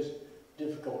 and it is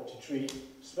difficult to treat,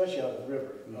 especially out of the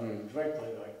river, directly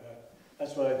like that.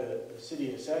 That's why the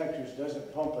city of Santa Cruz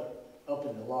doesn't pump it up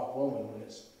into Loch Lomond when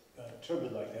it's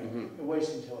turbid like that. It waits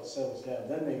until it settles down,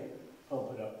 then they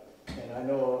pump it up. And I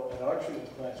know at our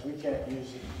treatment plants, we can't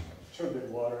use turbid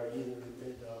water either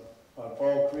on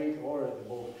Fall Creek or at the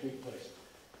Boulder Creek place.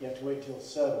 You have to wait till it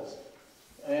settles.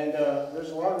 And there's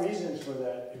a lot of reasons for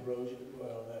that erosion,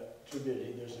 that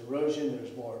turbidity. There's erosion,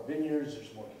 there's more vineyards,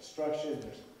 there's more construction,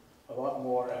 there's a lot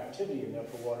more activity in the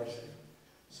upper watershed.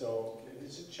 So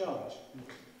it's a challenge.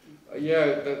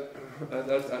 Yeah,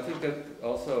 I think that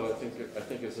also, I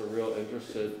think is a real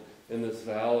interest in this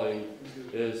valley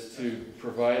is to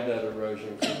provide that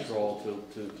erosion control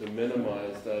to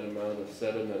minimize that amount of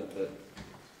sediment that,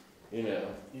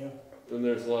 and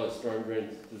there's a lot of storm drain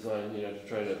design, to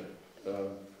try to,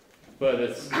 but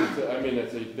it's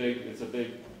a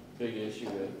big issue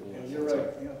that, You're right,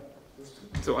 yeah.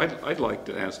 So I'd like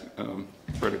to ask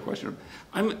Fred a question.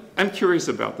 I'm curious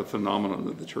about the phenomenon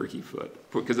of the turkey foot,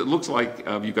 because it looks like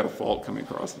you've got a fault coming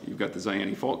across. You've got the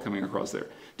Ziny Fault coming across there.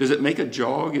 Does it make a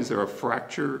jog? Is there a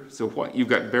fracture? So what? You've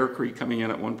got Bear Creek coming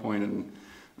in at one point and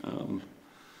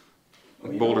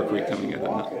Boulder Creek coming in.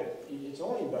 It's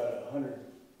only about 100.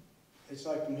 It's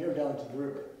like from here down to the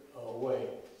river away.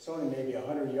 It's only maybe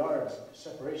 100 yards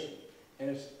separation,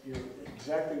 and you're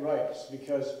exactly right. It's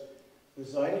because the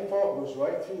Ziny Fault goes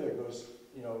right through there, goes,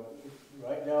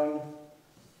 right down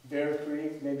Bear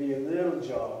Creek, maybe a little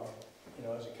jog,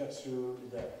 as it cuts through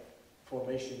that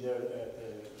formation there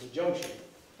at the junction.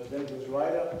 But then it goes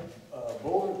right up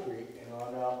Boulder Creek and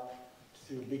on out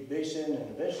through Big Basin and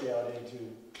eventually out into,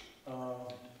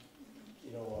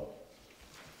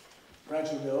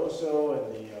 Rancho del Oso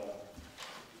and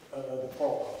the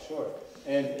fault offshore.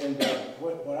 And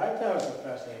what I found so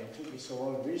fascinating, it took me so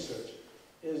long to research,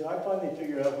 is I finally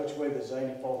figured out which way the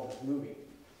Ziny Fault was moving.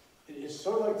 It's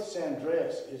sort of like the San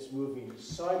Andreas, it's moving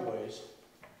sideways.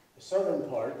 The southern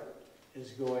part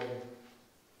is going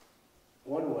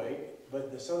one way,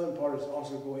 but the southern part is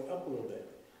also going up a little bit.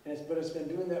 And but it's been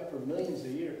doing that for millions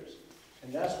of years.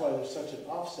 And that's why there's such an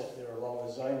offset there along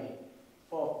the Ziny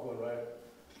Fault going right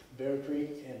Bear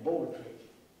Creek and Boulder Creek.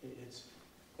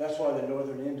 That's why the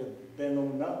northern end of Ben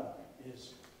Lomond Mountain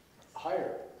is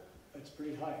higher. It's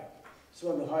pretty high. It's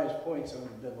one of the highest points on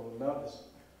Ben Lomond Mountain is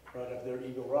right up there,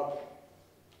 Eagle Rock.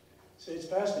 So it's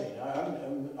fascinating.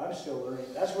 I'm still learning.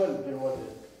 That's one of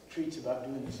the treats about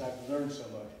doing this. I've learned so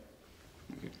much.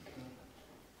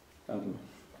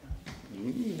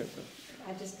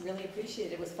 I just really appreciate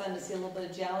it. It was fun to see a little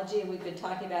bit of geology, and we've been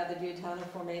talking about the Buchanan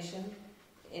Formation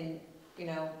in,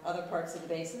 other parts of the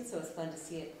basin, so it's fun to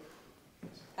see it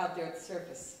out there at the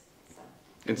surface.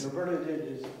 So.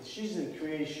 Roberta she's the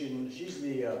creation, she's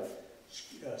the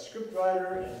script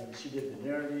writer, and she did the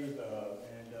narrative,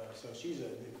 so she's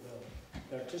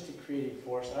the artistic creative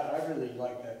force. I really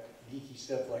like that geeky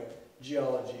stuff like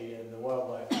geology and the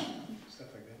wildlife,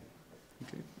 stuff like that.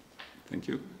 Okay, thank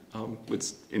you.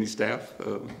 With any staff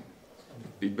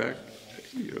feedback?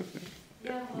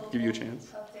 Yeah, give you a chance.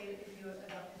 Update if you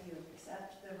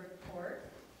accept the report.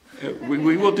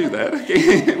 We will do that.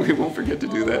 Okay, we won't forget to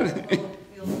do that.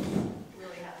 We'll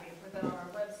really happy to put that on our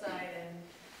website, and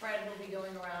Fred will be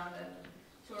going around and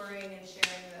touring and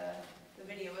sharing the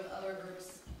video with other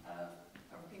groups of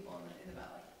people in the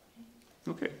valley.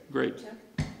 Okay, great. Jim?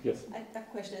 Yes. I have a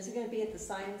question. Is it going to be at the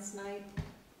Science Night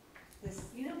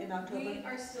in October? We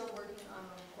are still working on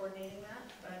coordinating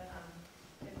that,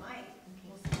 but it might.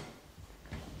 We'll see.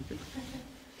 Okay.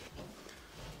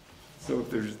 So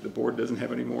if the board doesn't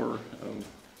have any more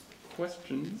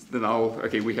questions, then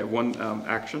we have one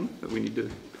action that we need to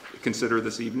consider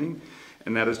this evening,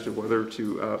 and that is to whether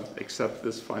to accept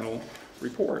this final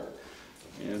report.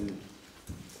 And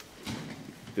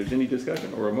if there's any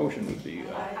discussion or a motion would be...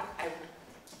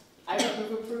 I would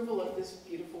move approval of this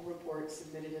beautiful report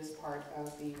submitted as part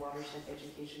of the Watershed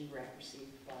Education Grant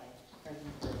received by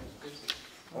President Cruz.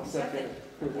 I'll second.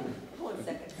 1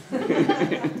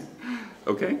 second.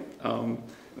 Okay,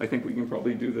 I think we can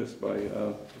probably do this by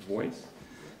voice.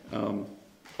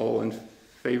 All in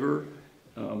favor,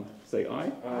 say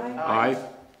aye. Aye. Aye.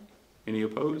 Any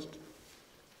opposed?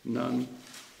 None.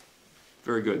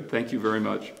 Very good. Thank you very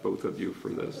much, both of you, for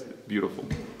this. Beautiful.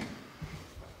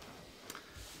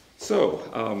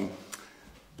 So,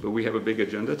 but we have a big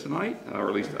agenda tonight, or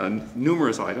at least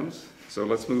numerous items. So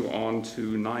let's move on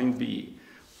to 9B,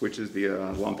 which is the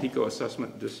Lompico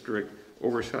Assessment District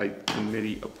Oversight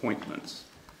Committee appointments.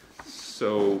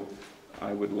 So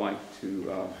I would like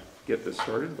to get this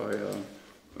started by,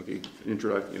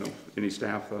 any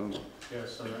staff?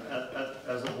 Yes,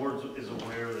 as the board is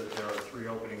aware that there are 3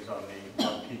 openings on the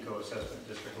Lompico Assessment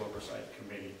District Oversight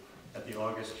Committee. At the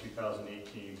August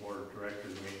 2018 Board of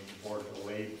Directors meeting, the board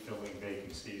delayed filling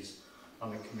vacancies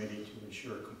on the committee to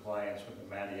ensure compliance with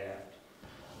the MADI Act.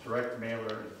 A direct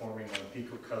mailer informing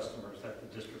Lompico customers that the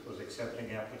district was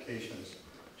accepting applications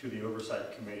to the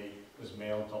Oversight Committee was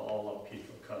mailed to all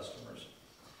Lompico customers.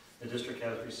 The district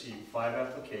has received 5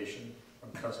 applications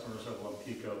from customers of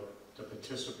Lompico to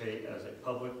participate as a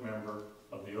public member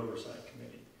of the Oversight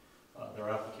Committee. Their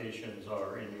applications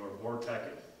are in your board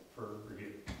packet for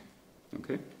review.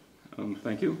 Okay,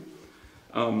 thank you.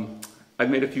 I've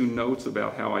made a few notes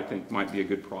about how I think might be a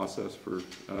good process for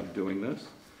doing this.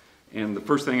 And the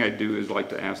first thing I do is like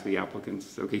to ask the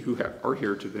applicants, who are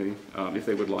here today, if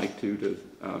they would like to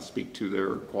speak to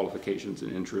their qualifications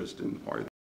and interest and why